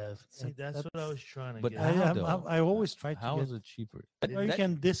 See, that's what I was trying to But get. how at. though? I always try to How get. is it cheaper? Or you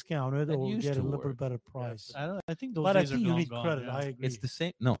can discount it that or used get a to little bit work. better price. I think those But I days think are you long need gone, credit. yeah. I agree. It's the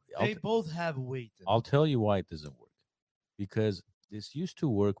same. No, They both have weight. in I'll them. tell you why it doesn't work. Because this used to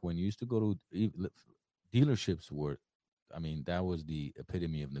work when you used to go to dealerships. Were, I mean, that was the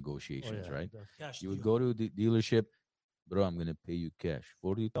epitome of Oh, negotiations, yeah, right? definitely. Cash You would deal. go to the dealership, bro. I'm gonna pay you cash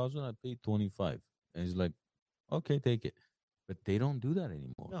 40,000. I pay 25, and he's like, okay, take it. But they don't do that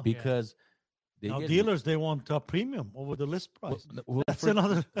anymore No. Yeah. because they Now get dealers they want a premium over the list Well, price. That's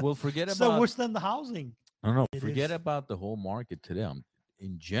another. Well, forget It's about. worse than the housing. No, It forget is. about the whole market to them.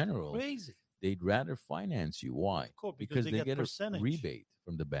 In general, Crazy. they'd rather finance you. Why? Of course, because they get a percentage. rebate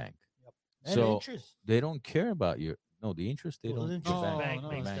from the bank. And So interest. they don't care about your the interest. They Well, don't. interest the the No, bank no,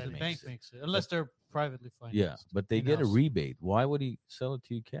 makes it's that the makes bank it. makes it unless they're privately financed. Yeah, but they get a in-house. rebate. Why would he sell it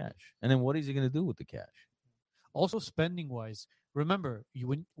to you cash? And then what is he going to do with the cash? Also, spending wise, remember you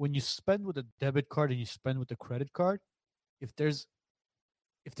when you spend with a debit card and you spend with a credit card, if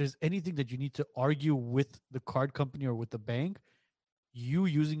there's anything that you need to argue with the card company or with the bank, you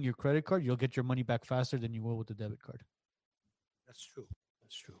using your credit card, you'll get your money back faster than you will with the debit card. That's true.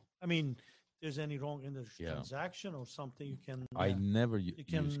 That's true. I mean, if there's any wrong in the Yeah. transaction or something, you can. I never use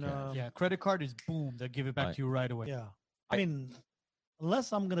can, cash. Yeah, credit card is boom, they'll give it back I- to you right away. Yeah. I mean,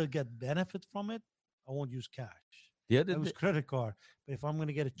 unless I'm gonna get benefit from it, I won't use cash. The other I use day, credit card. But if I'm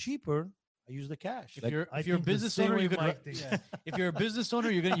gonna get it cheaper, I use the cash. If Like, you're I if you're a think the business same owner, way you could Mike thinks. if you're a business owner,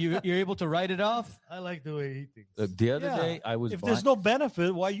 you're able to write it off. I like the way he thinks. the other Yeah. day I was If buying, there's no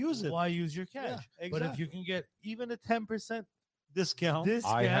benefit, why use it? Why use your cash? Yeah, But if exactly. you can get even a 10% Discount.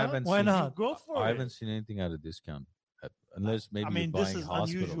 discount, haven't Why seen- not? Go for I it. haven't seen anything out of discount. Unless maybe you're mean, this buying is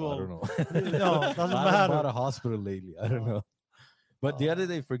hospital. I don't know. No, it doesn't I haven't bought matter. a hospital lately. I don't know. But the other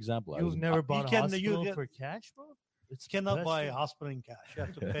day, for example, I was You've in- never bought a can- hospital you get- for cash, bro? It's You cannot best buy a thing. hospital in cash. You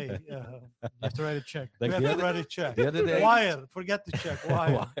have to pay. You have to write a check. like you have the to other, write a check. the other day, Wire. Forget the check.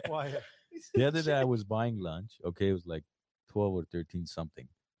 Wire. Wire. Wire. the other day I was buying lunch. Okay, it was like 12 or 13 something.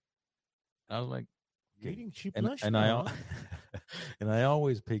 I was like, You're okay. eating cheap and lunch and now, I huh? and I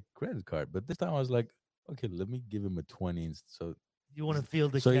always pay credit card, but this time I was like, okay, let me give him a 20, so You want to feel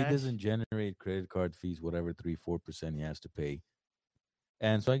the so cash? he doesn't generate credit card fees, whatever 3-4% he has to pay.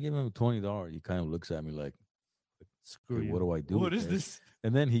 And so I give him $20. He kind of looks at me like, Screw "Okay, you. what do I do? What with is this?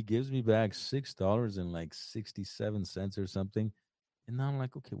 And then he gives me back $6 and like 67 cents or something. And now I'm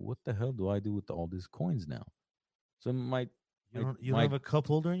like, okay, what the hell do I do with all these coins now? So You don't, you my- don't have a cup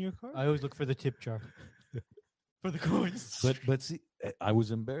holder in your car? I always look for the tip jar for the coins. but see, I was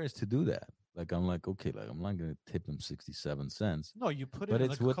embarrassed to do that. Like I'm like, okay, like I'm not gonna tip him 67 cents. no, you put it But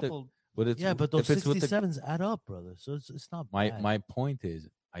in it's like a with the- couple. But it's Yeah, but those if it's with the 67s add up, brother. So it's not my bad. my point is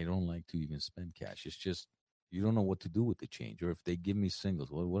I don't like to even spend cash. It's just you don't know what to do with the change, or if they give me singles,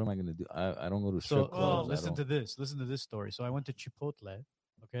 what am I going to do? I don't go to So strip clubs. I listen don't- to this. Listen to this story. So I went to Chipotle.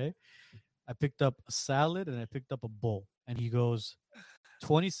 Okay, I picked up a salad and I picked up a bowl, and he goes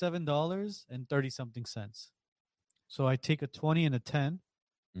 $27 and 30 something cents. So I take a 20 and a 10,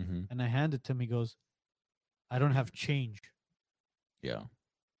 Mhm. and I hand it to him. He goes, "I don't have change." Yeah,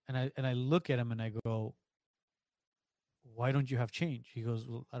 And I look at him and I go, "Why don't you have change?" He goes,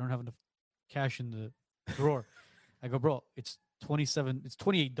 "Well, I don't have enough cash in the drawer." I go, "Bro, it's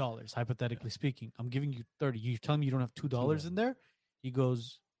 $28, hypothetically speaking. I'm giving you 30. You telling me you don't have $2 in there?" He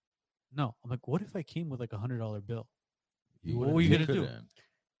goes, "No." I'm like, "What if I came with like $100 bill?" What were you gonna do? couldn't.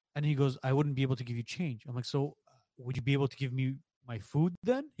 And he goes, "I wouldn't be able to give you change." I'm like, "So would you be able to give me my food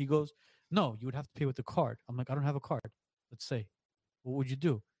then?" He goes, "No, you would have to pay with the card." I'm like, "I don't have a card. Let's say, what would you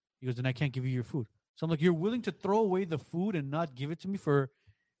do?" He goes, "Then I can't give you your food." So I'm like, "You're willing to throw away the food and not give it to me for?"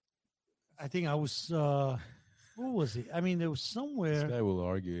 I think I was. Who was he? I mean, there was This somewhere. guy will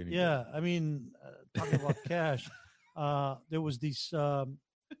argue anything. Yeah, I mean, talking about cash, there was these. I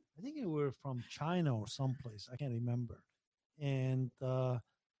think they were from China or someplace. I can't remember, and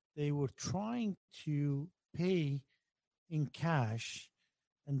they were trying to pay in cash,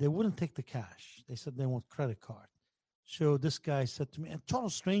 and they wouldn't take the cash. They said they want credit card. So this guy said to me, a total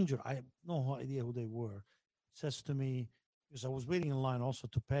stranger, I have no idea who they were, says to me, because I was waiting in line also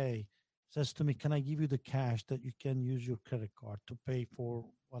to pay, says to me, "Can I give you the cash that you can use your credit card to pay for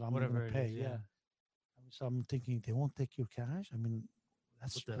what I'm going Whatever to it pay?" is, Yeah. So I'm thinking, they won't take your cash? I mean,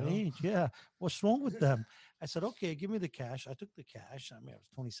 That's What the hell? strange. Yeah. What's wrong with them? I said, okay, give me the cash. I took the cash. I mean, it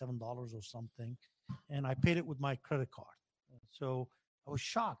was $27 or something. And I paid it with my credit card. So I was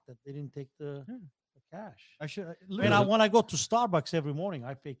shocked that they didn't take the cash. I should. And literally- when I go to Starbucks every morning,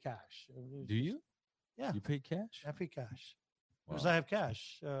 I pay cash. It was Do just- you? Yeah. You pay cash? I pay cash. Because Wow. I have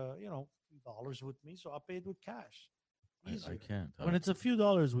cash, few dollars with me. So I paid with cash. I Easier. can't. When it's a few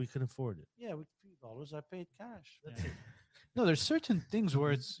dollars, we can afford it. Yeah, with few dollars, I paid cash. That's it. No, there's certain things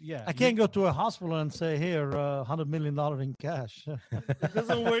where it's I can't go to a hospital and say, here, $100 million in cash. It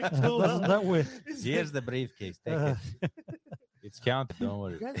doesn't work too Doesn't well. that way? Here's the briefcase. Take Uh, it. It's counted. Don't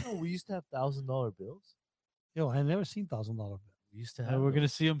worry. You guys know we used to have $1,000 bills. Yo, I never seen $1,000 bill. We used to have. We're gonna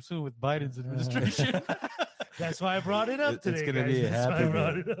those. see him soon with Biden's administration. That's why I brought it up It's today. gonna guys. be a That's why I happy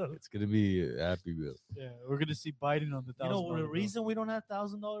brought bill. it up. It's gonna be a happy bill. yeah, we're gonna see Biden on the You $1,000. know the bill. reason we don't have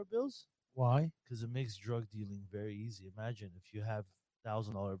 $1,000 bills? Why? Because it makes drug dealing very easy. Imagine if you have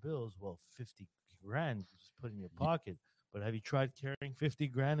 $1,000 bills, well, 50 grand you just put in your pocket. But have you tried carrying 50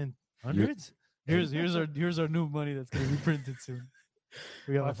 grand in hundreds? Here's our new money that's gonna be printed soon.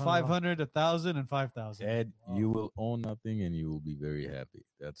 We got a 500, 1,000, and 5,000. Ed, you will own nothing and you will be very happy.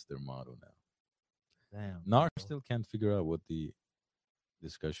 That's their motto now. Damn. Nar bro. still can't figure out what the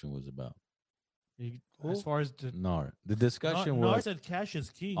discussion was about. As far as the, Nar. The discussion Nar was said cash is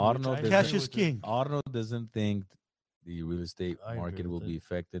king. Arnold which I doesn't- Cash agree is with it. king. Arno doesn't think the real estate I agree market will with be it.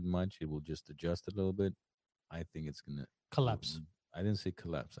 affected much. It will just adjust a little bit. I think it's gonna collapse. I didn't say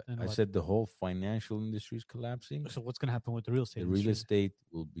collapse. Then I what? said the whole financial industry is collapsing. So what's gonna happen with the real estate? The real industry? estate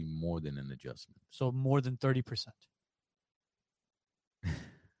will be more than an adjustment. So more than 30%.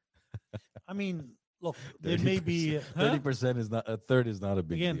 I mean, look, there may be 30% is not a third is not a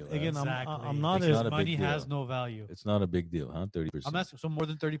big again. deal. huh? Again, Exactly. I'm not It's as not a big Money deal. has no value. It's not a big deal, huh? 30%. I'm asking. So more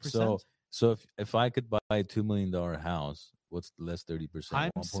than 30%. So if I could buy a $2 million house, what's the less 30%?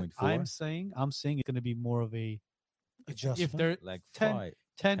 I'm 1.4? saying it's going to be more of a adjustment. if they're Like 10, 5,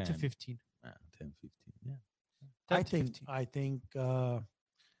 10 to 10. 15. 10, 15. Yeah. 10 I to think 15. I think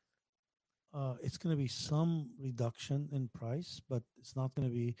it's going to be some reduction in price, but it's not going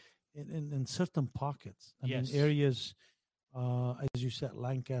to be in certain pockets. I Yes. mean, areas, as you said,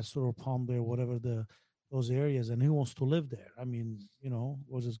 Lancaster or Palmdale, whatever those areas, and who wants to live there? I mean,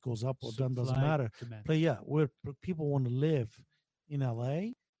 whether it goes up or down doesn't Supply, matter. demand. But yeah, where people want to live in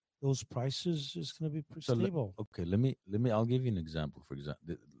LA, those prices is going to be pretty So stable. Okay, let me I'll give you an example. For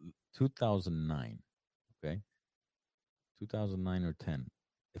example, 2009, okay? 2009 or 10.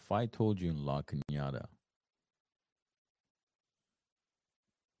 If I told you in La Cañada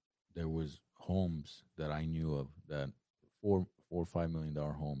there was homes that I knew of that $4 or $5 million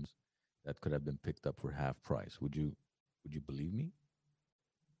homes that could have been picked up for half price, would you believe me?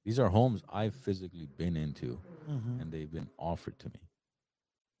 These are homes I've physically been into Mhm. and they've been offered to me.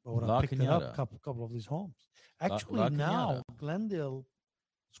 But would La I picked up Cañada. couple of these homes. La Actually, now Cañada. Glendale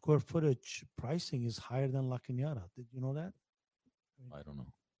square footage pricing is higher than La Cañada. Did you know that? I don't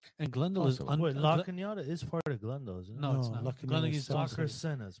know. And Glendale is Possible. Wait, La Cañada is part of Glendale, isn't it? No, it's No, not. La Cañada Glendale is is South also- La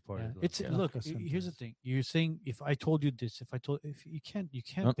Crescenta is part yeah. of It's Glendale. look. Percent Here's the is. thing. You're saying if I told you this, if you can't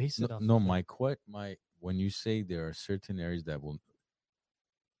base it off. No, of that. my when you say there are certain areas that will,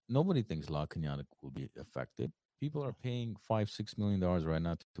 nobody thinks La Cañada will be affected. People are paying $5-6 million right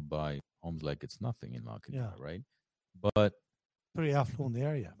now to buy homes like it's nothing in La Cañada, Yeah. right? But Pretty affluent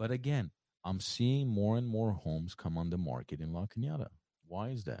area. again, I'm seeing more and more homes come on the market in La Cañada. Why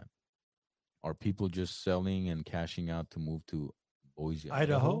is that? Are people just selling and cashing out to move to Boise,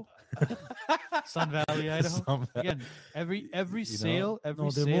 Idaho? Sun Valley, Idaho. Some- Again, every know? sale, every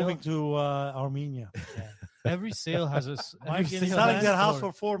No, they're sale, moving to Armenia. every sale has a s- every Mike, sale any has Selling a their house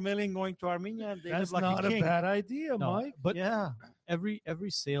story. for $4 million, going to Armenia. And they That's live like not a a king. bad idea, No, Mike. but Yeah. every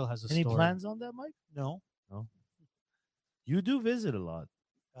sale has a Any story. plans on that, Mike? No, You do visit a lot.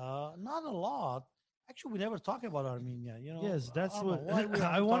 not a lot. Actually, we never talk about Armenia. Yes, that's I don't what know why we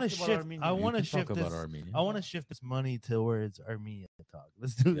I haven't want to talked about shift. Armenia. I You want to can talk shift about this. Armenia. I want to shift this money towards Armenia talk.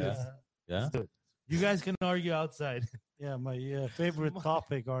 Let's do Yeah. this. Yeah. Let's do it. You guys can argue outside. Yeah, my favorite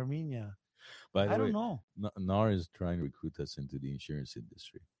topic, Armenia. By the I way, don't know. Nar is trying to recruit us into the insurance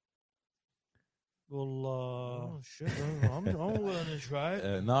industry. Well, Oh shit! I'm willing to try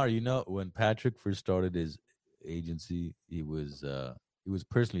it. Nar, when Patrick first started his agency, he was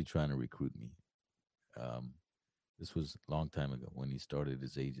personally trying to recruit me. This was a long time ago when he started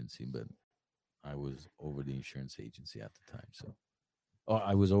his agency, but I was over the insurance agency at the time. So,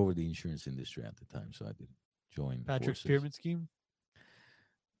 I was over the insurance industry at the time, so I didn't join Patrick's forces. pyramid scheme.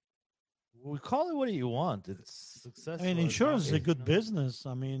 We call it what you want. It's successful. I mean, as insurance is a long as, good business.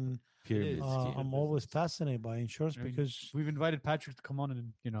 I mean, pyramid is. scheme. I'm always fascinated by insurance I mean, because we've invited Patrick to come on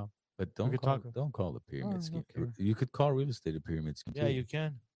and But could talk- don't call it pyramid Oh, scheme. okay. You could call real estate a pyramid scheme. Yeah, too. you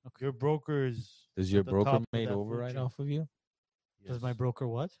can. Okay. Your broker is. Does at your the broker top of make that food override chain. off of you? does my Yes. broker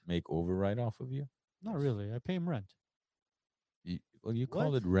what? Make override off of you? Not Yes. really. I pay him rent. You call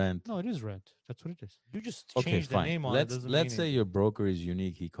What? it rent. No, it is rent. That's what it is. You just Okay, change the fine. name on it. Let's Doesn't let's mean say anything. your broker is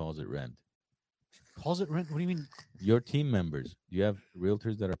unique. He calls it rent. Calls it rent. What do you mean? Your team members. Do you have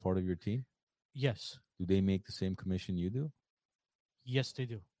realtors that are part of your team? Yes. Do they make the same commission you do? Yes, they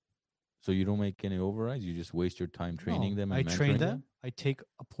do. So you don't make any overrides. You just waste your time training No, them. I And train mentoring them. I take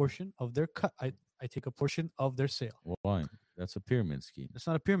a portion of their cut. I take a portion of their sale. Why? That's a pyramid scheme. It's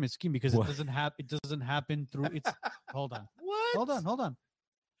not a pyramid scheme because What? it doesn't happen. It doesn't happen through. It's hold on. What? Hold on.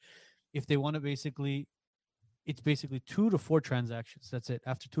 If they want to basically, it's basically 2 to 4 transactions. That's it.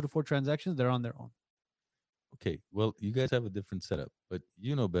 After 2 to 4 transactions, they're on their own. Okay, well, you guys have a different setup, but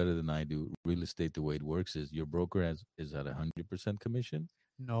you know better than I do. Real estate, the way it works is your broker is at 100% commission.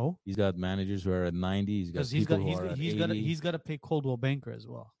 No, He's got managers who are at 90. He's got because people who are at 80. he's got to pay Coldwell Banker as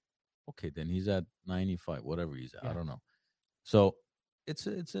well. Okay, then he's at 95, whatever he's at. I Yeah. don't know. So it's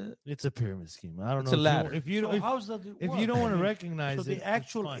a It's a pyramid scheme. I don't It's know a ladder. if you so don't. If, how's that? if work? you don't I want to mean, recognize so it, the it's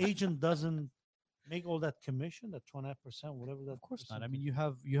actual fine. agent doesn't make all that commission, that 2.5%, whatever that. Of course not. I percentage mean,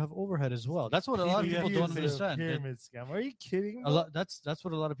 you have overhead as well. That's what a lot of You people have don't to- understand. that- Pyramid scam. Are you kidding? a lot that's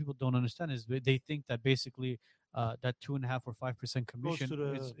what a lot of people don't understand is they think that basically that 2.5 or 5% commission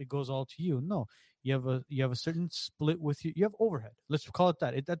to it goes all to you. No, you have a certain split with you. You have overhead. Let's call it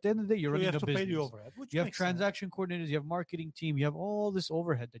that. At the end of the day, you're So you running have a to business. pay the overhead. Which You have makes sense. transaction coordinators. You have marketing team. You have all this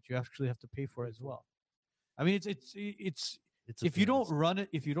overhead that you actually have to pay for as well. I mean, it's It's a if you pyramid don't scheme. run it,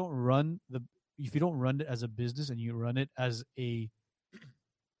 if you don't run it as a business and you run it as a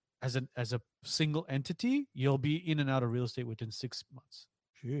single entity, you'll be in and out of real estate within 6 months.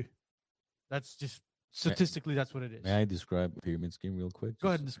 Gee. That's just statistically that's what it is. May I describe a pyramid scheme real quick? Go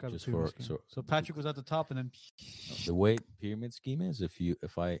ahead and Just- describe just the pyramid for- scheme. So Patrick was at the top, and then The way pyramid scheme is,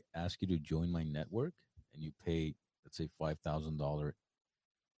 if I ask you to join my network and you pay, let's say $5,000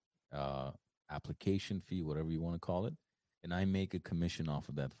 application fee, whatever you want to call it, and I make a commission off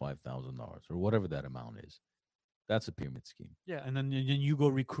of that $5,000 or whatever that amount is, that's a pyramid scheme. yeah, and then you go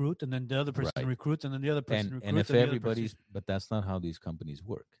recruit, and then the other person Right. recruits, and then the other person recruits. And if the other everybody's, person, but that's not how these companies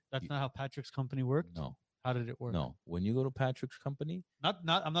work. that's You- not how Patrick's company worked. No, How did it work? no. When you go to Patrick's company, Not.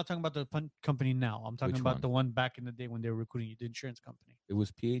 I'm not talking about the company now. I'm talking Which about one? the one back in the day when they were recruiting you, the insurance company. it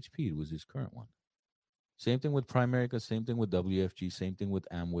was PHP. It was his current one. Same thing with Primerica. Same thing with WFG. Same thing with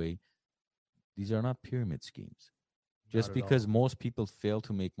Amway. These are not pyramid schemes. Just Not at because all. most people fail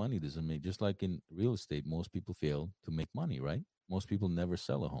to make money doesn't make, just like in real estate, most people fail to make money, right? Most people never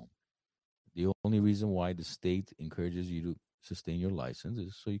sell a home. The only reason why the state encourages you to sustain your license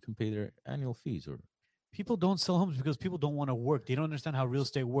is so you can pay their annual fees. Or People don't sell homes because people don't want to work. They don't understand how real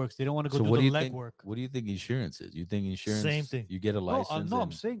estate works. They don't want to go so do what do the you think? legwork. What do you think insurance is? You think insurance? Same thing. You get a No, license. no,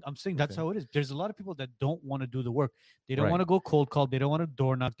 and- I'm saying that's Okay. how it is. There's a lot of people that don't want to do the work. They don't Right. want to go cold call. They don't want to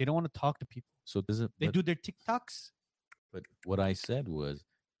door knock. They don't want to talk to people. So does it? They but- do their TikToks. But what I said was,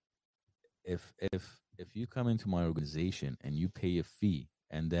 if you come into my organization and you pay a fee,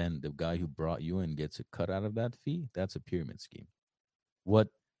 and then the guy who brought you in gets a cut out of that fee, that's a pyramid scheme. What's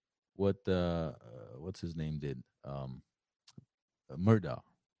his name did? Murdoch.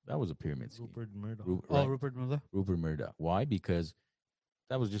 That was a pyramid scheme. Rupert Murdoch. Oh, Rupert Murdoch. Rupert Murdoch. Why? Because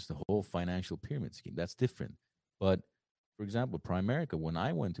that was just a whole financial pyramid scheme. That's different. But for example, Primerica, when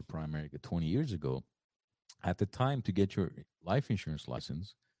I went to Primerica 20 years ago, at the time to get your life insurance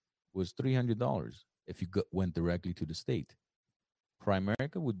license was $300 if you went directly to the state.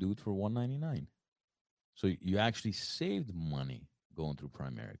 Primerica would do it for $199. So you actually saved money going through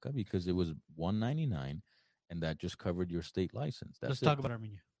Primerica because it was $199 and that just covered your state license. That's Let's it. talk about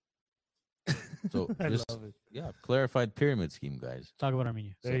Armenia. So I just- love it. Yeah, clarified pyramid scheme, guys. Talk about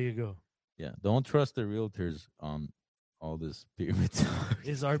Armenia. There you go. Yeah, don't trust the realtors on all this pyramid talk.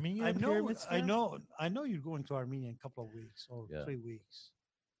 Is Armenia I a know, pyramid I scam? know, I know you're going to Armenia in a couple of weeks or Yeah. 3 weeks.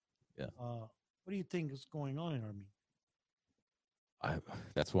 Yeah. What do you think is going on in Armenia?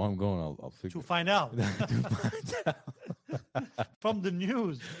 That's why I'm going. I'll figure. To find out To find out. from the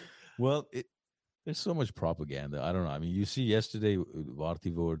news. Well, there's so much propaganda. I don't know. I mean, you see yesterday,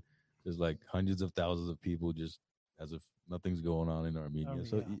 Vartivord, there's like hundreds of thousands of people just as if nothing's going on in Armenia.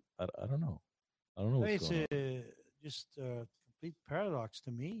 So Armenia. I don't know. I don't know what's It's going on. just a complete paradox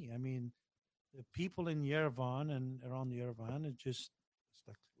to me. I mean, the people in Yerevan and around Yerevan, it's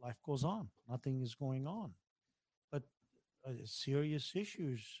like life goes on. Nothing is going on, but serious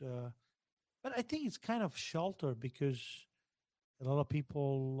issues. But I think it's kind of shelter because A lot of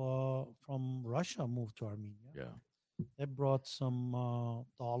people from Russia moved to Armenia. Yeah. They brought some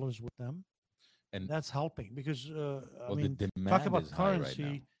dollars with them. And That's helping because I well, mean, the talk demand about is high right now.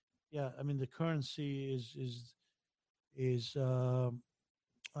 currency. Yeah, I mean the currency is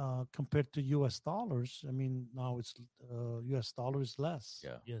compared to U.S. dollars. I mean now it's U.S. dollar is less,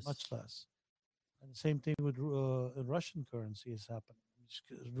 Yeah. Yes. much less. And the same thing with Russian currency is happening. It's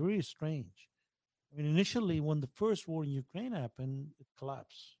very strange. I mean, initially when the first war in Ukraine happened, it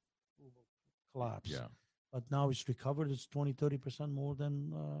collapsed, ruble collapsed. Yeah. But now it's recovered. It's 20-30% more than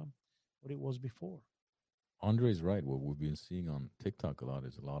what it was before. Andre's right. What we've been seeing on TikTok a lot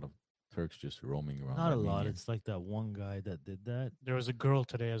is a lot of Turks just roaming around. Not a lot. Armenia. It's like that one guy that did that. There was a girl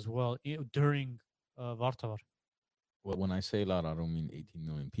today as well during Vartavar. Well, when I say a lot, I don't mean 18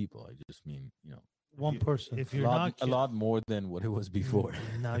 million people. I just mean, One person. If a you're lot, not a lot more than what it was before.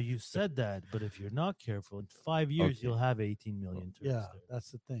 Now you said that, but if you're not careful, in 5 years Okay. you'll have 18 million Turks. Yeah, there. that's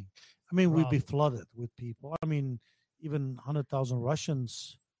the thing. I mean, we'd be Problem. flooded with people. I mean, even 100,000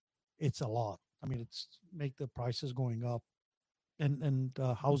 Russians, it's a lot. I mean, it's make the prices going up, and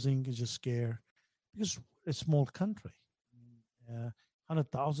housing is just scare because it's a small country.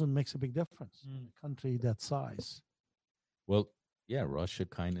 100,000 makes a big difference in a country that size. Well, yeah, Russia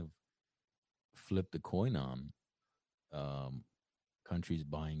kind of flipped the coin on countries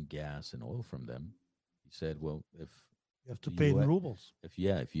buying gas and oil from them. He said, well, if You have to the pay in US rubles. if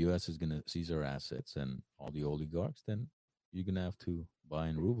US is going to seize our assets and all the oligarchs, then you're going to have to buy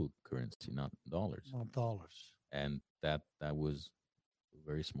in ruble currency, not dollars. Not dollars. And that was a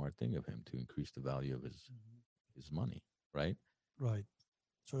very smart thing of him to increase the value of his money, right? Right.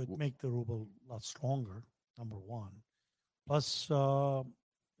 So it W- make the ruble a lot stronger. Number one. Plus,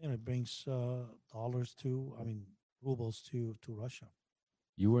 it brings dollars to, I mean, rubles to Russia.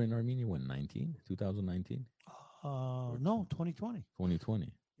 You were in Armenia when 2019, No, 2020. 2020,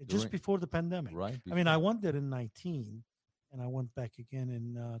 Just During- before the pandemic. right? I mean, I before. went there in 19, and I went back again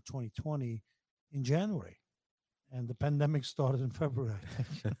in 2020 in January, and the pandemic started in February. I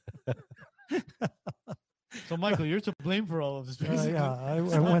think. So, Michael, you're to blame for all of this. Basically. Yeah, I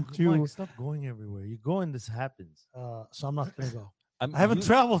Stop- went to. Mike, stop going everywhere. You go and this happens. So I'm not gonna go. mean, I haven't you,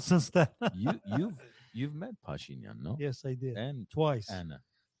 traveled since then. you've met Pashinyan, no? Yes, I did And twice. Anna.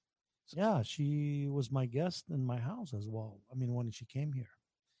 Yeah, she was my guest in my house as well. I mean, when she came here,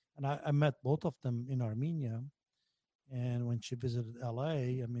 and I met both of them in Armenia, and when she visited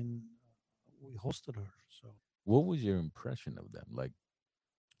LA, I mean, we hosted her. So, What was your impression of them? Like,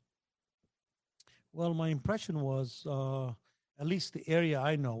 well, my impression was, at least the area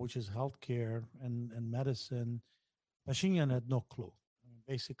I know, which is healthcare and medicine, Pashinyan had no clue. I mean,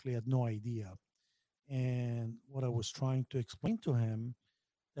 basically, had no idea. And what I was trying to explain to him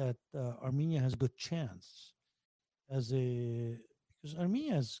that Armenia has a good chance because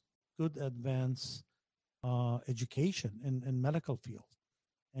Armenia has good advanced education in medical field,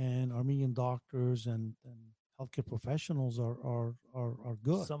 and Armenian doctors and healthcare professionals are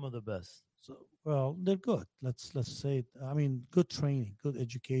good. Some of the best. So, well, they're good. Let's say it. I mean, good training, good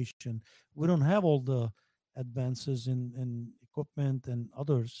education. We don't have all the advances in equipment and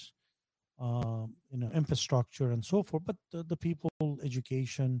others, infrastructure and so forth. But the people,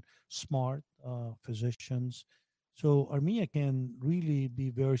 education, smart physicians. So Armenia can really be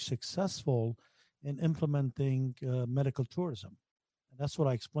very successful in implementing medical tourism. And that's what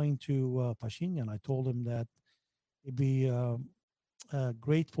I explained to Pashinyan. I told him that it'd be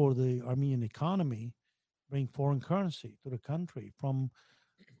great for the Armenian economy, bring foreign currency to the country from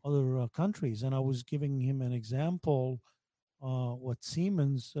other countries. And I was giving him an example what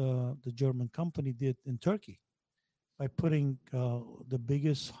Siemens, the German company, did in Turkey by putting the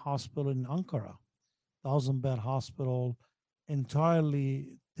biggest hospital in Ankara, 1,000-bed hospital, entirely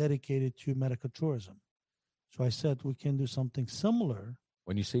dedicated to medical tourism. So I said we can do something similar.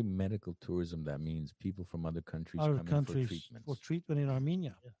 when you say medical tourism, that means people from other countries Other come in countries for treatments. for treatment in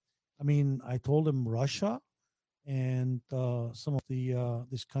Armenia. Yeah. I mean, I told him Russia and some of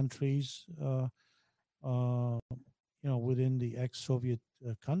these countries, within the ex-Soviet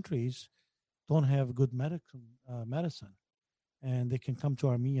countries, don't have good medicine, and they can come to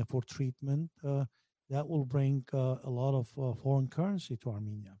Armenia for treatment. That will bring a lot of foreign currency to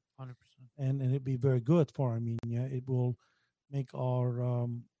Armenia, 100%. and it'd be very good for Armenia. It will make our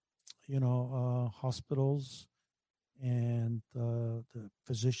hospitals and the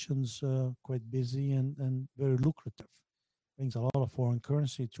physicians quite busy and very lucrative. Brings a lot of foreign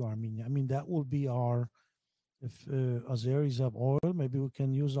currency to Armenia. I mean, that will be our, if Azeris have oil, maybe we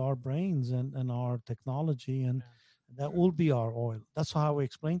can use our brains and our technology, and that will be our oil. That's how I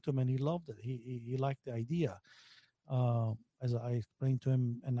explained to him, and he loved it. He liked the idea. as I explained to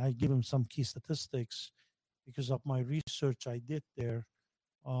him, and I give him some key statistics because of my research I did there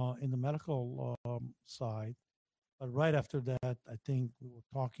in the medical side. But right after that, I think we were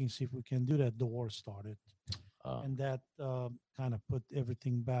talking, see if we can do that. The war started, and that kind of put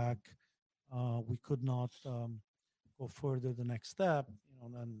everything back. We could not go further the next step,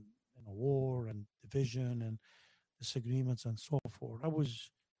 then a war and division and disagreements and so forth. I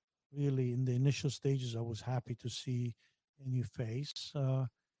was really in the initial stages. I was happy to see a new face.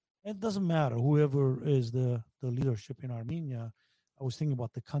 It doesn't matter whoever is the leadership in Armenia. I was thinking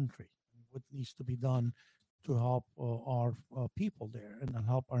about the country, what needs to be done to help our people there and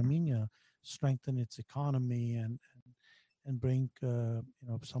help Armenia strengthen its economy and bring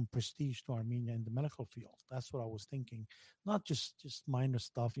some prestige to Armenia in the medical field. That's what I was thinking, not just minor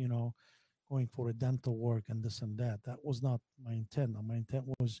stuff, going for a dental work and this and that. That was not my intent. My intent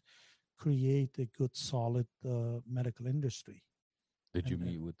was create a good, solid medical industry. Did you And,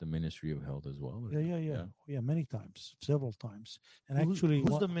 meet with the Ministry of Health as well? or- Yeah, many times, several times. And Who- actually,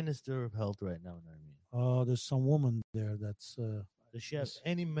 who's the Minister of Health right now in Armenia? there's some woman there that's Does she have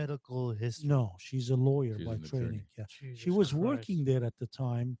any medical history? no, she's a lawyer She's by an attorney. training. Yeah, Jesus she was Christ. working there at the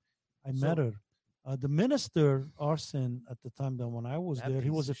time. I So- met her. The minister Arsen at the time that when I was That there, he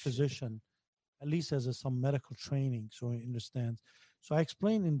piece was a of shit. physician, at least has some medical training, so he understands. So I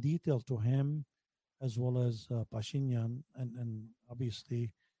explained in detail to him, as well as Pashinyan, and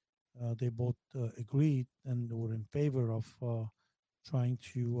obviously they both agreed and were in favor of trying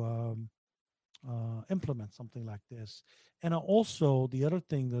to implement something like this. And also the other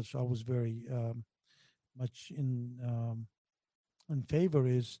thing that I was very much in favor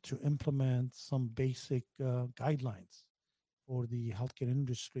is to implement some basic guidelines for the healthcare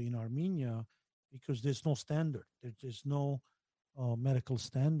industry in Armenia, because there's no standard. There's no medical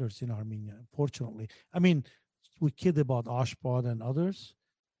standards in Armenia, unfortunately. I mean, we kid about Ashpad and others.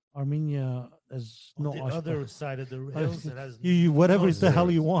 Armenia has On no the Ashpad. other side of the hills, it has You whatever no the hell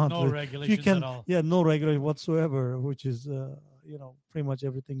you standards. want. No You regulations can, at all. yeah, no regulation whatsoever, which is pretty much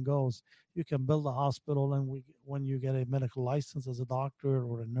everything goes. You can build a hospital, and when you get a medical license as a doctor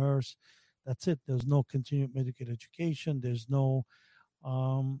or a nurse, that's it. There's no continued medical education. There's no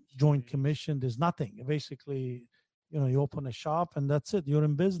joint commission. There's nothing. Basically, you open a shop and that's it. You're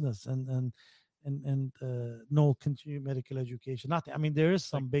in business, and no continued medical education. Nothing. I mean, there is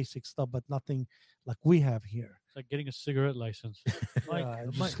some basic stuff, but nothing like we have here. It's like getting a cigarette license. Mike, Yeah,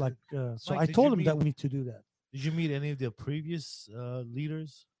 Mike, just like so. Mike, I did told you him that meet- we need to do that. Did you meet any of the previous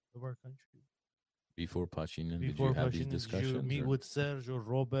leaders of our country? Before Pashinyan, did Before you have these Pashinyan, did discussions? you meet or- with Serge or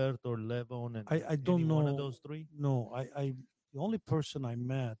Robert or Levon? And I don't any know one of those three. No, I the only person I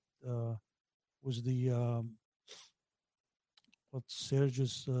met was the what's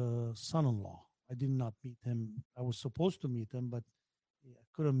Serge's son-in-law. I did not meet him. I was supposed to meet him, but I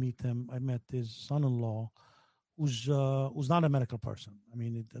couldn't meet him. I met his son-in-law, who's not a medical person. I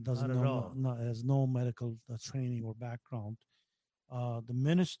mean, it doesn't Not at know, all. has no medical training or background. The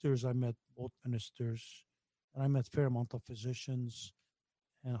ministers, I met both ministers, and I met fair amount of physicians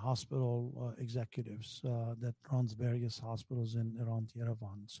and hospital executives that runs various hospitals in around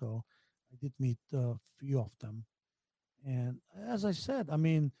Yerevan. So I did meet a few of them, and as I said, I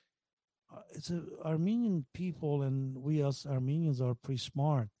mean, it's Armenian people, and we as Armenians are pretty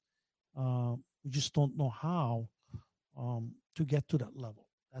smart. We just don't know how to get to that level.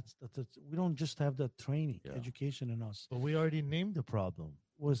 That's we don't just have that training, Yeah. education in us. But we already named the problem.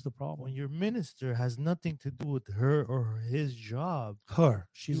 What is the problem? When your minister has nothing to do with her or his job. Her,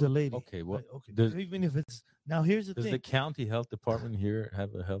 she's a lady. Okay, well, Like, okay, does, even if it's now, here's the does thing. the county health department here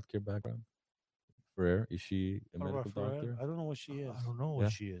have a healthcare background? Frere, is she a Barbara medical Ferrer? doctor? I don't know what she is. I don't know Yeah.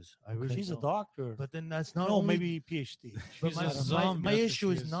 what she is. I really She's a don't. doctor. But then that's not no, only, maybe PhD. But She's my, a my, zombie, my that's what issue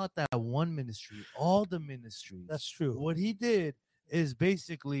she is is. not that one ministry, all the ministries. That's true. What he did is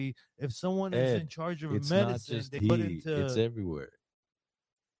basically, if someone is Ed, in charge of a It's not medicine, just they he; put into it's everywhere.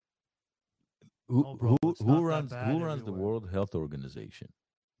 No, bro, it's not Who that runs bad who runs the everywhere. World Health Organization?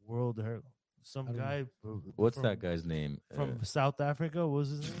 World Health. Some I don't know. guy. What's from, that guy's name? from South Africa? What was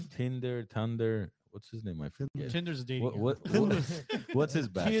his name? Tinder, Thunder. What's his name? I forget. Tinder's a dating. What, app. what's his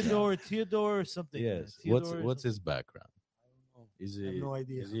background? Theodore something. Yes. Theodore What's something. his background? Is I have he no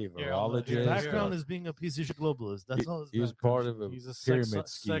idea. Is he a Here, I'll let- His virologist? background or- is being a piece of shit globalist. That's all. he was part of a He's a pyramid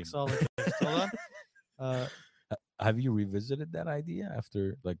scheme. sexologist. Hold on. Have you revisited that idea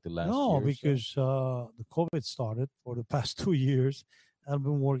after like the last? No, year or so? because the COVID started for the past 2 years. I've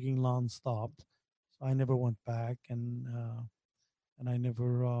been working nonstop, so I never went back, and I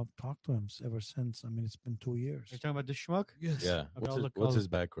never talked to him ever since. I mean, it's been 2 years. You're talking about this schmuck? Yes. Yeah. Okay, What's I'll his, look- what's I'll- his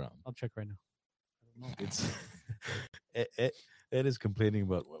background? I'll check right now. It's Ed is complaining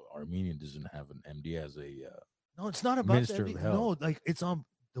about, well, Armenia doesn't have an MD as a No, it's not about Minister that. of No, Health. like it's on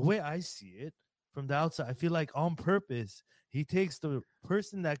the way I see it from the outside. I feel like on purpose he takes the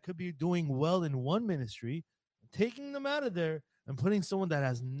person that could be doing well in one ministry, taking them out of there and putting someone that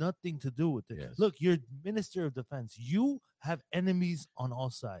has nothing to do with it. Yes. Look, you're Minister of Defense. You have enemies on all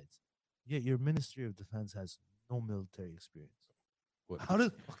sides. Yet your Ministry of Defense has no military experience. what, How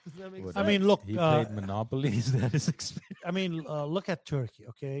does that make what- sense? I mean, look, he played Monopoly. Is that his experience? I mean, look at Turkey,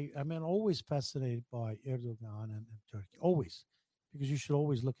 okay? I mean, always fascinated by Erdogan and Turkey, always, because you should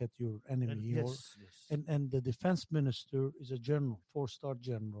always look at your enemy. And or, yes, yes, and the defense minister is a general, 4-star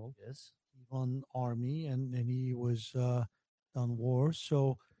general. yes. He run army and he was done war.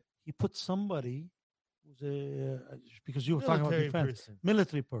 So he put somebody who's because you were talking about Military defense, person.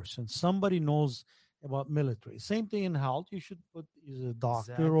 military person. Somebody knows about military. Same thing in health. You should put is a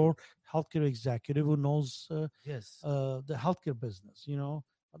doctor Exactly. or healthcare executive who knows Yes, the healthcare business.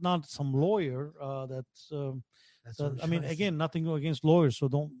 But not some lawyer that's. that's what I'm I mean, trying to say. again, nothing against lawyers, so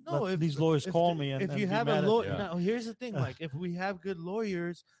don't No, let if these lawyers if call the- me. And if you be have a mad at lawyer, me. Yeah. now here's the thing, Mike. If we have good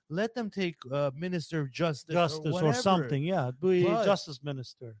lawyers, let them take Minister of Justice, justice or whatever. something, be But- justice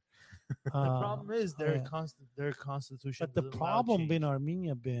minister. The problem is their yeah. their constitution. But the doesn't allow problem in change.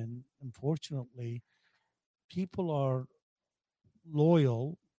 Armenia been, unfortunately, people are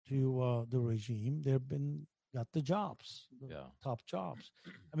loyal to the regime. They've been got the jobs, the Yeah. top jobs.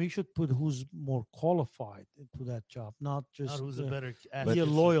 I mean, you should put who's more qualified into that job, not just Not who's a better be athlete. a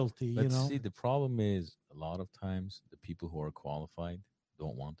loyalty. But see, the problem is a lot of times the people who are qualified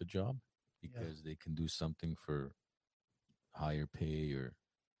don't want the job because they can do something for higher pay or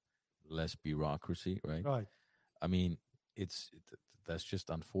less bureaucracy, right? Right. I mean, that's just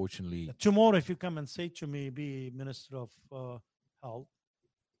unfortunately. Tomorrow, if you come and say to me, be Minister of Health,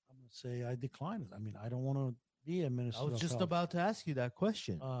 I'm going to say I decline it. I mean, I don't want to be a minister. I was of just health. about to ask you that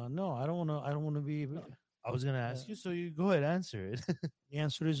question. No, I don't want to. I don't want to be. I was going to ask you, so you go ahead answer it. The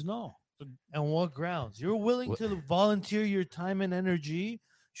answer is no. On what grounds? You're willing What- to volunteer your time and energy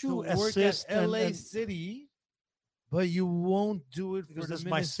to To work assist at LA and- City, but you won't do it Because for the that's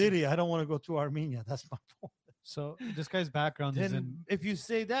my ministry. city. I don't want to go to Armenia. That's my point. So this guy's background is in Then, if you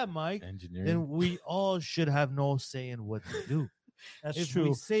say that, Mike, Engineering. then we all should have no say in what to do. That's If true.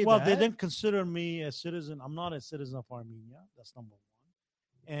 we say Well, they that- didn't consider me a citizen. I'm not a citizen of Armenia. That's number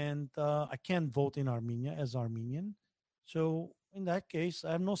one. And I can't vote in Armenia as Armenian. So in that case,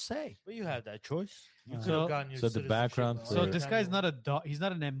 I have no say. But you had that choice. You could So- have gotten your so the citizenship background on for- so any this time guy's you not want. a doc. He's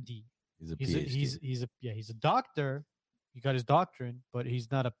not an MD. he's a He's PhD. he's a doctor. He got his doctorate, but he's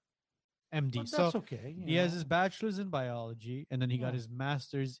not a MD. But So that's okay. he has his bachelor's in biology, and then he got Yeah. his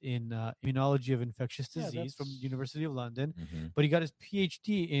master's in immunology of infectious Yeah, disease from the that's- University of London. Mhm. But he got his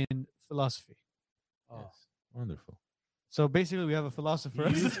PhD in philosophy. Yes. Wonderful. So basically, we have a philosopher.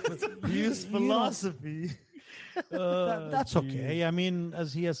 You use You know- philosophy. That's okay. I mean,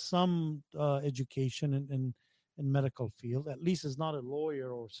 as he has some education in medical field, at least is not a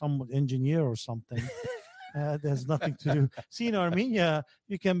lawyer or some engineer or something. There's nothing to do. See, in Armenia,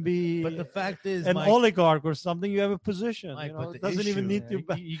 you can be But the fact is, an Mike, oligarch or something. You have a position. Mike, but the it doesn't even issue- need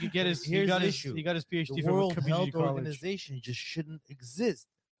Yeah, to. he could get his. He Here's got the his. issue. He got his PhD the from a World community Health college. Organization just shouldn't exist.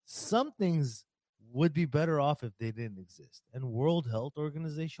 Some things would be better off if they didn't exist. And World Health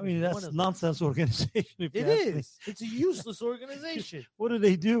Organization. I mean, is that's one of them. nonsense organization. If you It ask me. is. It's a useless organization. What do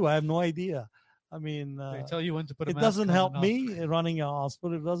they do? I have no idea. I mean, They tell you when to put a it mask doesn't on help and off. me running a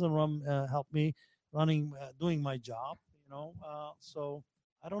hospital. It doesn't help me running, doing my job. So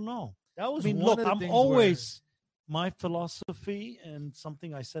I don't know. That I was mean, one look, of the I'm things always my philosophy and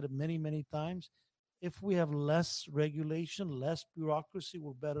something I said it many, many times. If we have less regulation, less bureaucracy,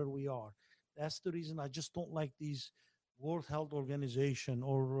 we're better we are. That's the reason I just don't like these World Health Organization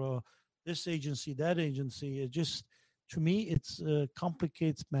or this agency, that agency. It just, to me, it's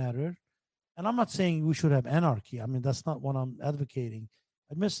complicates matter. And I'm not saying we should have anarchy. I mean, that's not what I'm advocating.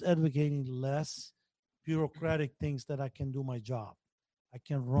 I'm just advocating less bureaucratic things that I can do my job. I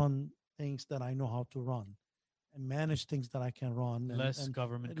can run things that I know how to run and manage things that I can run. Less and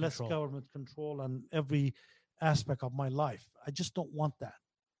government less control. government control on every aspect of my life. I just don't want that.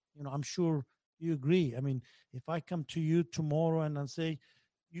 I'm sure you agree. I mean, if I come to you tomorrow and I say,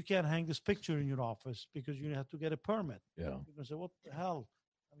 you can't hang this picture in your office because you have to get a permit. Yeah. You're going to say, what the hell?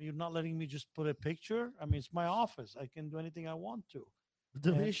 I mean, you're not letting me just put a picture? I mean, it's my office. I can do anything I want to.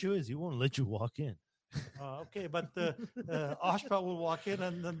 The And- issue is he won't let you walk in. Okay, but Ashpa will walk in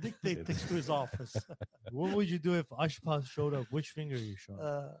and then dictate things to his office. What would you do if Ashpa showed up? Which finger you showing?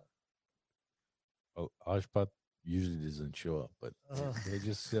 Well, Ashpat usually doesn't show up, but Uh, they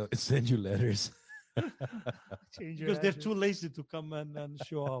just send you letters. Change your because they're address. too lazy to come and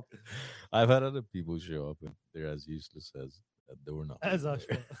show up. I've had other people show up and they're as useless as they were not. As really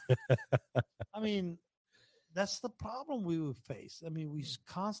there. I mean, that's the problem we will face. I mean, we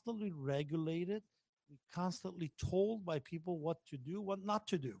constantly regulated, we constantly told by people what to do, what not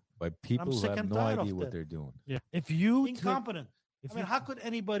to do. By people who sick have and no tired of idea what that. they're doing. If you Incompetent. if I mean, you how could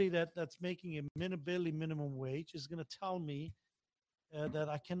anybody that's making a barely minimum wage is going to tell me that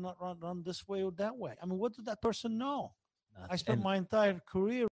I cannot run this way or that way? I mean, what did that person know? I spent And- my entire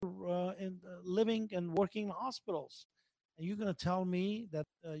career in living and working in hospitals, and you're going to tell me that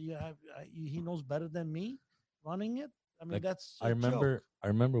he knows better than me running it? I mean, Like, that's I a remember joke. I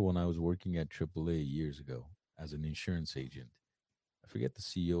remember when I was working at AAA years ago as an insurance agent. I forget the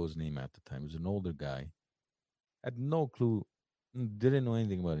CEO's name at the time. He was an older guy. Had no clue, didn't know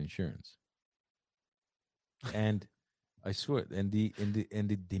anything about insurance. And I swear, and the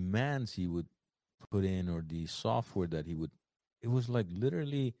demands he would put in or the software that he would, it was like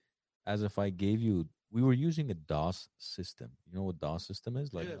literally as if I gave you. We were using a DOS system. You know what DOS system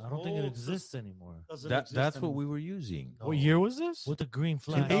is? Like Yes. I don't think it Old exists anymore. Doesn't that. exist That's what anymore. we were using. What year was this? With the green In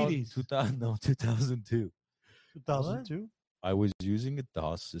flag. 80s. 2000, no, 2002. 2002. I was using a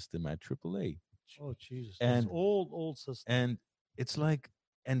DOS system at AAA. Oh Jesus! And- That's old system. And it's like,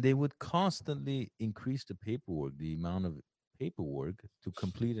 and they would constantly increase the paperwork, the amount of paperwork to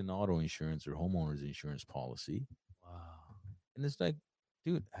complete an auto insurance or homeowners insurance policy. Wow. And it's like,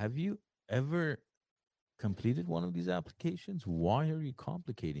 dude, have you ever completed one of these applications? Why are you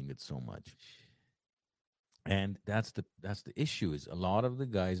complicating it so much? And that's the issue, is a lot of the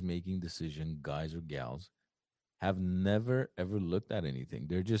guys making decision, guys or gals, have never ever looked at anything.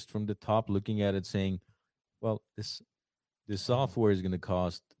 They're just from the top looking at it saying, well, this software is going to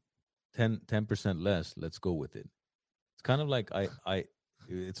cost 10% less. Let's go with it. It's kind of like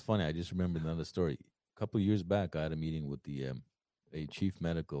it's funny. I just remembered another story. A couple of years back, I had a meeting with the a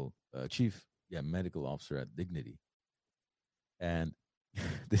medical officer at Dignity, and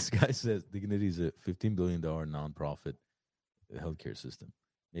this guy says Dignity is a $15 billion nonprofit healthcare system,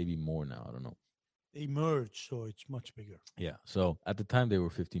 maybe more now. I don't know. They merged, so it's much bigger. Yeah. So at the time, they were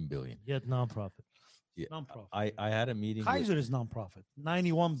 15 billion. Yet nonprofit. Yeah. Nonprofit. I had a meeting. Kaiser is nonprofit.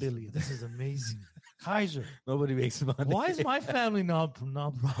 91 billion. This is amazing. Kaiser. Nobody makes money. Why is my family not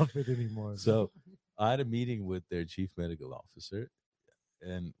nonprofit anymore? So I had a meeting with their chief medical officer,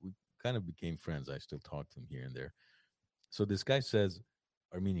 and we kind of became friends. I still talk to him here and there. So this guy says,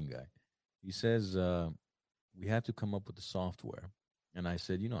 Armenian guy, he says, we had to come up with the software. And I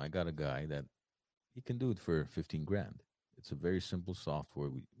said, I got a guy that he can do it for 15 grand. It's a very simple software.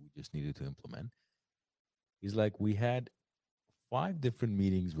 We just needed to implement. He's like, we had 5 different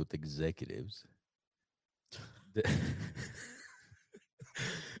meetings with executives.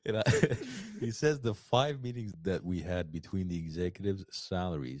 He says the 5 meetings that we had between the executives'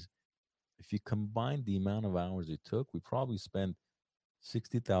 salaries, if you combine the amount of hours it took, we probably spent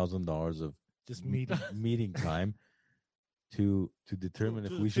 $60,000 of just meeting. meeting time to determine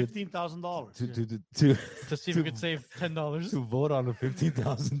if we should $15,000. To see if we could save $10. to vote on a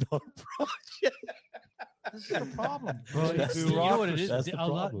 $15,000 project. This is the problem. Bro, That's You the know what it is? That's the A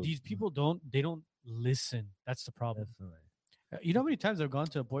lot, problem. these people don't listen. That's the problem. Definitely. You know how many times I've gone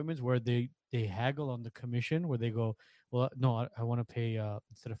to appointments where they haggle on the commission, where they go, well, no, I want to pay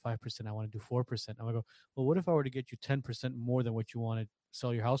instead of 5%, I want to do 4%. I'm gonna go, well, what if I were to get you 10% more than what you want to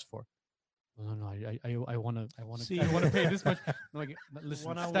sell your house for? Well, no, I want See, to pay this much. I'm like, listen,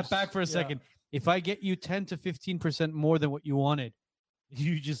 When I step was- back for a yeah. second. If I get you 10 to 15% more than what you wanted,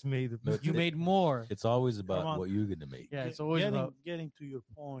 You just made the. No, you made more. It's always about on. what you're going to make. Yeah, it's always about. getting to your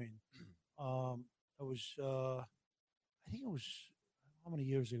point. I was, I think it was how many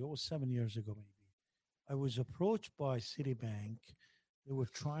years ago? It was 7 years ago, maybe. I was approached by Citibank. They were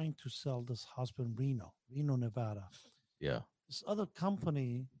trying to sell this hospital in Reno, Nevada. Yeah. This other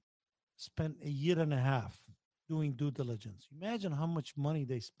company spent a year and a half doing due diligence. Imagine how much money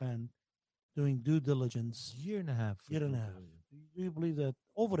they spent doing due diligence. Year and a half. for Year and a Joe half. Biden. Do you believe that?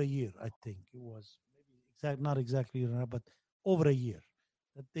 Over a year, I think it was. Maybe not exactly a year and a half, but over a year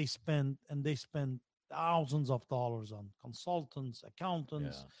that they spent, and they spent thousands of dollars on consultants,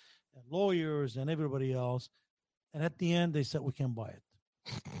 accountants, and lawyers, and everybody else. And at the end, they said we can't buy it.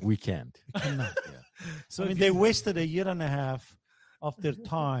 We can't. We cannot. Yeah. So I if mean, you- they wasted a year and a half of their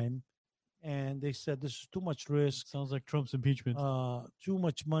time, and they said this is too much risk, Sounds like Trump's impeachment. too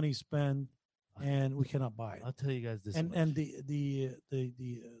much money spent, and we cannot buy it. I'll tell you guys this. And much. and the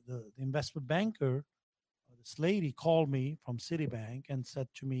investment banker, this lady called me from Citibank and said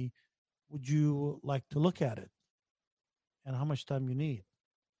to me, "Would you like to look at it? And how much time you need?"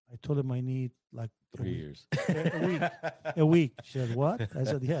 I told him I need like a 3 week. years. A week. A week. She said, what? I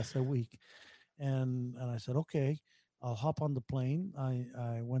said, yes, a week. And I said, okay, I'll hop on the plane.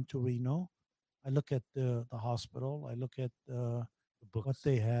 I went to Reno. I look at the hospital. I look at The what books.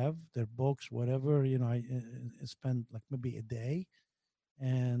 they have, their books, whatever. I spent like maybe a day,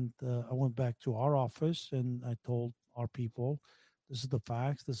 and I went back to our office and I told our people, this is the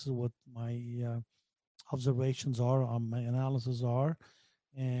facts. This is what my observations are, my analysis are,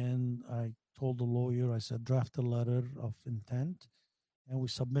 and I told the lawyer, I said, draft a letter of intent, and we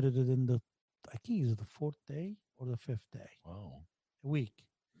submitted it in the, I think it's the fourth day or the fifth day, Wow. a week.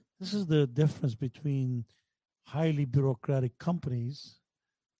 This is the difference between highly bureaucratic companies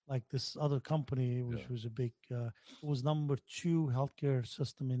like this other company, which Yeah. was a big, it was number 2 healthcare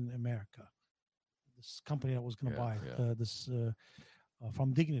system in America. This company that was going to Yeah, buy it, yeah. this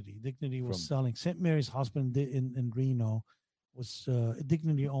from Dignity. Dignity was From- selling St. Mary's Hospital in Reno was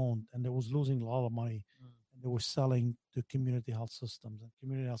Dignity owned, and they was losing a lot of money. And they were selling to community health systems. And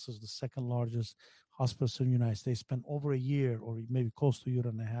community health is the second largest hospital in the United States. Spent over a year or maybe close to a year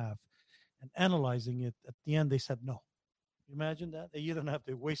and a half and analyzing it. At the end, they said no. Imagine that, a year and a half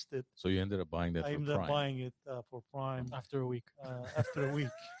they wasted. So you ended up buying that I for ended up Prime. buying it for Prime After a week. after a week,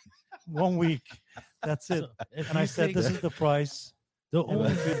 1 week. That's it. So if And I you said, take "This is the price. the And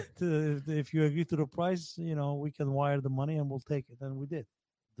only if you agree to the price, we can wire the money and we'll take it." And we did.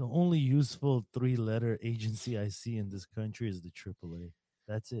 the only useful 3-letter agency I see in this country is the AAA.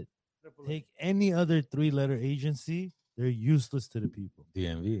 That's it. Take any other 3-letter agency, they're useless to the people.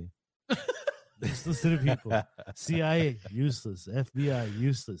 DMV. Useless to the people. CIA, useless. FBI,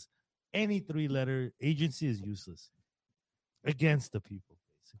 useless. Any 3-letter agency is useless against the people,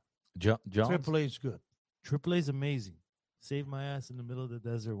 basically. John. AAA is good. AAA is amazing. Saved my ass in the middle of the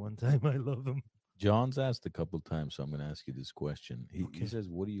desert one time. I love them. John's asked a couple times, so I'm going to ask you this question. He Okay. says,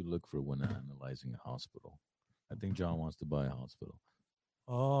 "What do you look for when analyzing a hospital?" I think John wants to buy a hospital.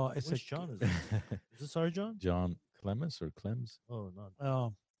 Oh, it's Which John is it? Is this our John? John Clemens or Clems? Oh,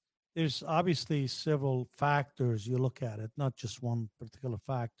 no. There's obviously several factors you look at it, not just one particular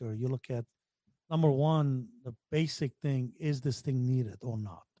factor. You look at number one, the basic thing: is this thing needed or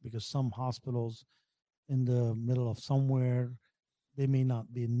not? Because some hospitals in the middle of somewhere, they may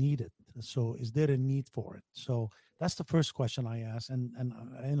not be needed. So is there a need for it? So that's the first question I ask, and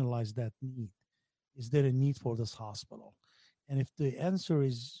I analyze that need. Is there a need for this hospital? And if the answer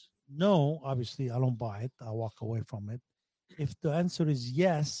is no, obviously I don't buy it. I walk away from it. If the answer is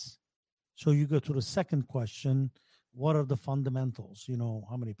yes, so you go to the second question: what are the fundamentals?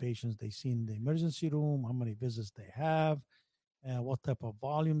 How many patients they see in the emergency room, how many visits they have, what type of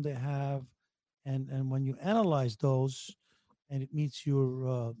volume they have, and when you analyze those, and it meets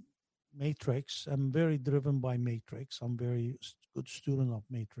your matrix. I'm very driven by matrix. I'm very good student of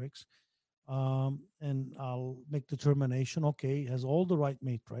matrix, and I'll make determination. Okay, has all the right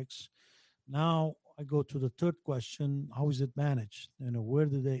matrix. Now I go to the third question: how is it managed? Where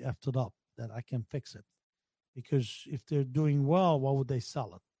did they effed it up that I can fix it? Because if they're doing well, why would they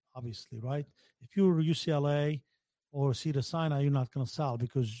sell it? Obviously, right? If you're UCLA or Cedar Sinai, you're not going to sell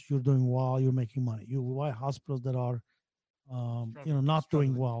because you're doing well, you're making money. You buy hospitals that are, not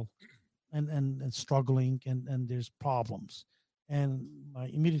doing well and struggling, and there's problems. And my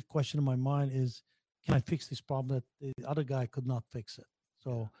immediate question in my mind is, can I fix this problem that the other guy could not fix it?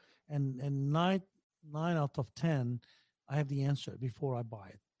 So, and nine out of 10, I have the answer before I buy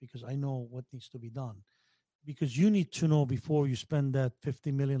it because I know what needs to be done. Because you need to know before you spend that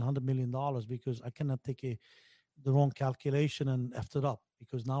 50 million, $100 million, because I cannot take the wrong calculation and effed it up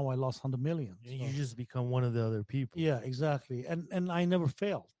because now I lost 100 million. You just become one of the other people. Yeah, exactly. And I never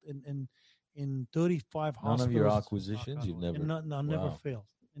failed in 35 None hospitals. of your acquisitions, you've never. No, never Wow. failed.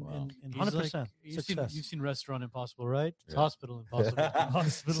 Wow. In He's 100% like, success. you've seen Restaurant Impossible, right? It's Yeah. Hospital Impossible.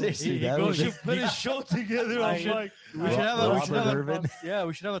 Hospital. Seriously, He that goes, was you it. put a show together. I'm I- like, We should have a, we should Robert have Irvin. yeah,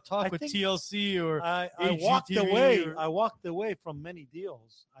 we should have a talk I with think- TLC or I walked HGTV away. or- I walked away from many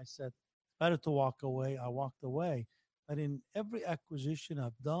deals. I said, better to walk away. I walked away. But in every acquisition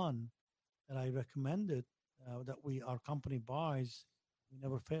I've done that I recommended that our company buys, we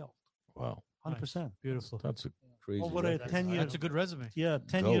never failed. Wow. 100%. beautiful. That's a crazy. Over a record. 10-year. That's a good resume. Yeah,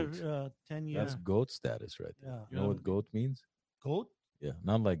 10-year. Goat. 10-year. That's GOAT status right there. Yeah. You know what GOAT means? Goat? Yeah,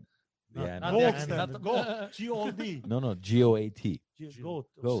 not like the Not- animal. not Gold the standard. not- Gold. G-O-D. No, GOAT. Goat.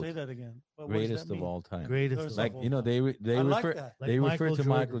 Goat. Say that again. But what does Greatest that of mean? all time. greatest. Greatest of Like all you know, time. they I like refer that. Like they refer Michael to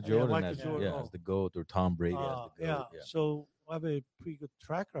Michael Jordan. Jordan Michael as Jordan, as the GOAT or Tom Brady as the yeah. GOAT. Yeah. So I have a pretty good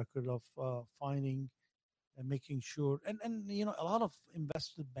track record of finding and making sure. And a lot of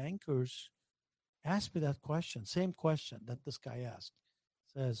invested bankers ask me that question, same question that this guy asked.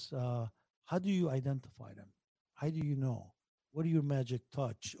 says, how do you identify them? How do you know? What are your magic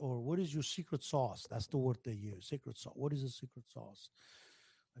touch, or what is your secret sauce? That's the word they use. Secret sauce. What is a secret sauce?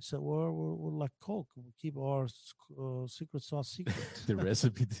 I said, well, we're like Coke. We keep our secret sauce secret. The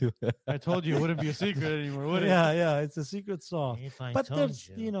recipe too. I told you it wouldn't be a secret anymore, would it? Yeah, it's a secret sauce. If I But told there's,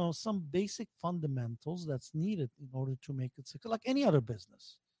 you. some basic fundamentals that's needed in order to make it successful, like any other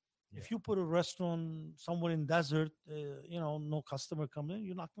business. Yeah. If you put a restaurant somewhere in desert, no customer comes in,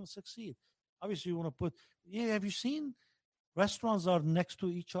 you're not going to succeed. Obviously, you want to put. Yeah, have you seen restaurants are next to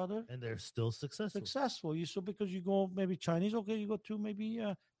each other? And they're still successful. Successful. You so because you go maybe Chinese, okay, you go to maybe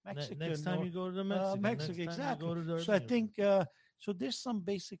Mexican. Next time or, you go to the Mexican, Mexican, next time you exactly. go to the So I Armenian. think so. There's some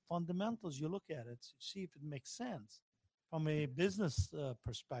basic fundamentals. You look at it, see if it makes sense from a business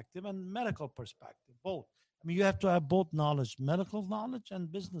perspective and medical perspective, both. I mean, you have to have both knowledge, medical knowledge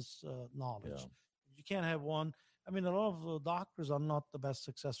and business knowledge. Yeah. You can't have one. I mean, a lot of doctors are not the best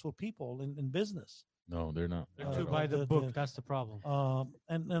successful people in business. No, they're not. They're Not too at all. by the the- book. the- That's the problem.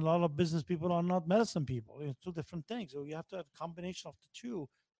 And a lot of business people are not medicine people. It's two different things. So you have to have a combination of the two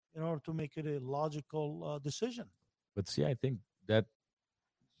in order to make it a logical decision. But see, I think that,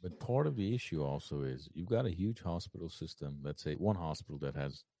 but part of the issue also is you've got a huge hospital system. Let's say one hospital that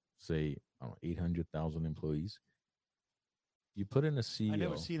has, say, I don't know, 800,000 employees. You put in a CEO, I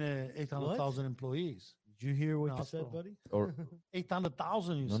never seen 800,000 employees. Did you hear what No, you said, hospital. buddy? or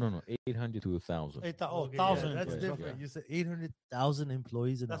 800,000, you no, said. no, no, 800 to 1,000. Okay, 1,000. yeah, that's employees, different. yeah. You said 800,000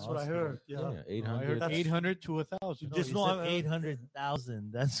 employees in That's a what I hospital. heard. Yeah. Yeah, I heard 800. That's- 800 to 1,000. No, Just you know said I'm-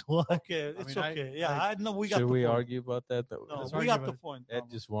 800,000. That's what. Okay, it's mean, okay. Yeah, I- I know we got Should the we point. argue about that? No, Let's we argue got about the it. point. Ed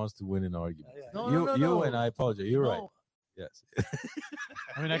Thomas. just wants to win an argument. Yeah, yeah. No, you, no, you no. and I apologize. You're right. No, Yes.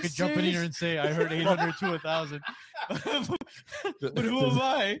 I mean, I Are you could jump in here serious? and say I heard 800 to 1,000. But who am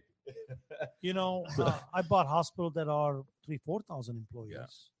I? I bought hospitals that are 4,000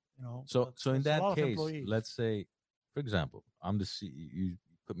 employees. So, but so in it's a that lot of case, employees. let's say, for example, I'm the you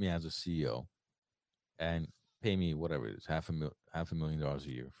put me as a CEO, and pay me whatever it is, $500,000 a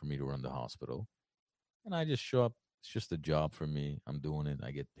year for me to run the hospital, and I just show up. It's just a job for me. I'm doing it.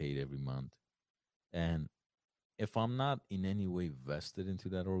 I get paid every month, and if I'm not in any way vested into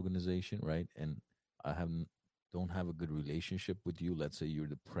that organization, right, and I don't have a good relationship with you, let's say you're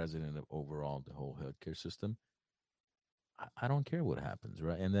the president of overall the whole healthcare system, I don't care what happens,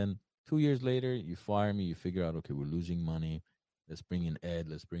 right? And then 2 years later, you fire me, you figure out, okay, we're losing money. Let's bring in Ed,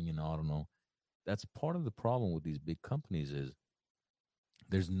 let's bring in I don't know. That's part of the problem with these big companies is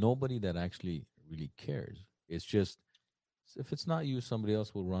there's nobody that actually really cares. It's just if it's not you, somebody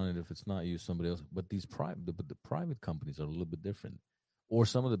else will run it. If it's not you, somebody else. But these the private companies are a little bit different. Or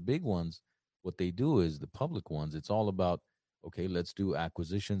some of the big ones, what they do is the public ones. It's all about okay, let's do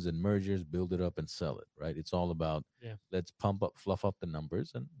acquisitions and mergers, build it up and sell it. Right? It's all about let's fluff up the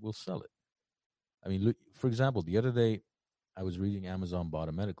numbers, and we'll sell it. I mean, look, for example, the other day I was reading Amazon bought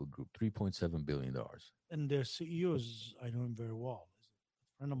a medical group, $3.7 billion. And their CEOs, I know him very well.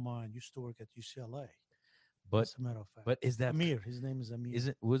 A friend of mine used to work at UCLA. But as a matter of fact. but is that Amir? His name is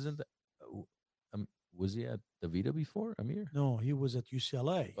Amir. wasn't that, was he at DaVita before, Amir? No, he was at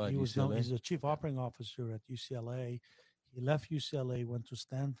UCLA. Oh, at He was UCLA? he's a chief operating officer at UCLA. He left UCLA, went to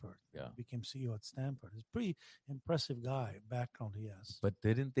Stanford. Yeah. Became CEO at Stanford. He's a pretty impressive guy. Background he has. But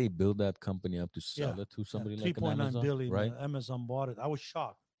didn't they build that company up to sell Yeah, it to somebody Yeah, like an 3.9 Amazon? billion, Right? Amazon bought it. I was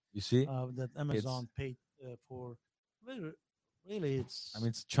shocked You see? that Amazon paid for. Really, it's. I mean,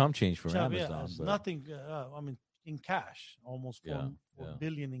 it's chump change for yeah, Amazon. it's but nothing. I mean, in cash, almost Yeah, 4 yeah.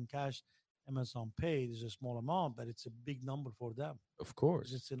 billion in cash. Amazon paid is a small amount, but it's a big number for them. of 'Cause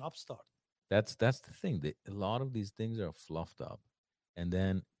course, it's an upstart. that's the thing. A lot of these things are fluffed up. And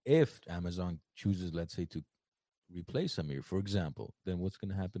then if Amazon chooses, let's say, to replace Amir, for example, then what's going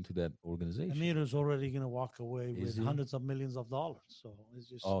to happen to that organization? Amir is already going to walk away Is with he? hundreds of millions of dollars. So it's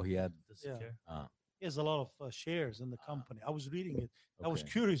just. Oh, he had. Does he care? He has a lot of shares in the company. I was reading it. I was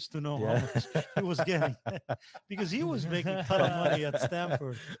Okay. curious to know Yeah. how much he was getting because he was making a ton of money at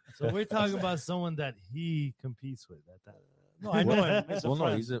Stanford. So we're talking about someone that he competes with at that. No, I know him. He's a Well, no,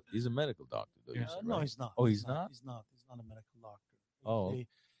 friend. he's a medical doctor, though. You Yeah. said, No, right? he's not. Oh, he's not? He's not. He's not a medical doctor. Oh, They-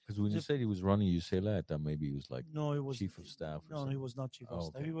 Because when you Just- said he was running UCLA, I thought maybe he was like no, he was chief of staff. Or No, something. he was not chief of Oh,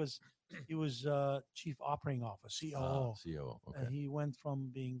 staff. okay. He was chief operating officer, COO. COO. Okay. He went from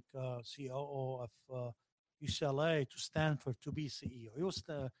being COO of UCLA to Stanford to be CEO. He was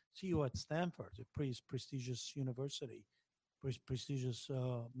the CEO at Stanford, a prestigious university, prestigious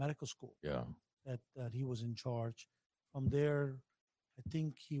medical school Yeah. that he was in charge. From there, I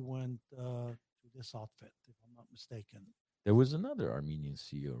think he went to this outfit, if I'm not mistaken. There was another Armenian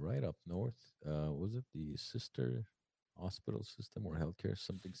CEO right up north. Was it the sister? hospital system or healthcare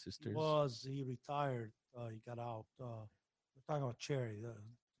something sisters? He retired. He got out. We're talking about charity, the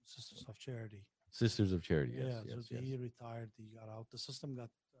Sisters of Charity. Sisters of Charity. Yes, Yeah, yes, so yes. he retired. He got out. The system got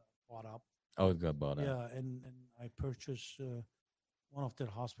bought up. Oh, it got bought out. Yeah, and I purchased one of their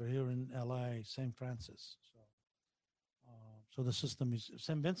hospitals here in L.A., St. Francis. So the system is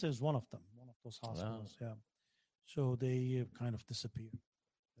St. Vincent is one of them, one of those hospitals. Yeah. So they kind of disappeared.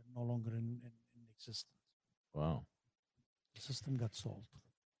 They're no longer in existence. Wow. The system got sold.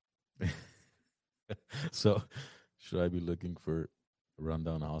 So, should I be looking for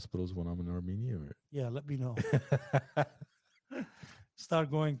rundown hospitals when I'm in Armenia? Or? Yeah, let me know.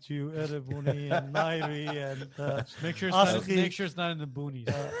 Start going to Erebuni and Nairi and Just make sure it's not in the boonies.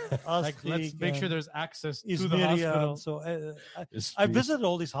 Like, let's make sure there's access to the hospital. So I visited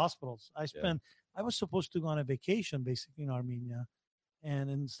all these hospitals. I was supposed to go on a vacation basically in Armenia, and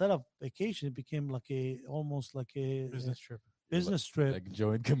instead of vacation, it became almost like a business trip. Like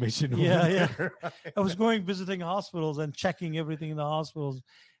Joint Commission. Yeah. I was going visiting hospitals and checking everything in the hospitals.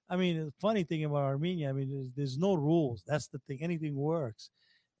 I mean, the funny thing about Armenia, I mean, there's no rules. That's the thing. Anything works.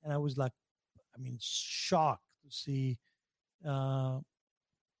 And I was like, shocked to see, how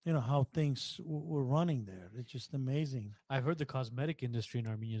things were running there. It's just amazing. I've heard the cosmetic industry in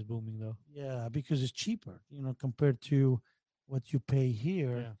Armenia is booming, though. Yeah, because it's cheaper, compared to what you pay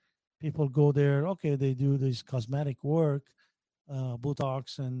here. Yeah. People go there. Okay, they do this cosmetic work,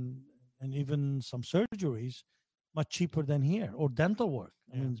 Botox and even some surgeries, much cheaper than here, or dental work.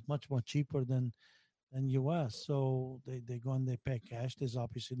 I mean, it's much more cheaper than U.S. So they go and they pay cash. There's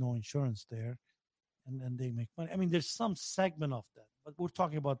obviously no insurance there, and they make money. I mean, there's some segment of that, but we're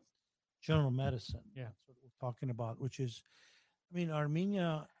talking about general medicine. Yeah, that's what we're talking about, which is, I mean,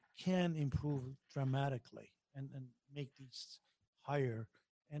 Armenia can improve dramatically and make these higher.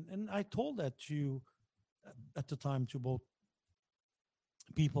 And I told that to at the time to both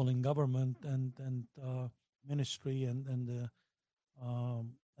people in government and ministry and the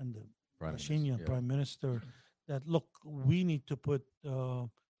Prime Minister, that look, we need to put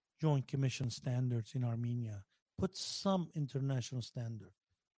Joint Commission standards in Armenia, put some international standard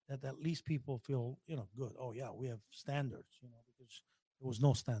that at least people feel good. Oh yeah, we have standards, because there was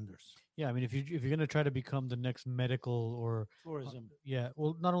no standards. Yeah, I mean, if you're gonna try to become the next medical or tourism,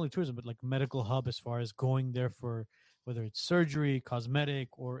 well, not only tourism but like medical hub as far as going there for whether it's surgery, cosmetic,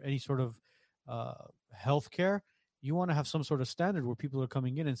 or any sort of healthcare, you want to have some sort of standard where people are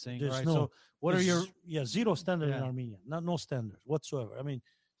coming in and saying, all right, so what are your zero standard in Armenia, no standards whatsoever. I mean,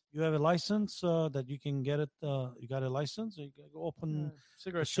 you have a license that you can get it. You got a license, you can open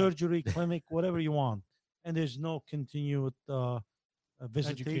a surgery clinic, whatever you want, and there's no continued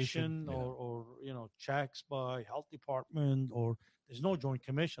visitation or checks by health department, or there's no Joint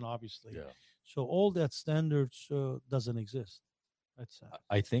Commission, obviously. Yeah. So all that standards doesn't exist. That's sad.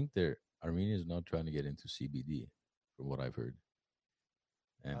 I think Armenia is not trying to get into CBD, from what I've heard.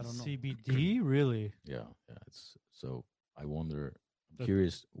 And I don't know. CBD, really? Yeah. It's so. I wonder. I'm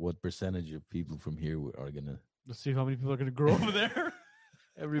curious what percentage of people from here are gonna. Let's see how many people are gonna grow over there.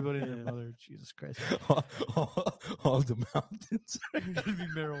 Everybody and their mother. Jesus Christ. all the mountains are gonna be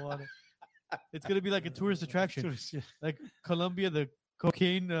marijuana. It's gonna be like a tourist attraction, like Colombia, the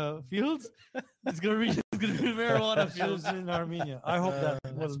cocaine fields. It's gonna be marijuana fields in Armenia. I hope that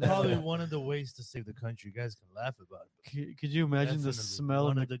was probably one of the ways to save the country. You guys can laugh about it. Could you imagine the smell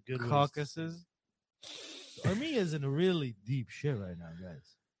of the good Caucasus? Armenia is in a really deep shit right now,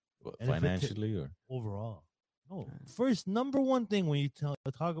 guys. What, financially or overall? No. First, number one thing when you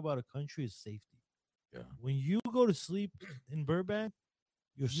talk about a country is safety. Yeah. When you go to sleep in Burbank,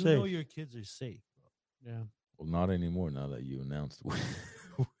 you safe. Know your kids are safe, bro. Yeah. Well, not anymore now that you announced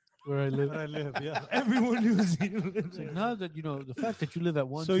where I live. Yeah. Everyone knows you live. Like, now that the fact that you live at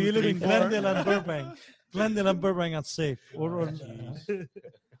 1, so 2, you live 3, in Glendale and Burbank. Glendale and Burbank are safe.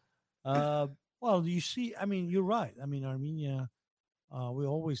 Well, you see, I mean, you're right. I mean, Armenia, we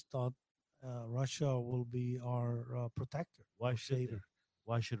always thought Russia will be our protector. Why should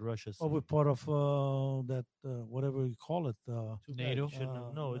Russia? Well, we're part of that, whatever you call it. NATO?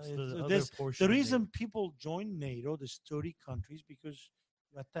 No, it's the other portion. The reason people join NATO, there's 30 countries, because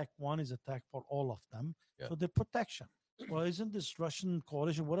you attack one is attack for all of them. Yeah. So the protection. Well, isn't this Russian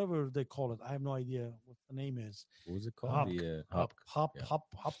coalition, whatever they call it? I have no idea what the name is. What was it called? HOP,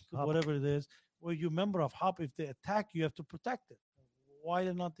 whatever it is. Well, you're a member of HOP. If they attack, you have to protect it. Why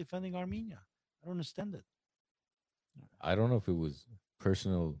they're not defending Armenia? I don't understand it. I don't know if it was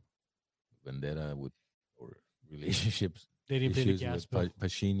personal vendetta or relationships. They didn't pay the gas bill.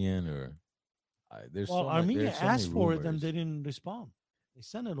 Pashinyan or Armenia asked for it and they didn't respond. They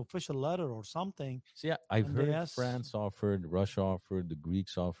sent an official letter or something. See, I've And they heard asked- France offered, Russia offered, the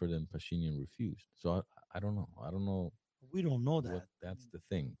Greeks offered, and Pashinyan refused. So I don't know. I don't know We don't know that. what that's the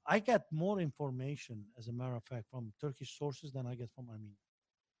thing. I get more information, as a matter of fact, from Turkish sources than I get from Armenia.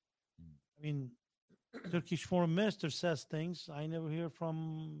 Mm. I mean, Turkish foreign minister says things I never hear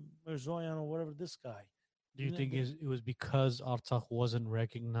from Mirzoyan or whatever this guy. Do you Isn't think it- it was because Artsakh wasn't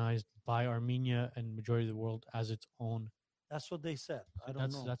recognized by Armenia and majority of the world as its own? That's what they said. I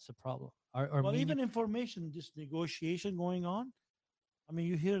don't know. That's the problem. Well, Armenia, even information, this negotiation going on. I mean,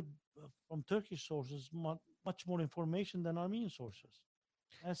 you hear from Turkish sources much more information than Armenian sources.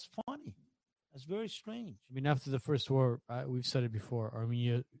 That's funny. That's very strange. I mean, after the first war, we've said it before.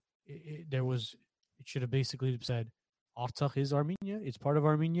 Armenia, it should have basically said, Artsakh is Armenia. It's part of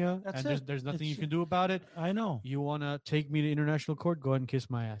Armenia, That's and it. there's nothing you It's- can do about it. I know. You want to take me to international court? Go ahead and kiss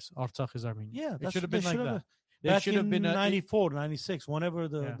my ass. Artsakh is Armenia. Yeah, it should have been like that. There Back should have in been 94, 96, whenever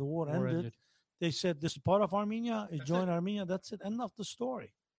the, yeah, the war ended, they said this is part of Armenia. It That's joined Armenia. That's it. End of the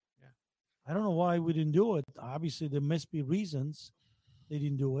story. Yeah. I don't know why we didn't do it. Obviously, there must be reasons they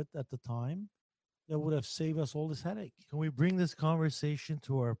didn't do it at the time that would have saved us all this headache. Can we bring this conversation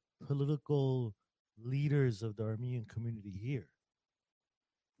to our political leaders of the Armenian community here?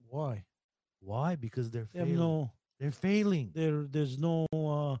 Why? Why? Because they're They have failing. no. They're failing. There's no.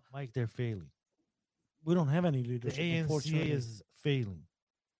 Mike, they're failing. We don't have any The leadership. ANCA Unfortunately, is failing.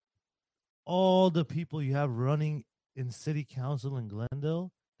 All the people you have running in city council in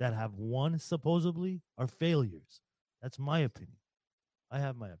Glendale that have won supposedly are failures. That's my opinion. I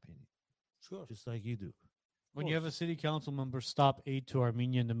have my opinion, sure. just like you do. When you have a city council member stop aid to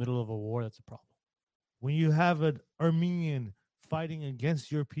Armenia in the middle of a war, that's a problem. When you have an Armenian fighting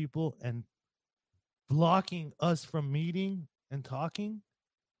against your people and blocking us from meeting and talking,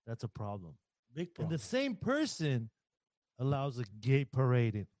 that's a problem. Big And problem. the same person allows a gay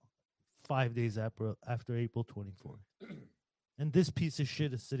parade in 5 days after April 24th. And this piece of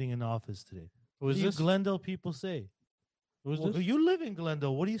shit is sitting in office today. Who What is do you this? Glendale people say? Who is Well, this? you live in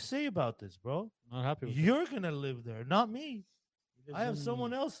Glendale. What do you say about this, bro? Not happy with it. You're going to live there, not me. I have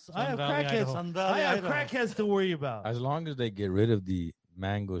someone else. I Sun have Valley, crackheads. Idaho. Sun I Valley, have Idaho. crackheads to worry about. As long as they get rid of the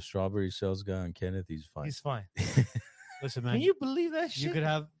mango strawberry sales guy on Kenneth, he's fine. He's fine. Listen, Can man. you believe that shit?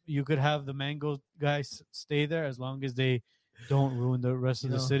 You could have the mango guys stay there as long as they don't ruin the rest of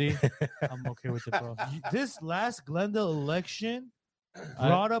You the know. city. I'm okay with it, bro. This last Glendale election I-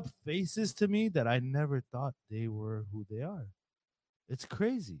 brought up faces to me that I never thought they were who they are. It's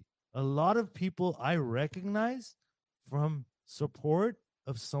crazy. A lot of people I recognize from support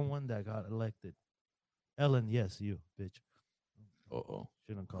of someone that got elected. Ellen, yes, you, bitch. Uh-oh.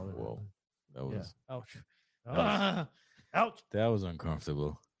 Shouldn't call her. Whoa. That Yeah. was Ouch. Ouch. Ouch. that was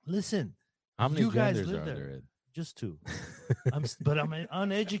uncomfortable. Listen, How many You guys genders live are there. there? just two. But I'm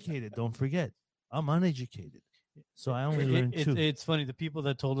uneducated. Don't forget, I'm uneducated, so I only learned two. It's funny. The people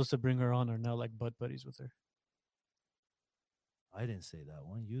that told us to bring her on are now like butt buddies with her. I didn't say that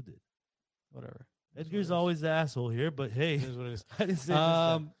one. You did. Whatever. It is what it Edgar's is. always the asshole here, but hey, It is what it is. I didn't say this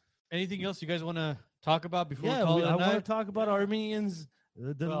time. Anything else you guys want to talk about before we Yeah, call it I a want to night? talk about Armenians.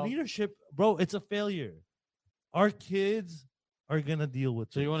 The Well- leadership, bro. It's a failure. Our kids are gonna deal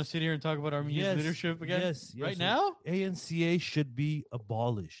with. So you this. want to sit here and talk about Armenia's Yes, leadership again? yes, Right yes. now? ANCA should be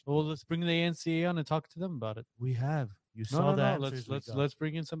abolished. Well, let's bring the ANCA on and talk to them about it. We have. You No, saw no, the no. answers we got. Let's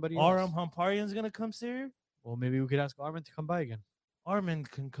bring in somebody Aram else. Hamparian's gonna come sit here. Well, maybe we could ask Armin to come by again. Armin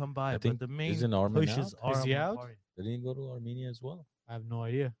can come by, I but think- the main isn't Armin push is out? Is he Aram out? Hamparian. Did he go to Armenia as well? I have no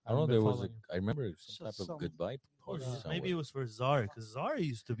idea. I don't know. haven't been There was a. following him. I remember So some type of some- goodbye party. Maybe somewhere. it was for Zara, because Zara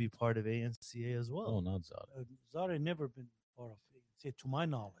used to be part of ANCA as well. Oh, not Zara. Zara never been part of ANC, to my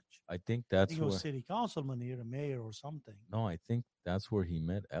knowledge. I think I that's think he was where. city councilman here, a mayor or something. No, I think that's where he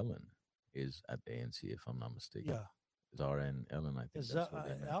met Ellen. Is at the ANC, if I'm not mistaken. Yeah. Zara and Ellen. I think Because that's where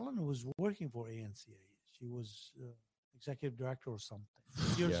they met. Ellen was working for ANCA. She was executive director or something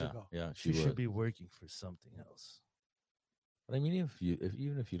years yeah, ago. yeah, She was. should be working for something else. But I mean,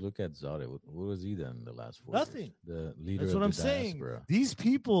 even if you look at Zara, what was he then in the last 4 Nothing. years? The leader That's of what I'm the saying. diaspora. These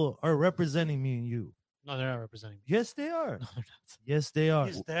people are representing me and you. No, they're not representing me. Yes, they are. No, they're not. Yes, they are.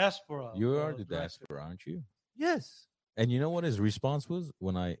 He's diaspora. You are the director. diaspora, aren't you? Yes. And you know what his response was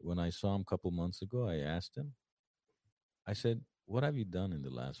when I saw him a couple months ago? I asked him. I said, "What have you done in the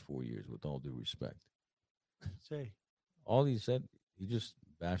last 4 years?" With all due respect, Say, all he said, he just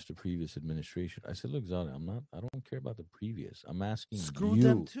bashed the previous administration. I said, "Look, Zara, I don't care about the previous. I'm asking Screw you,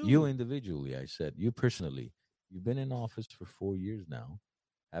 them too. you individually." I said, "You personally, you've been in office for 4 years now.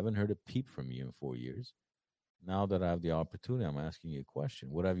 Haven't heard a peep from you in 4 years. Now that I have the opportunity, I'm asking you a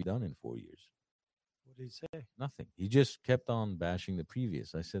question. What have you done in 4 years?" What did he say? Nothing. He just kept on bashing the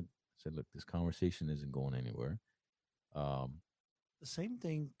previous. I said, look, this conversation isn't going anywhere. Um, The same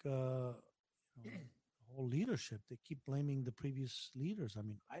thing. The whole leadership. They keep blaming the previous leaders. I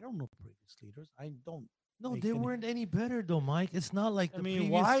mean, I don't know previous leaders. I don't. No, make they any- weren't any better though, Mike. It's not like I the mean,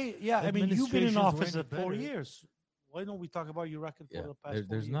 previous why? Yeah, I mean, you've been in administrations were office any for 4 better. years. Why don't we talk about your record for yeah, the past there, 4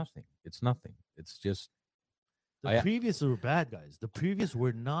 there's years? nothing. It's nothing. It's just The I- previous were bad guys. The previous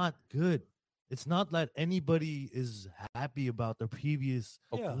were not good. It's not that anybody is happy about the previous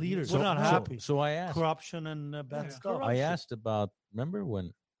Yeah, leaders. we're not No. happy. So I asked. Corruption and bad Yeah, stuff. I asked about. Remember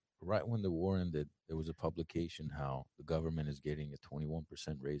when, right when the war ended, there was a publication how the government is getting a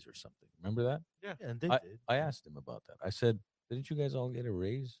 21% raise or something. Remember that? Yeah, and they I, did. I asked him about that. I said, "Didn't you guys all get a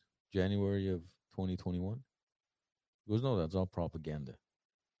raise January of 2021?" He goes, "No, that's all propaganda."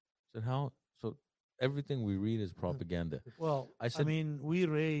 I said, "How? So everything we read is propaganda." Well, I I said- mean, we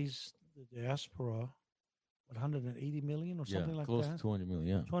raised the diaspora, 180 million or something Yeah, like close that. to 200 million.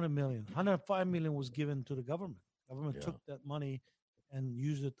 Yeah. 200 million. 105 million was given to the government. Government Yeah. took that money and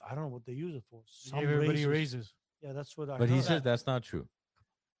used it. I don't know what they use it for. They gave everybody raises. raises. Yeah, that's what I But he heard. says that's not true.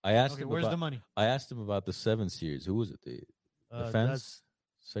 I asked Okay, him where's about. the money? I asked him about the 7 Series. Who was it? The defense That's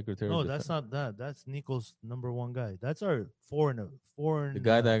secretary. no, of that's Defense? not that. That's Nico's number one guy. That's our foreign. The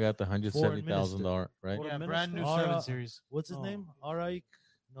guy that got the foreign $170,000, right? Foreign Yeah, brand new minister. 7 Series. what's his Oh. name? Araik?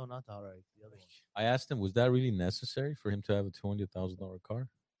 No, not Araik. The other one. I asked him, was that really necessary for him to have a $200,000 car?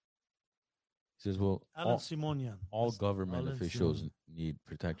 He says, well, Alan Simonian. all That's government Alan officials Simon. need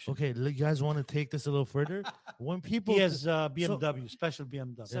protection. Okay, you guys want to take this a little further? When people He has BMW, special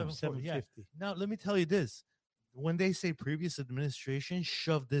BMW, 740, yeah. 750. now, let me tell you this: when they say previous administration,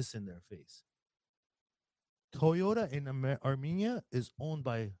 shove this in their face. Toyota in Armenia is owned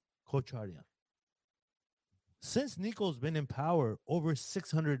by Kocharyan. Since Nico's been in power, over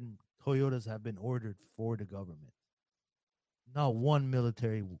 600 Toyotas have been ordered for the government. Not one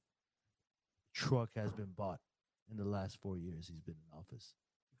military truck has been bought in the last 4 years he's been in office.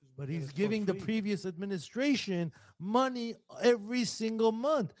 But We get he's it for giving the free. previous administration money every single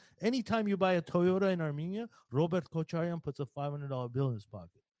month. Anytime you buy a Toyota in Armenia, Robert Kocharyan puts a $500 bill in his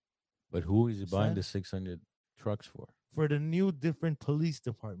pocket But who is he buying Son? the 600 trucks for? for the new different police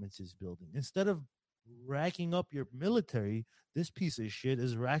departments he's building. Instead of racking up your military, this piece of shit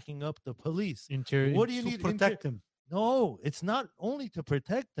is racking up the police. Interior. What do you To need? protect him No, it's not only to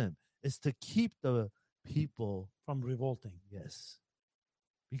protect them, it's to keep the people. from revolting. Yes.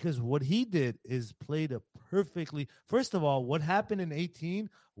 Because what he did is played a perfectly. First of all, what happened in 18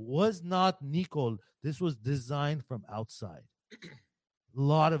 was not Nicol. This was designed from outside. A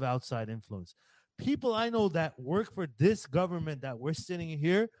lot of outside influence. People I know that work for this government that we're sitting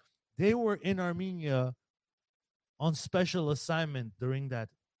here, they were in Armenia on special assignment during that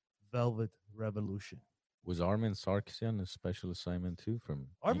Velvet Revolution. Was Armin Sarkisian a special assignment too from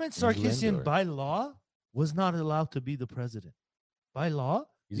Armin England, Sarkisian, or- by law, was not allowed to be the president. By law,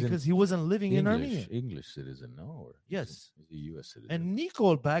 He's an because he wasn't living in Armenia. English citizen, no? Or Yes. he's a U.S. citizen. And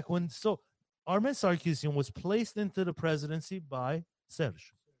Nicol back when Armen Sarkisian was placed into the presidency by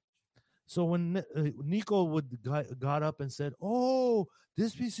Serge. So when Nicol got up and said, "Oh,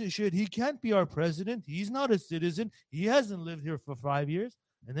 this piece of shit, he can't be our president. He's not a citizen. He hasn't lived here for 5 years."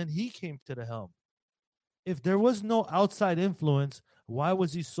 And then he came to the helm. If there was no outside influence, why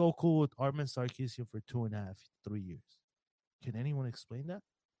was he so cool with Armen Sarkisian for 2.5, 3 years? Can anyone explain that?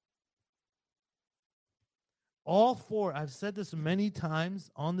 All four, I've said this many times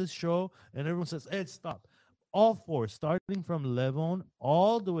on this show, and everyone says, Ed, stop. All four, starting from Levon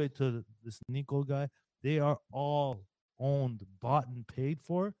all the way to this Nicol guy, they are all owned, bought, and paid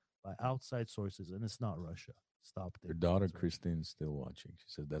for by outside sources, and it's not Russia. Stop Her it. daughter Christine's still watching. She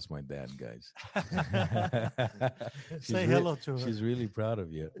said, "That's my dad, guys." She's Say re- hello to her. She's really proud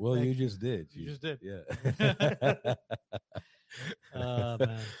of you. Well, Thank you you. just did. You just did. Yeah.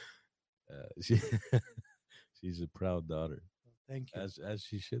 Man. She, she's a proud daughter, Thank you. as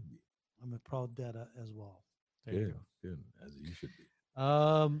she should be. I'm a proud dad as well. There you Good, good, as you should be.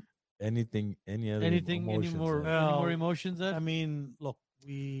 go. Anything? Any other? Anything? Any emotions, more? Ed? Any more Well, emotions? Ed? I mean, look,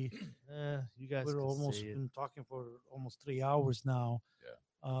 we You guys we're can almost say it. been talking for almost 3 hours now.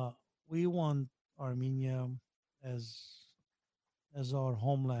 Yeah. We want Armenia as our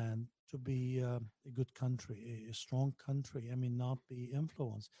homeland to be a good country, a strong country. I mean, not be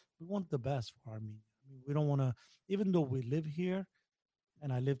influenced. We want the best for Armenia. I mean, we don't want to, even though we live here,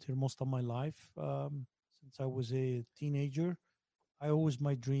 and I lived here most of my life since I was a teenager. I always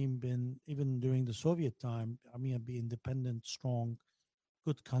my dream been even during the Soviet time. Armenia be independent, strong,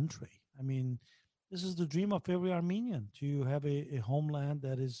 good country. I mean, this is the dream of every Armenian to have a homeland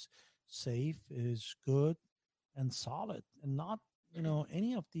that is safe, is good and solid, and not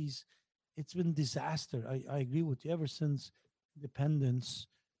any of these. It's been disaster. I agree with you. Ever since independence,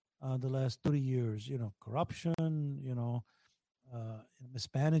 the last 30 years, corruption,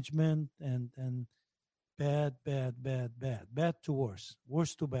 mismanagement, and bad to worse,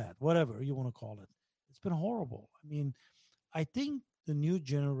 worse to bad, whatever you want to call it. It's been horrible. I mean, I think the new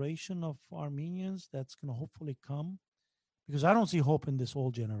generation of Armenians that's going to hopefully come, because I don't see hope in this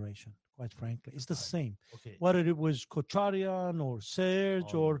old generation, quite frankly. It's the same. Okay. Whether it was Kocharian or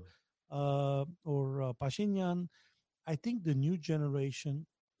Serge All or over. Pashinyan, I think the new generation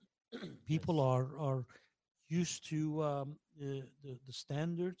people Yes. are used to the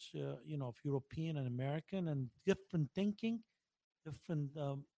standards, of European and American, and different thinking, different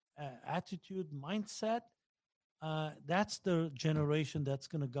attitude, mindset. That's the generation that's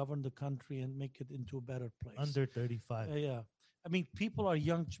going to govern the country and make it into a better place. Under 35. Yeah. I mean, people are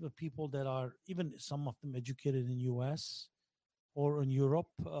young people that are even some of them educated in U.S. or in Europe.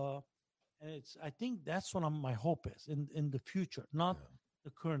 And I think that's what my hope is in the future, not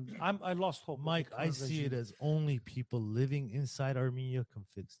the current. I lost hope. with the Mike, I current see it regime. as only people living inside Armenia can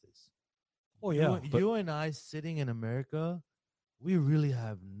fix this. Oh You, yeah, you and I sitting in America, we really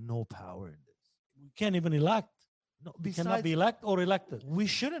have no power in this. we can't even elect. No, We cannot besides, be elect or elected. we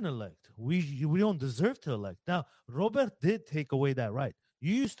shouldn't elect. We don't deserve to elect. Now, Robert did take away that right.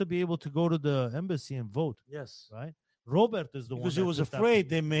 You used to be able to go to the embassy and vote, Yes, right? Robert is the one because he that was took that afraid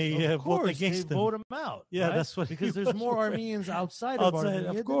they may Of vote course, against they him. vote him out. Yeah, right? that's what he because there's was more afraid. Armenians outside of Outside, Armenia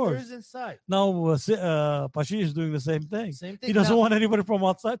of than course. there is inside. Now, Pashin is doing the same thing. Same thing. He doesn't Now, want anybody from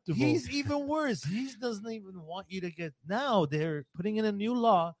outside to vote. he's even worse. He doesn't even want you to get. Now they're putting in a new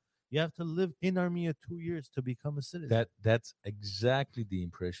law. You have to live in Armenia 2 years to become a citizen. That's exactly the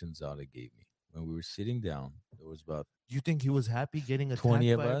impression Zada gave me when we were sitting down. There was about Do you think he was happy getting attacked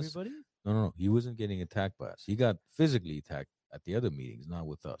 20 of by us. everybody? No. He wasn't getting attacked by us. He got physically attacked at the other meetings, not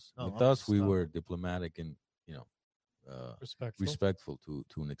with us. Oh, With I'm us, we stuck. were diplomatic and Respectful. respectful to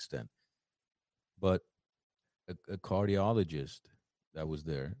an extent. But a cardiologist that was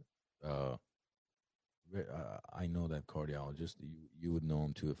there, I know that cardiologist. You would know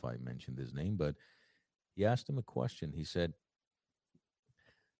him too if I mentioned his name. But he asked him a question. He said,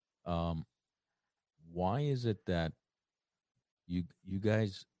 "Why is it that you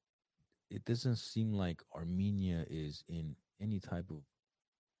guys? It doesn't seem like Armenia is in any type of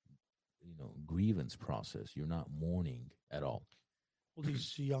grievance process. You're not mourning at all." All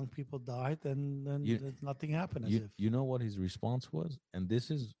these young people died, and then You- nothing happened. As You, if you know what his response was? And this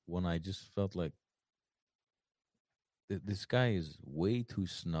is when I just felt like this guy is way too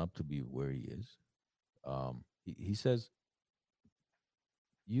snub to be where he is. He says,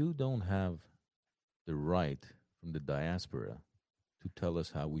 "You don't have the right from the diaspora to tell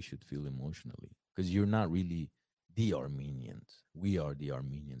us how we should feel emotionally because you're not really the Armenians. We are the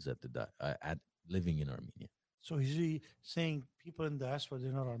Armenians at living in Armenia." so is he saying people in the diaspora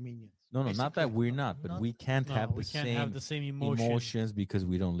they're not Armenians? No, not that Basically. we're not, but Not- we can't No, have the we can't same have the same emotion. emotions because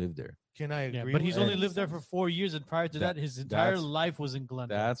we don't live there. Can I agree? Yeah, but with he's that only in lived there some for sense? 4 years, and prior to That- that, his entire that's- life was in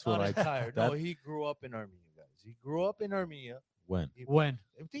Glendale. That's what Not I entire. No, that- he grew up in Armenia, guys. He grew up in Armenia. when When?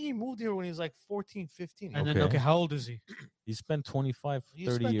 I think he moved here when he was like 14, 15. And then, Okay. okay, how old is he? he spent 25, He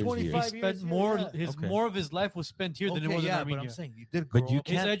 30 spent years 25 here. He years spent here, more. yeah. His Okay. more of his life was spent here than it Okay, was in yeah, Armenia. but I'm saying you did But grow you up.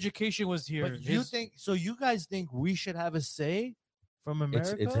 His can't- education was here. But you His- think so? You guys think we should have a say from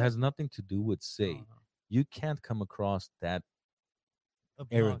America? It has nothing to do with say. No, no. You can't come across that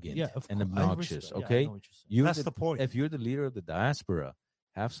arrogant of and course. I obnoxious, respect- yeah, I okay? know what you're saying. You're That's the point. If you're the leader of the diaspora,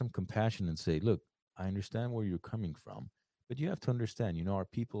 have some compassion and say, "Look, I understand where you're coming from, but you have to understand, our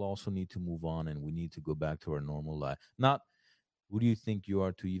people also need to move on and we need to go back to our normal life." Not, who do you think you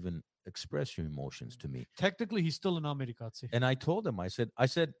are to even express your emotions to me? Technically, he's still in Amerikatsi. And I told him, I said,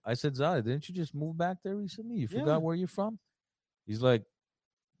 Zada, didn't you just move back there recently? You Yeah. forgot where you're from? He's like,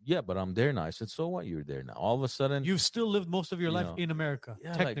 "Yeah, but I'm there now." I said, "So what? You're there now." All of a sudden, You've still lived most of your You life know, in America.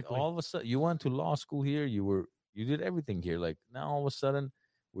 yeah, Technically, like all of a sudden, you went to law school here. You did everything here. Like now, all of a sudden,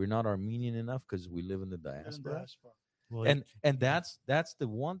 we're not Armenian enough because we live in the They're in the diaspora. diaspora. Well, And that's the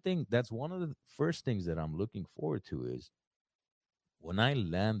one thing. That's one of the first things that I'm looking forward to is when I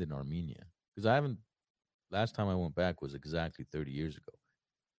land in Armenia, because I haven't. Last time I went back was exactly 30 years ago.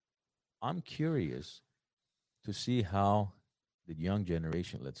 I'm curious to see how the young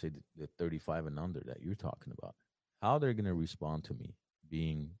generation, let's say the 35 and under that you're talking about, how they're going to respond to me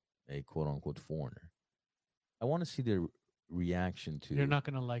being a quote unquote foreigner. I want to see their reaction to you're not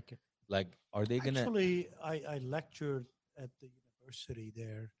gonna like it. like, are they going to? Actually, I lectured at the university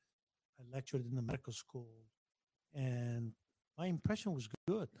there. I lectured in the medical school, and my impression was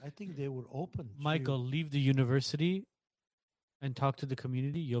good. I think they were open. Michael, leave the university and talk to the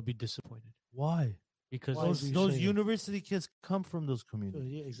community. You'll be disappointed Why? because Why do Those you those say that? university kids come from those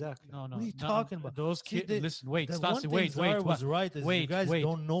communities. Yeah, exactly. no, What are you not- talking about? Those See, kids. Listen, wait, The Stasi, one thing wait, Zara wait. was right is you wait, guys wait.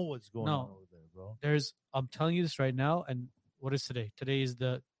 don't know what's going No. on over there, bro. I'm telling you this right now. And what is today? Today is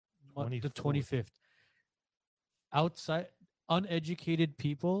the 24th. 25th. Outside, uneducated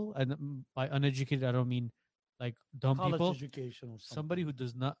people, and by uneducated, I don't mean like dumb College people. education or something. Somebody who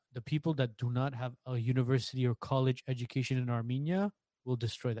does not, the people that do not have a university or college education in Armenia will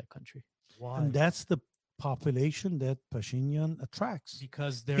destroy that country Why? And that's the population that Pashinyan attracts.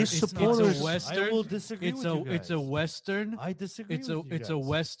 because there His it's supporters- a I Western. will disagree It's with a you guys. it's a Western. I disagree It's with a you it's a guys.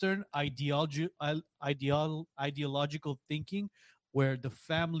 Western ideological thinking where the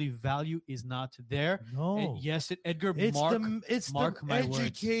family value is not there. No. And yes, Edgar It's Mark. it's mark the my words.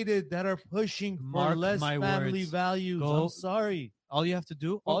 educated that are pushing for Mark less my family words. values. Go- I'm sorry. All you have to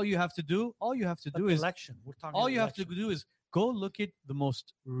do. All you have to do. All you have to But do is. election. We're talking All you have to election. do is go look at the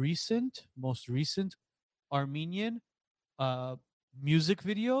most recent Armenian music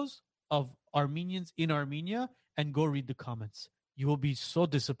videos of Armenians in Armenia and go read the comments. You will be so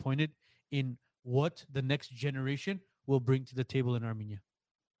disappointed in what the next generation will bring to the table in Armenia.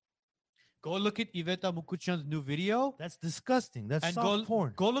 Go look at Iveta Mukuchan's new video That's disgusting. That's and soft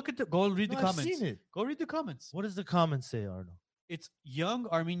porn. go look at go read No, the I've comments. seen it. Go read the comments. What does the comments say, Arno? It's young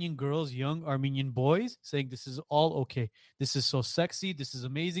Armenian girls, young Armenian boys saying this is all okay. This is so sexy. This is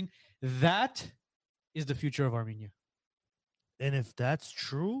amazing. That is the future of Armenia. And if that's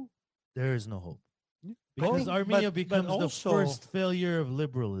true, there is no hope. Yeah. Because Go- Armenia but becomes also- the first failure of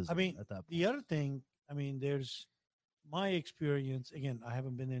liberalism. I mean, at that point. the other thing, I mean, there's my experience. Again, I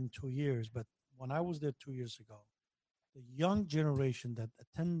haven't been in 2 years, but when I was there 2 years ago, the young generation that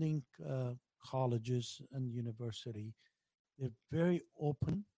attending colleges and university, they're very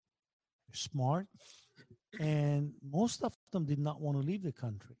open, they're smart, and most of them did not want to leave the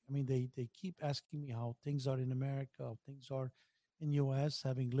country. I mean, they keep asking me how things are in America, how things are in US,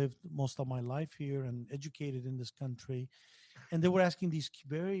 having lived most of my life here and educated in this country. And they were asking these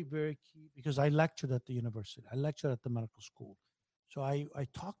very, very key, because I lectured at the university, I lectured at the medical school. So I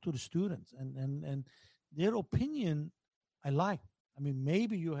talked to the students and their opinion I like. I mean,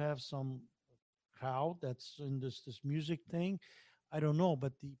 maybe you have some crowd that's in this music thing. I don't know,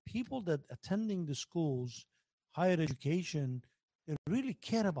 but the people that attending the schools, higher education, they really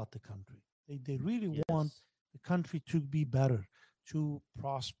care about the country. They really want Yes. the country to be better, to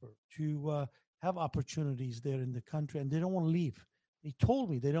prosper, to have opportunities there in the country, and they don't want to leave. They told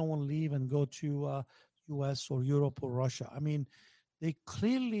me they don't want to leave and go to U.S. or Europe or Russia. I mean, they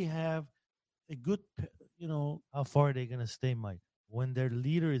clearly have a good, How far are they going to stay, Mike? When their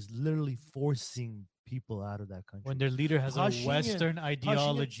leader is literally forcing people out of that country. When their leader has a Pashinyan- Western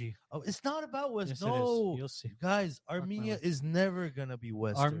ideology. Oh, it's not about West. Yes, it is. no, You'll see. guys, my Armenia word. is never going to be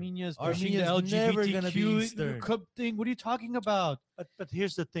Western. Armenia is pushing the Armenia's never gonna be LGBTQ Eastern. thing. What are you talking about? but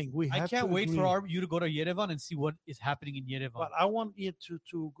here's the thing: we I have can't to wait agree. for you to go to Yerevan and see what is happening in Yerevan. But I want you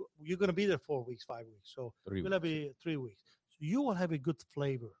to go, you're going to be there 4 weeks, 5 weeks, so 3 we'll have weeks. 3 weeks. So you will have a good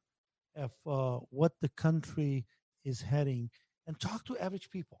flavor of what the country is heading, and talk to average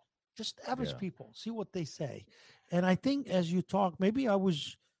people, just average Yeah. people, see what they say. And I think as you talk, maybe I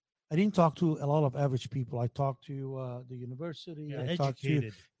didn't talk to a lot of average people. I talked to the university, Yeah, I talked to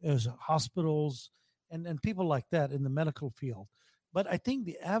educated. hospitals and people like that in the medical field. But I think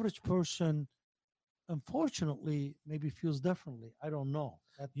the average person, unfortunately, maybe feels differently. I don't know.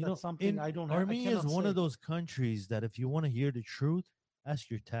 That's something I don't have. I Armenia is cannot one say. of those countries that if you want to hear the truth, ask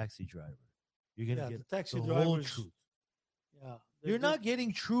your taxi driver. You're going to Yeah, get the taxi the whole drivers. truth. Yeah, You're not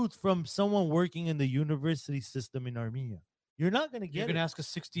getting truth from someone working in the university system in Armenia. You're not going to You're get going to it. ask a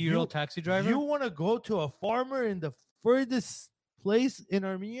 60-year-old You- taxi driver? You want to go to a farmer in the furthest place in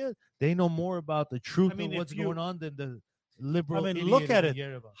Armenia? They know more about the truth mean, of if what's you- going on than the liberal. I mean, look idiot at in it.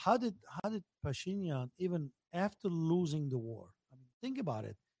 Yerevan. How did Pashinyan, even after losing the war, I mean, think about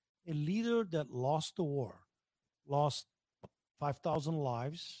it, a leader that lost the war, lost 5,000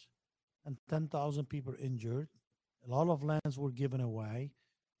 lives and 10,000 people injured, a lot of lands were given away,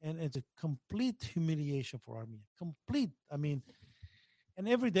 and it's a complete humiliation for Armenia. Complete. I mean, and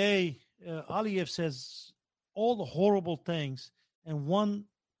every day Aliyev says all the horrible things, and one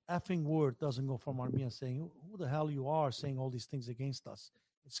effing word doesn't go from Armenia saying, "Who the hell you are saying all these things against us?"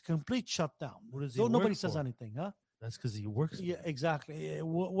 It's complete shutdown. What does he So nobody work says for? anything, huh? That's because he works. for Yeah, them. exactly.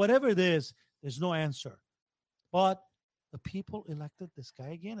 Whatever it is, there's no answer. But the people elected this guy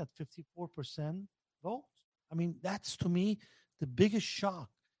again at 54% vote. I mean, that's to me the biggest shock.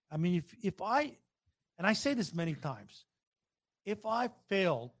 I mean, if I, and I say this many times, if I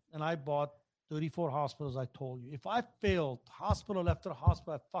failed and I bought 34 hospitals, I told you, if I failed hospital after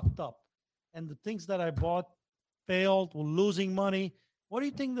hospital, I fucked up, and the things that I bought failed, were losing money, what do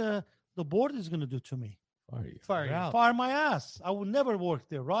you think the board is going to do to me? Fire you. Fire You're you. out. Fire my ass. I would never work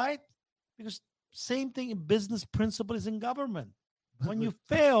there, right? Because same thing in business principle is in government. When you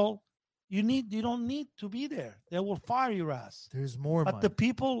fail, you don't need to be there. They will fire your ass. There's more, But the Mike,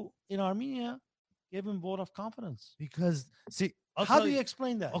 people in Armenia gave him vote of confidence. because see, I'll How tell do you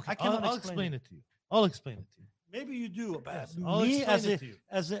explain that? Okay, I cannot I'll explain it to you. I'll explain it to you. Maybe you do. But Yes, I'll me explain as it a, to you.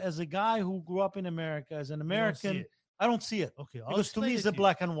 as a guy who grew up in America, as an You don't see American, it. I don't see it. Okay, I'll Because to me, explain it's it a to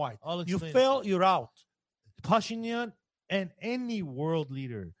black and white. I'll You explain it fail, to you. you're out. Pashinyan and any world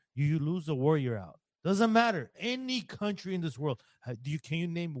leader, you lose the war, you're out. Doesn't matter. Any country in this world, can you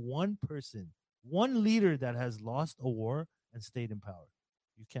name one person, one leader that has lost a war and stayed in power?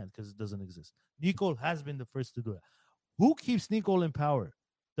 You can't, because it doesn't exist. Nicole has been the first to do it. Who keeps Nicole in power?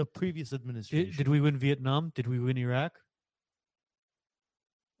 The previous administration. Did we win Vietnam? Did we win Iraq?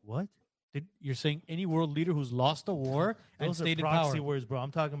 What? You're saying any world leader who's lost a war and Those are stayed in proxy power? words, bro.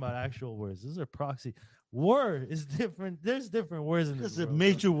 I'm talking about actual words. Those are proxy. War is different. There's different words in This this is a world,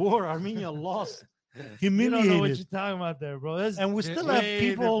 major war. Armenia lost. bro. You don't know what Humiliated. you're talking about there, bro. There's And we still have way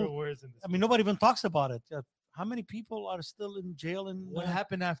people- different words in this I mean, world. nobody even talks about it. How many people are still in jail in What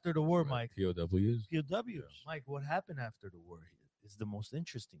happened after the war, Mike? POWs. POWs? Mike, what happened after the war is the most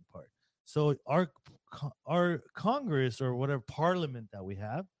interesting part. So our Congress, or whatever parliament that we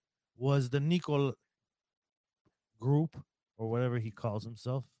have, was the Nicol group, or whatever he calls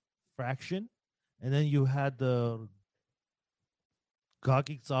himself, fraction. And then you had the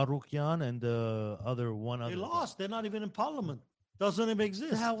Gagik Tsarukyan and the other one other They guy. lost. They're not even in parliament. Doesn't even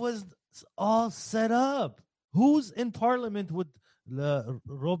exist. That was all set up. Who's in parliament with Nicole,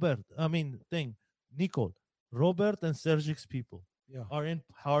 Robert and Sergic's people Yeah. are in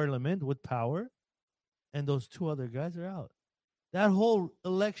parliament with power, and those two other guys are out. That whole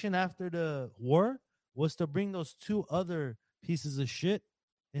election after the war was to bring those two other pieces of shit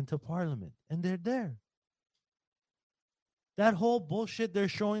into parliament, and they're there. That whole bullshit they're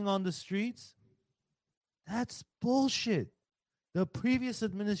showing on the streets, that's bullshit. The previous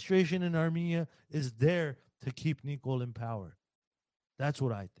administration in Armenia is there to keep Nicole in power. That's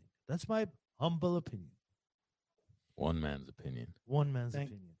what I think. That's my humble opinion. One man's opinion. One man's Thank-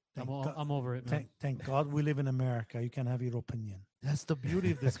 opinion. Thank God, I'm over it, man. thank God we live in America. You can have your opinion. That's the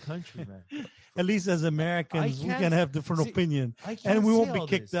beauty of this country, man. At least as Americans, we can't can have different see, opinion. I can't And we say won't be all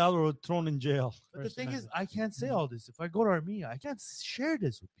kicked this. out or thrown in jail. But the First thing is, Amendment. I can't say all this. If I go to Armenia, I can't share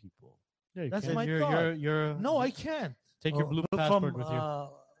this with people. Yeah, you That's can. my you're, thought. You're No, I can't. take your Oh, blue but passport from, with you.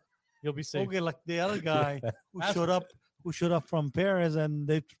 You'll be safe. Okay, like the other guy who Ask showed him. up, from Paris, and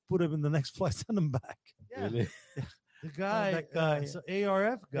they put him in the next flight, send him back. Yeah. Really? The guy, that guy- so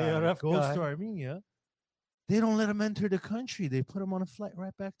ARF guy, ARF goes guy. to Armenia. They don't let him enter the country. They put him on a flight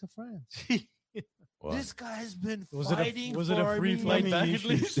right back to France. Wow. This guy's been Was fighting it for a free Armenia. flight back at issues.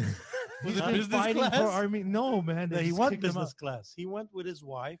 least? He's Was it been business fighting class? for Armenia. No, man. Yeah, they he just went kicked him business out. class. He went with his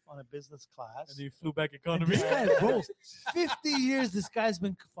wife on a business class. And he flew back And economy. this guy, bro, 50 years this guy's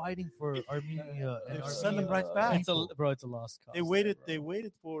been fighting for Armenia. And They send him Armenia right back. It's a lost cause. They waited. They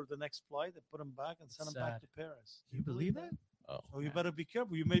waited for the next flight. They put him back and sent him back Sad. to Paris. Can you believe that? Oh, So you man. better be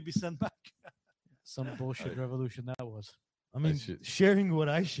careful. You may be sent back. Some bullshit revolution that was. I mean, should- sharing what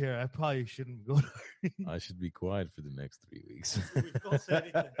I share, I probably shouldn't go to Armenia. I should be quiet for the next 3 weeks. Don't say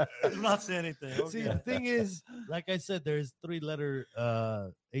anything. Do not say anything. See, Okay. the thing is, like I said, there's 3-letter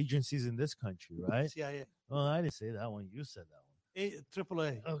agencies in this country, right? CIA. Well, I didn't say that one. You said that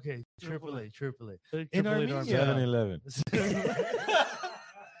AAA. one. Okay, Triple A. AAA. In Armenia- 7-Eleven.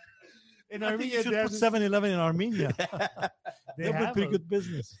 In I think you Armenia, should they put have 7-Eleven in Armenia. they They'll be have pretty a- good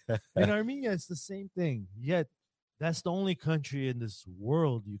business. in Armenia, it's the same thing. Yet, that's the only country in this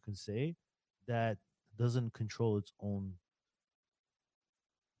world, you can say, that doesn't control its own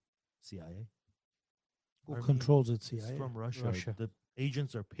CIA. Who Armenia controls it? It's CIA. from Russia. Russia. The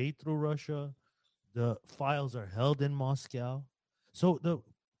agents are paid through Russia. The files are held in Moscow. So the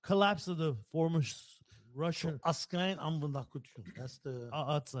collapse of the former Russian Askain Ambundakutun. That's the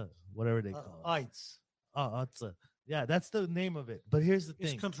Atsa, whatever they call it. ITS. Atsa. Yeah, that's the name of it. But here's the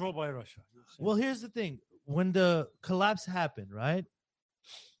It's thing. controlled by Russia. Well, here's the thing. When the collapse happened, right?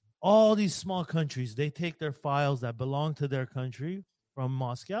 All these small countries, they take their files that belong to their country from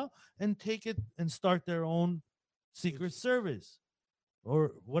Moscow and take it and start their own secret service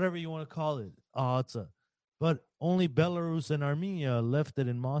or whatever you want to call it. But only Belarus and Armenia left it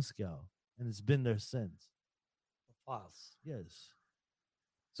in Moscow, and it's been there since. files. Yes.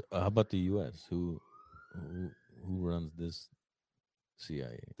 So, how about the U.S.? Who runs this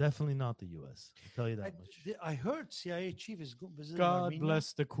CIA. Definitely not the U.S. I'll tell you that much. I heard CIA chief is visiting God Armenia.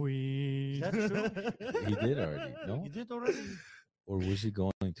 bless the queen. Is that true? He did already. No, You did already? or was he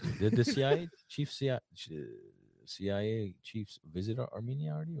going to? Did the CIA chiefs visit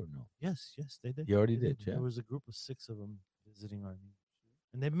Armenia already, or no? Yes, they did. He already They did, yeah. There was a group of 6 of them visiting Armenia,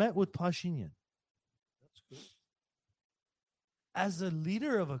 and they met with Pashinyan. That's good. As a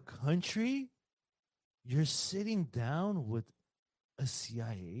leader of a country, you're sitting down with a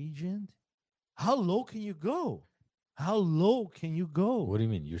CIA agent. How low can you go? How low can you go? What do you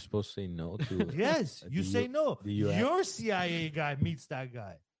mean? You're supposed to say no to? Yes, you the say U- no. the US Your CIA guy meets that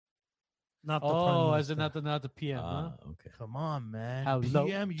guy. Not the prime Oh, as minister. in not the PM, huh? Okay. Come on, man. How low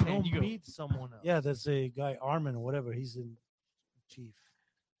PM, you can don't you go? meet someone else. Yeah, that's a guy Armin or whatever. He's in chief.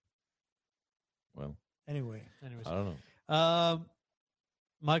 Well, Anyway, Anyways, I don't know.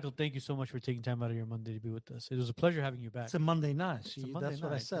 Michael, thank you so much for taking time out of your Monday to be with us. It was a pleasure having you back. it's a Monday night. It's a See, Monday that's what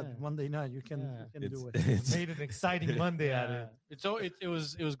I night, said. yeah. Monday night, you can, Yeah. you can do it. It's- Made an exciting Monday out of it. It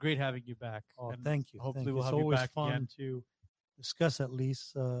was great having you back. Oh, And thank you. Hopefully, thank you. we'll It's have you always back fun again. to discuss at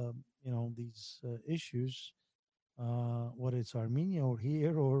least, these issues, whether it's Armenia or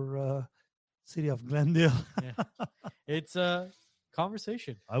here or city of Glendale. Yeah. It's a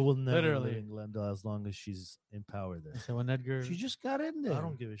conversation. I will never Literally. live in Glendale as long as she's in power there. So when Edgar, She just got in there. I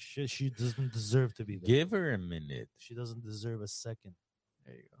don't give a shit. She doesn't deserve to be there. Give her a minute. She doesn't deserve a second.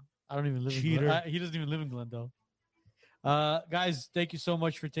 there you go. I don't even live Cheater. in he doesn't even live in Glendale. Guys, thank you so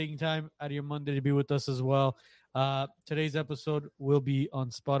much for taking time out of your Monday to be with us as well. Today's episode will be on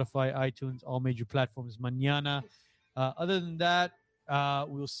Spotify, iTunes, all major platforms mañana. Other than that,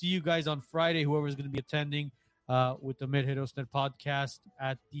 we'll see you guys on Friday, whoever's going to be attending with the Mid Net podcast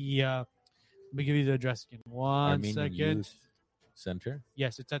at the let me give you the address again. One Armenian second. Youth Center.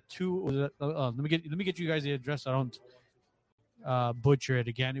 Yes, it's at 2 let me get you guys the address. I don't butcher it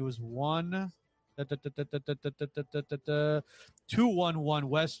again. It was 211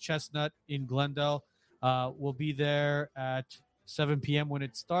 West Chestnut in Glendale. We'll be there at 7 p.m. when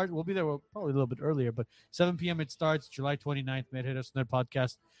it starts. We'll be there probably a little bit earlier, but 7 p.m. it starts. July 29th, Mid Net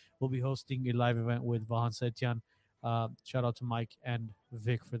podcast. We'll be hosting a live event with Vahan Setyan. Shout out to Mike and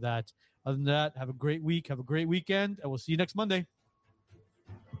Vic for that. Other than that, have a great week. Have a great weekend, and we'll see you next Monday.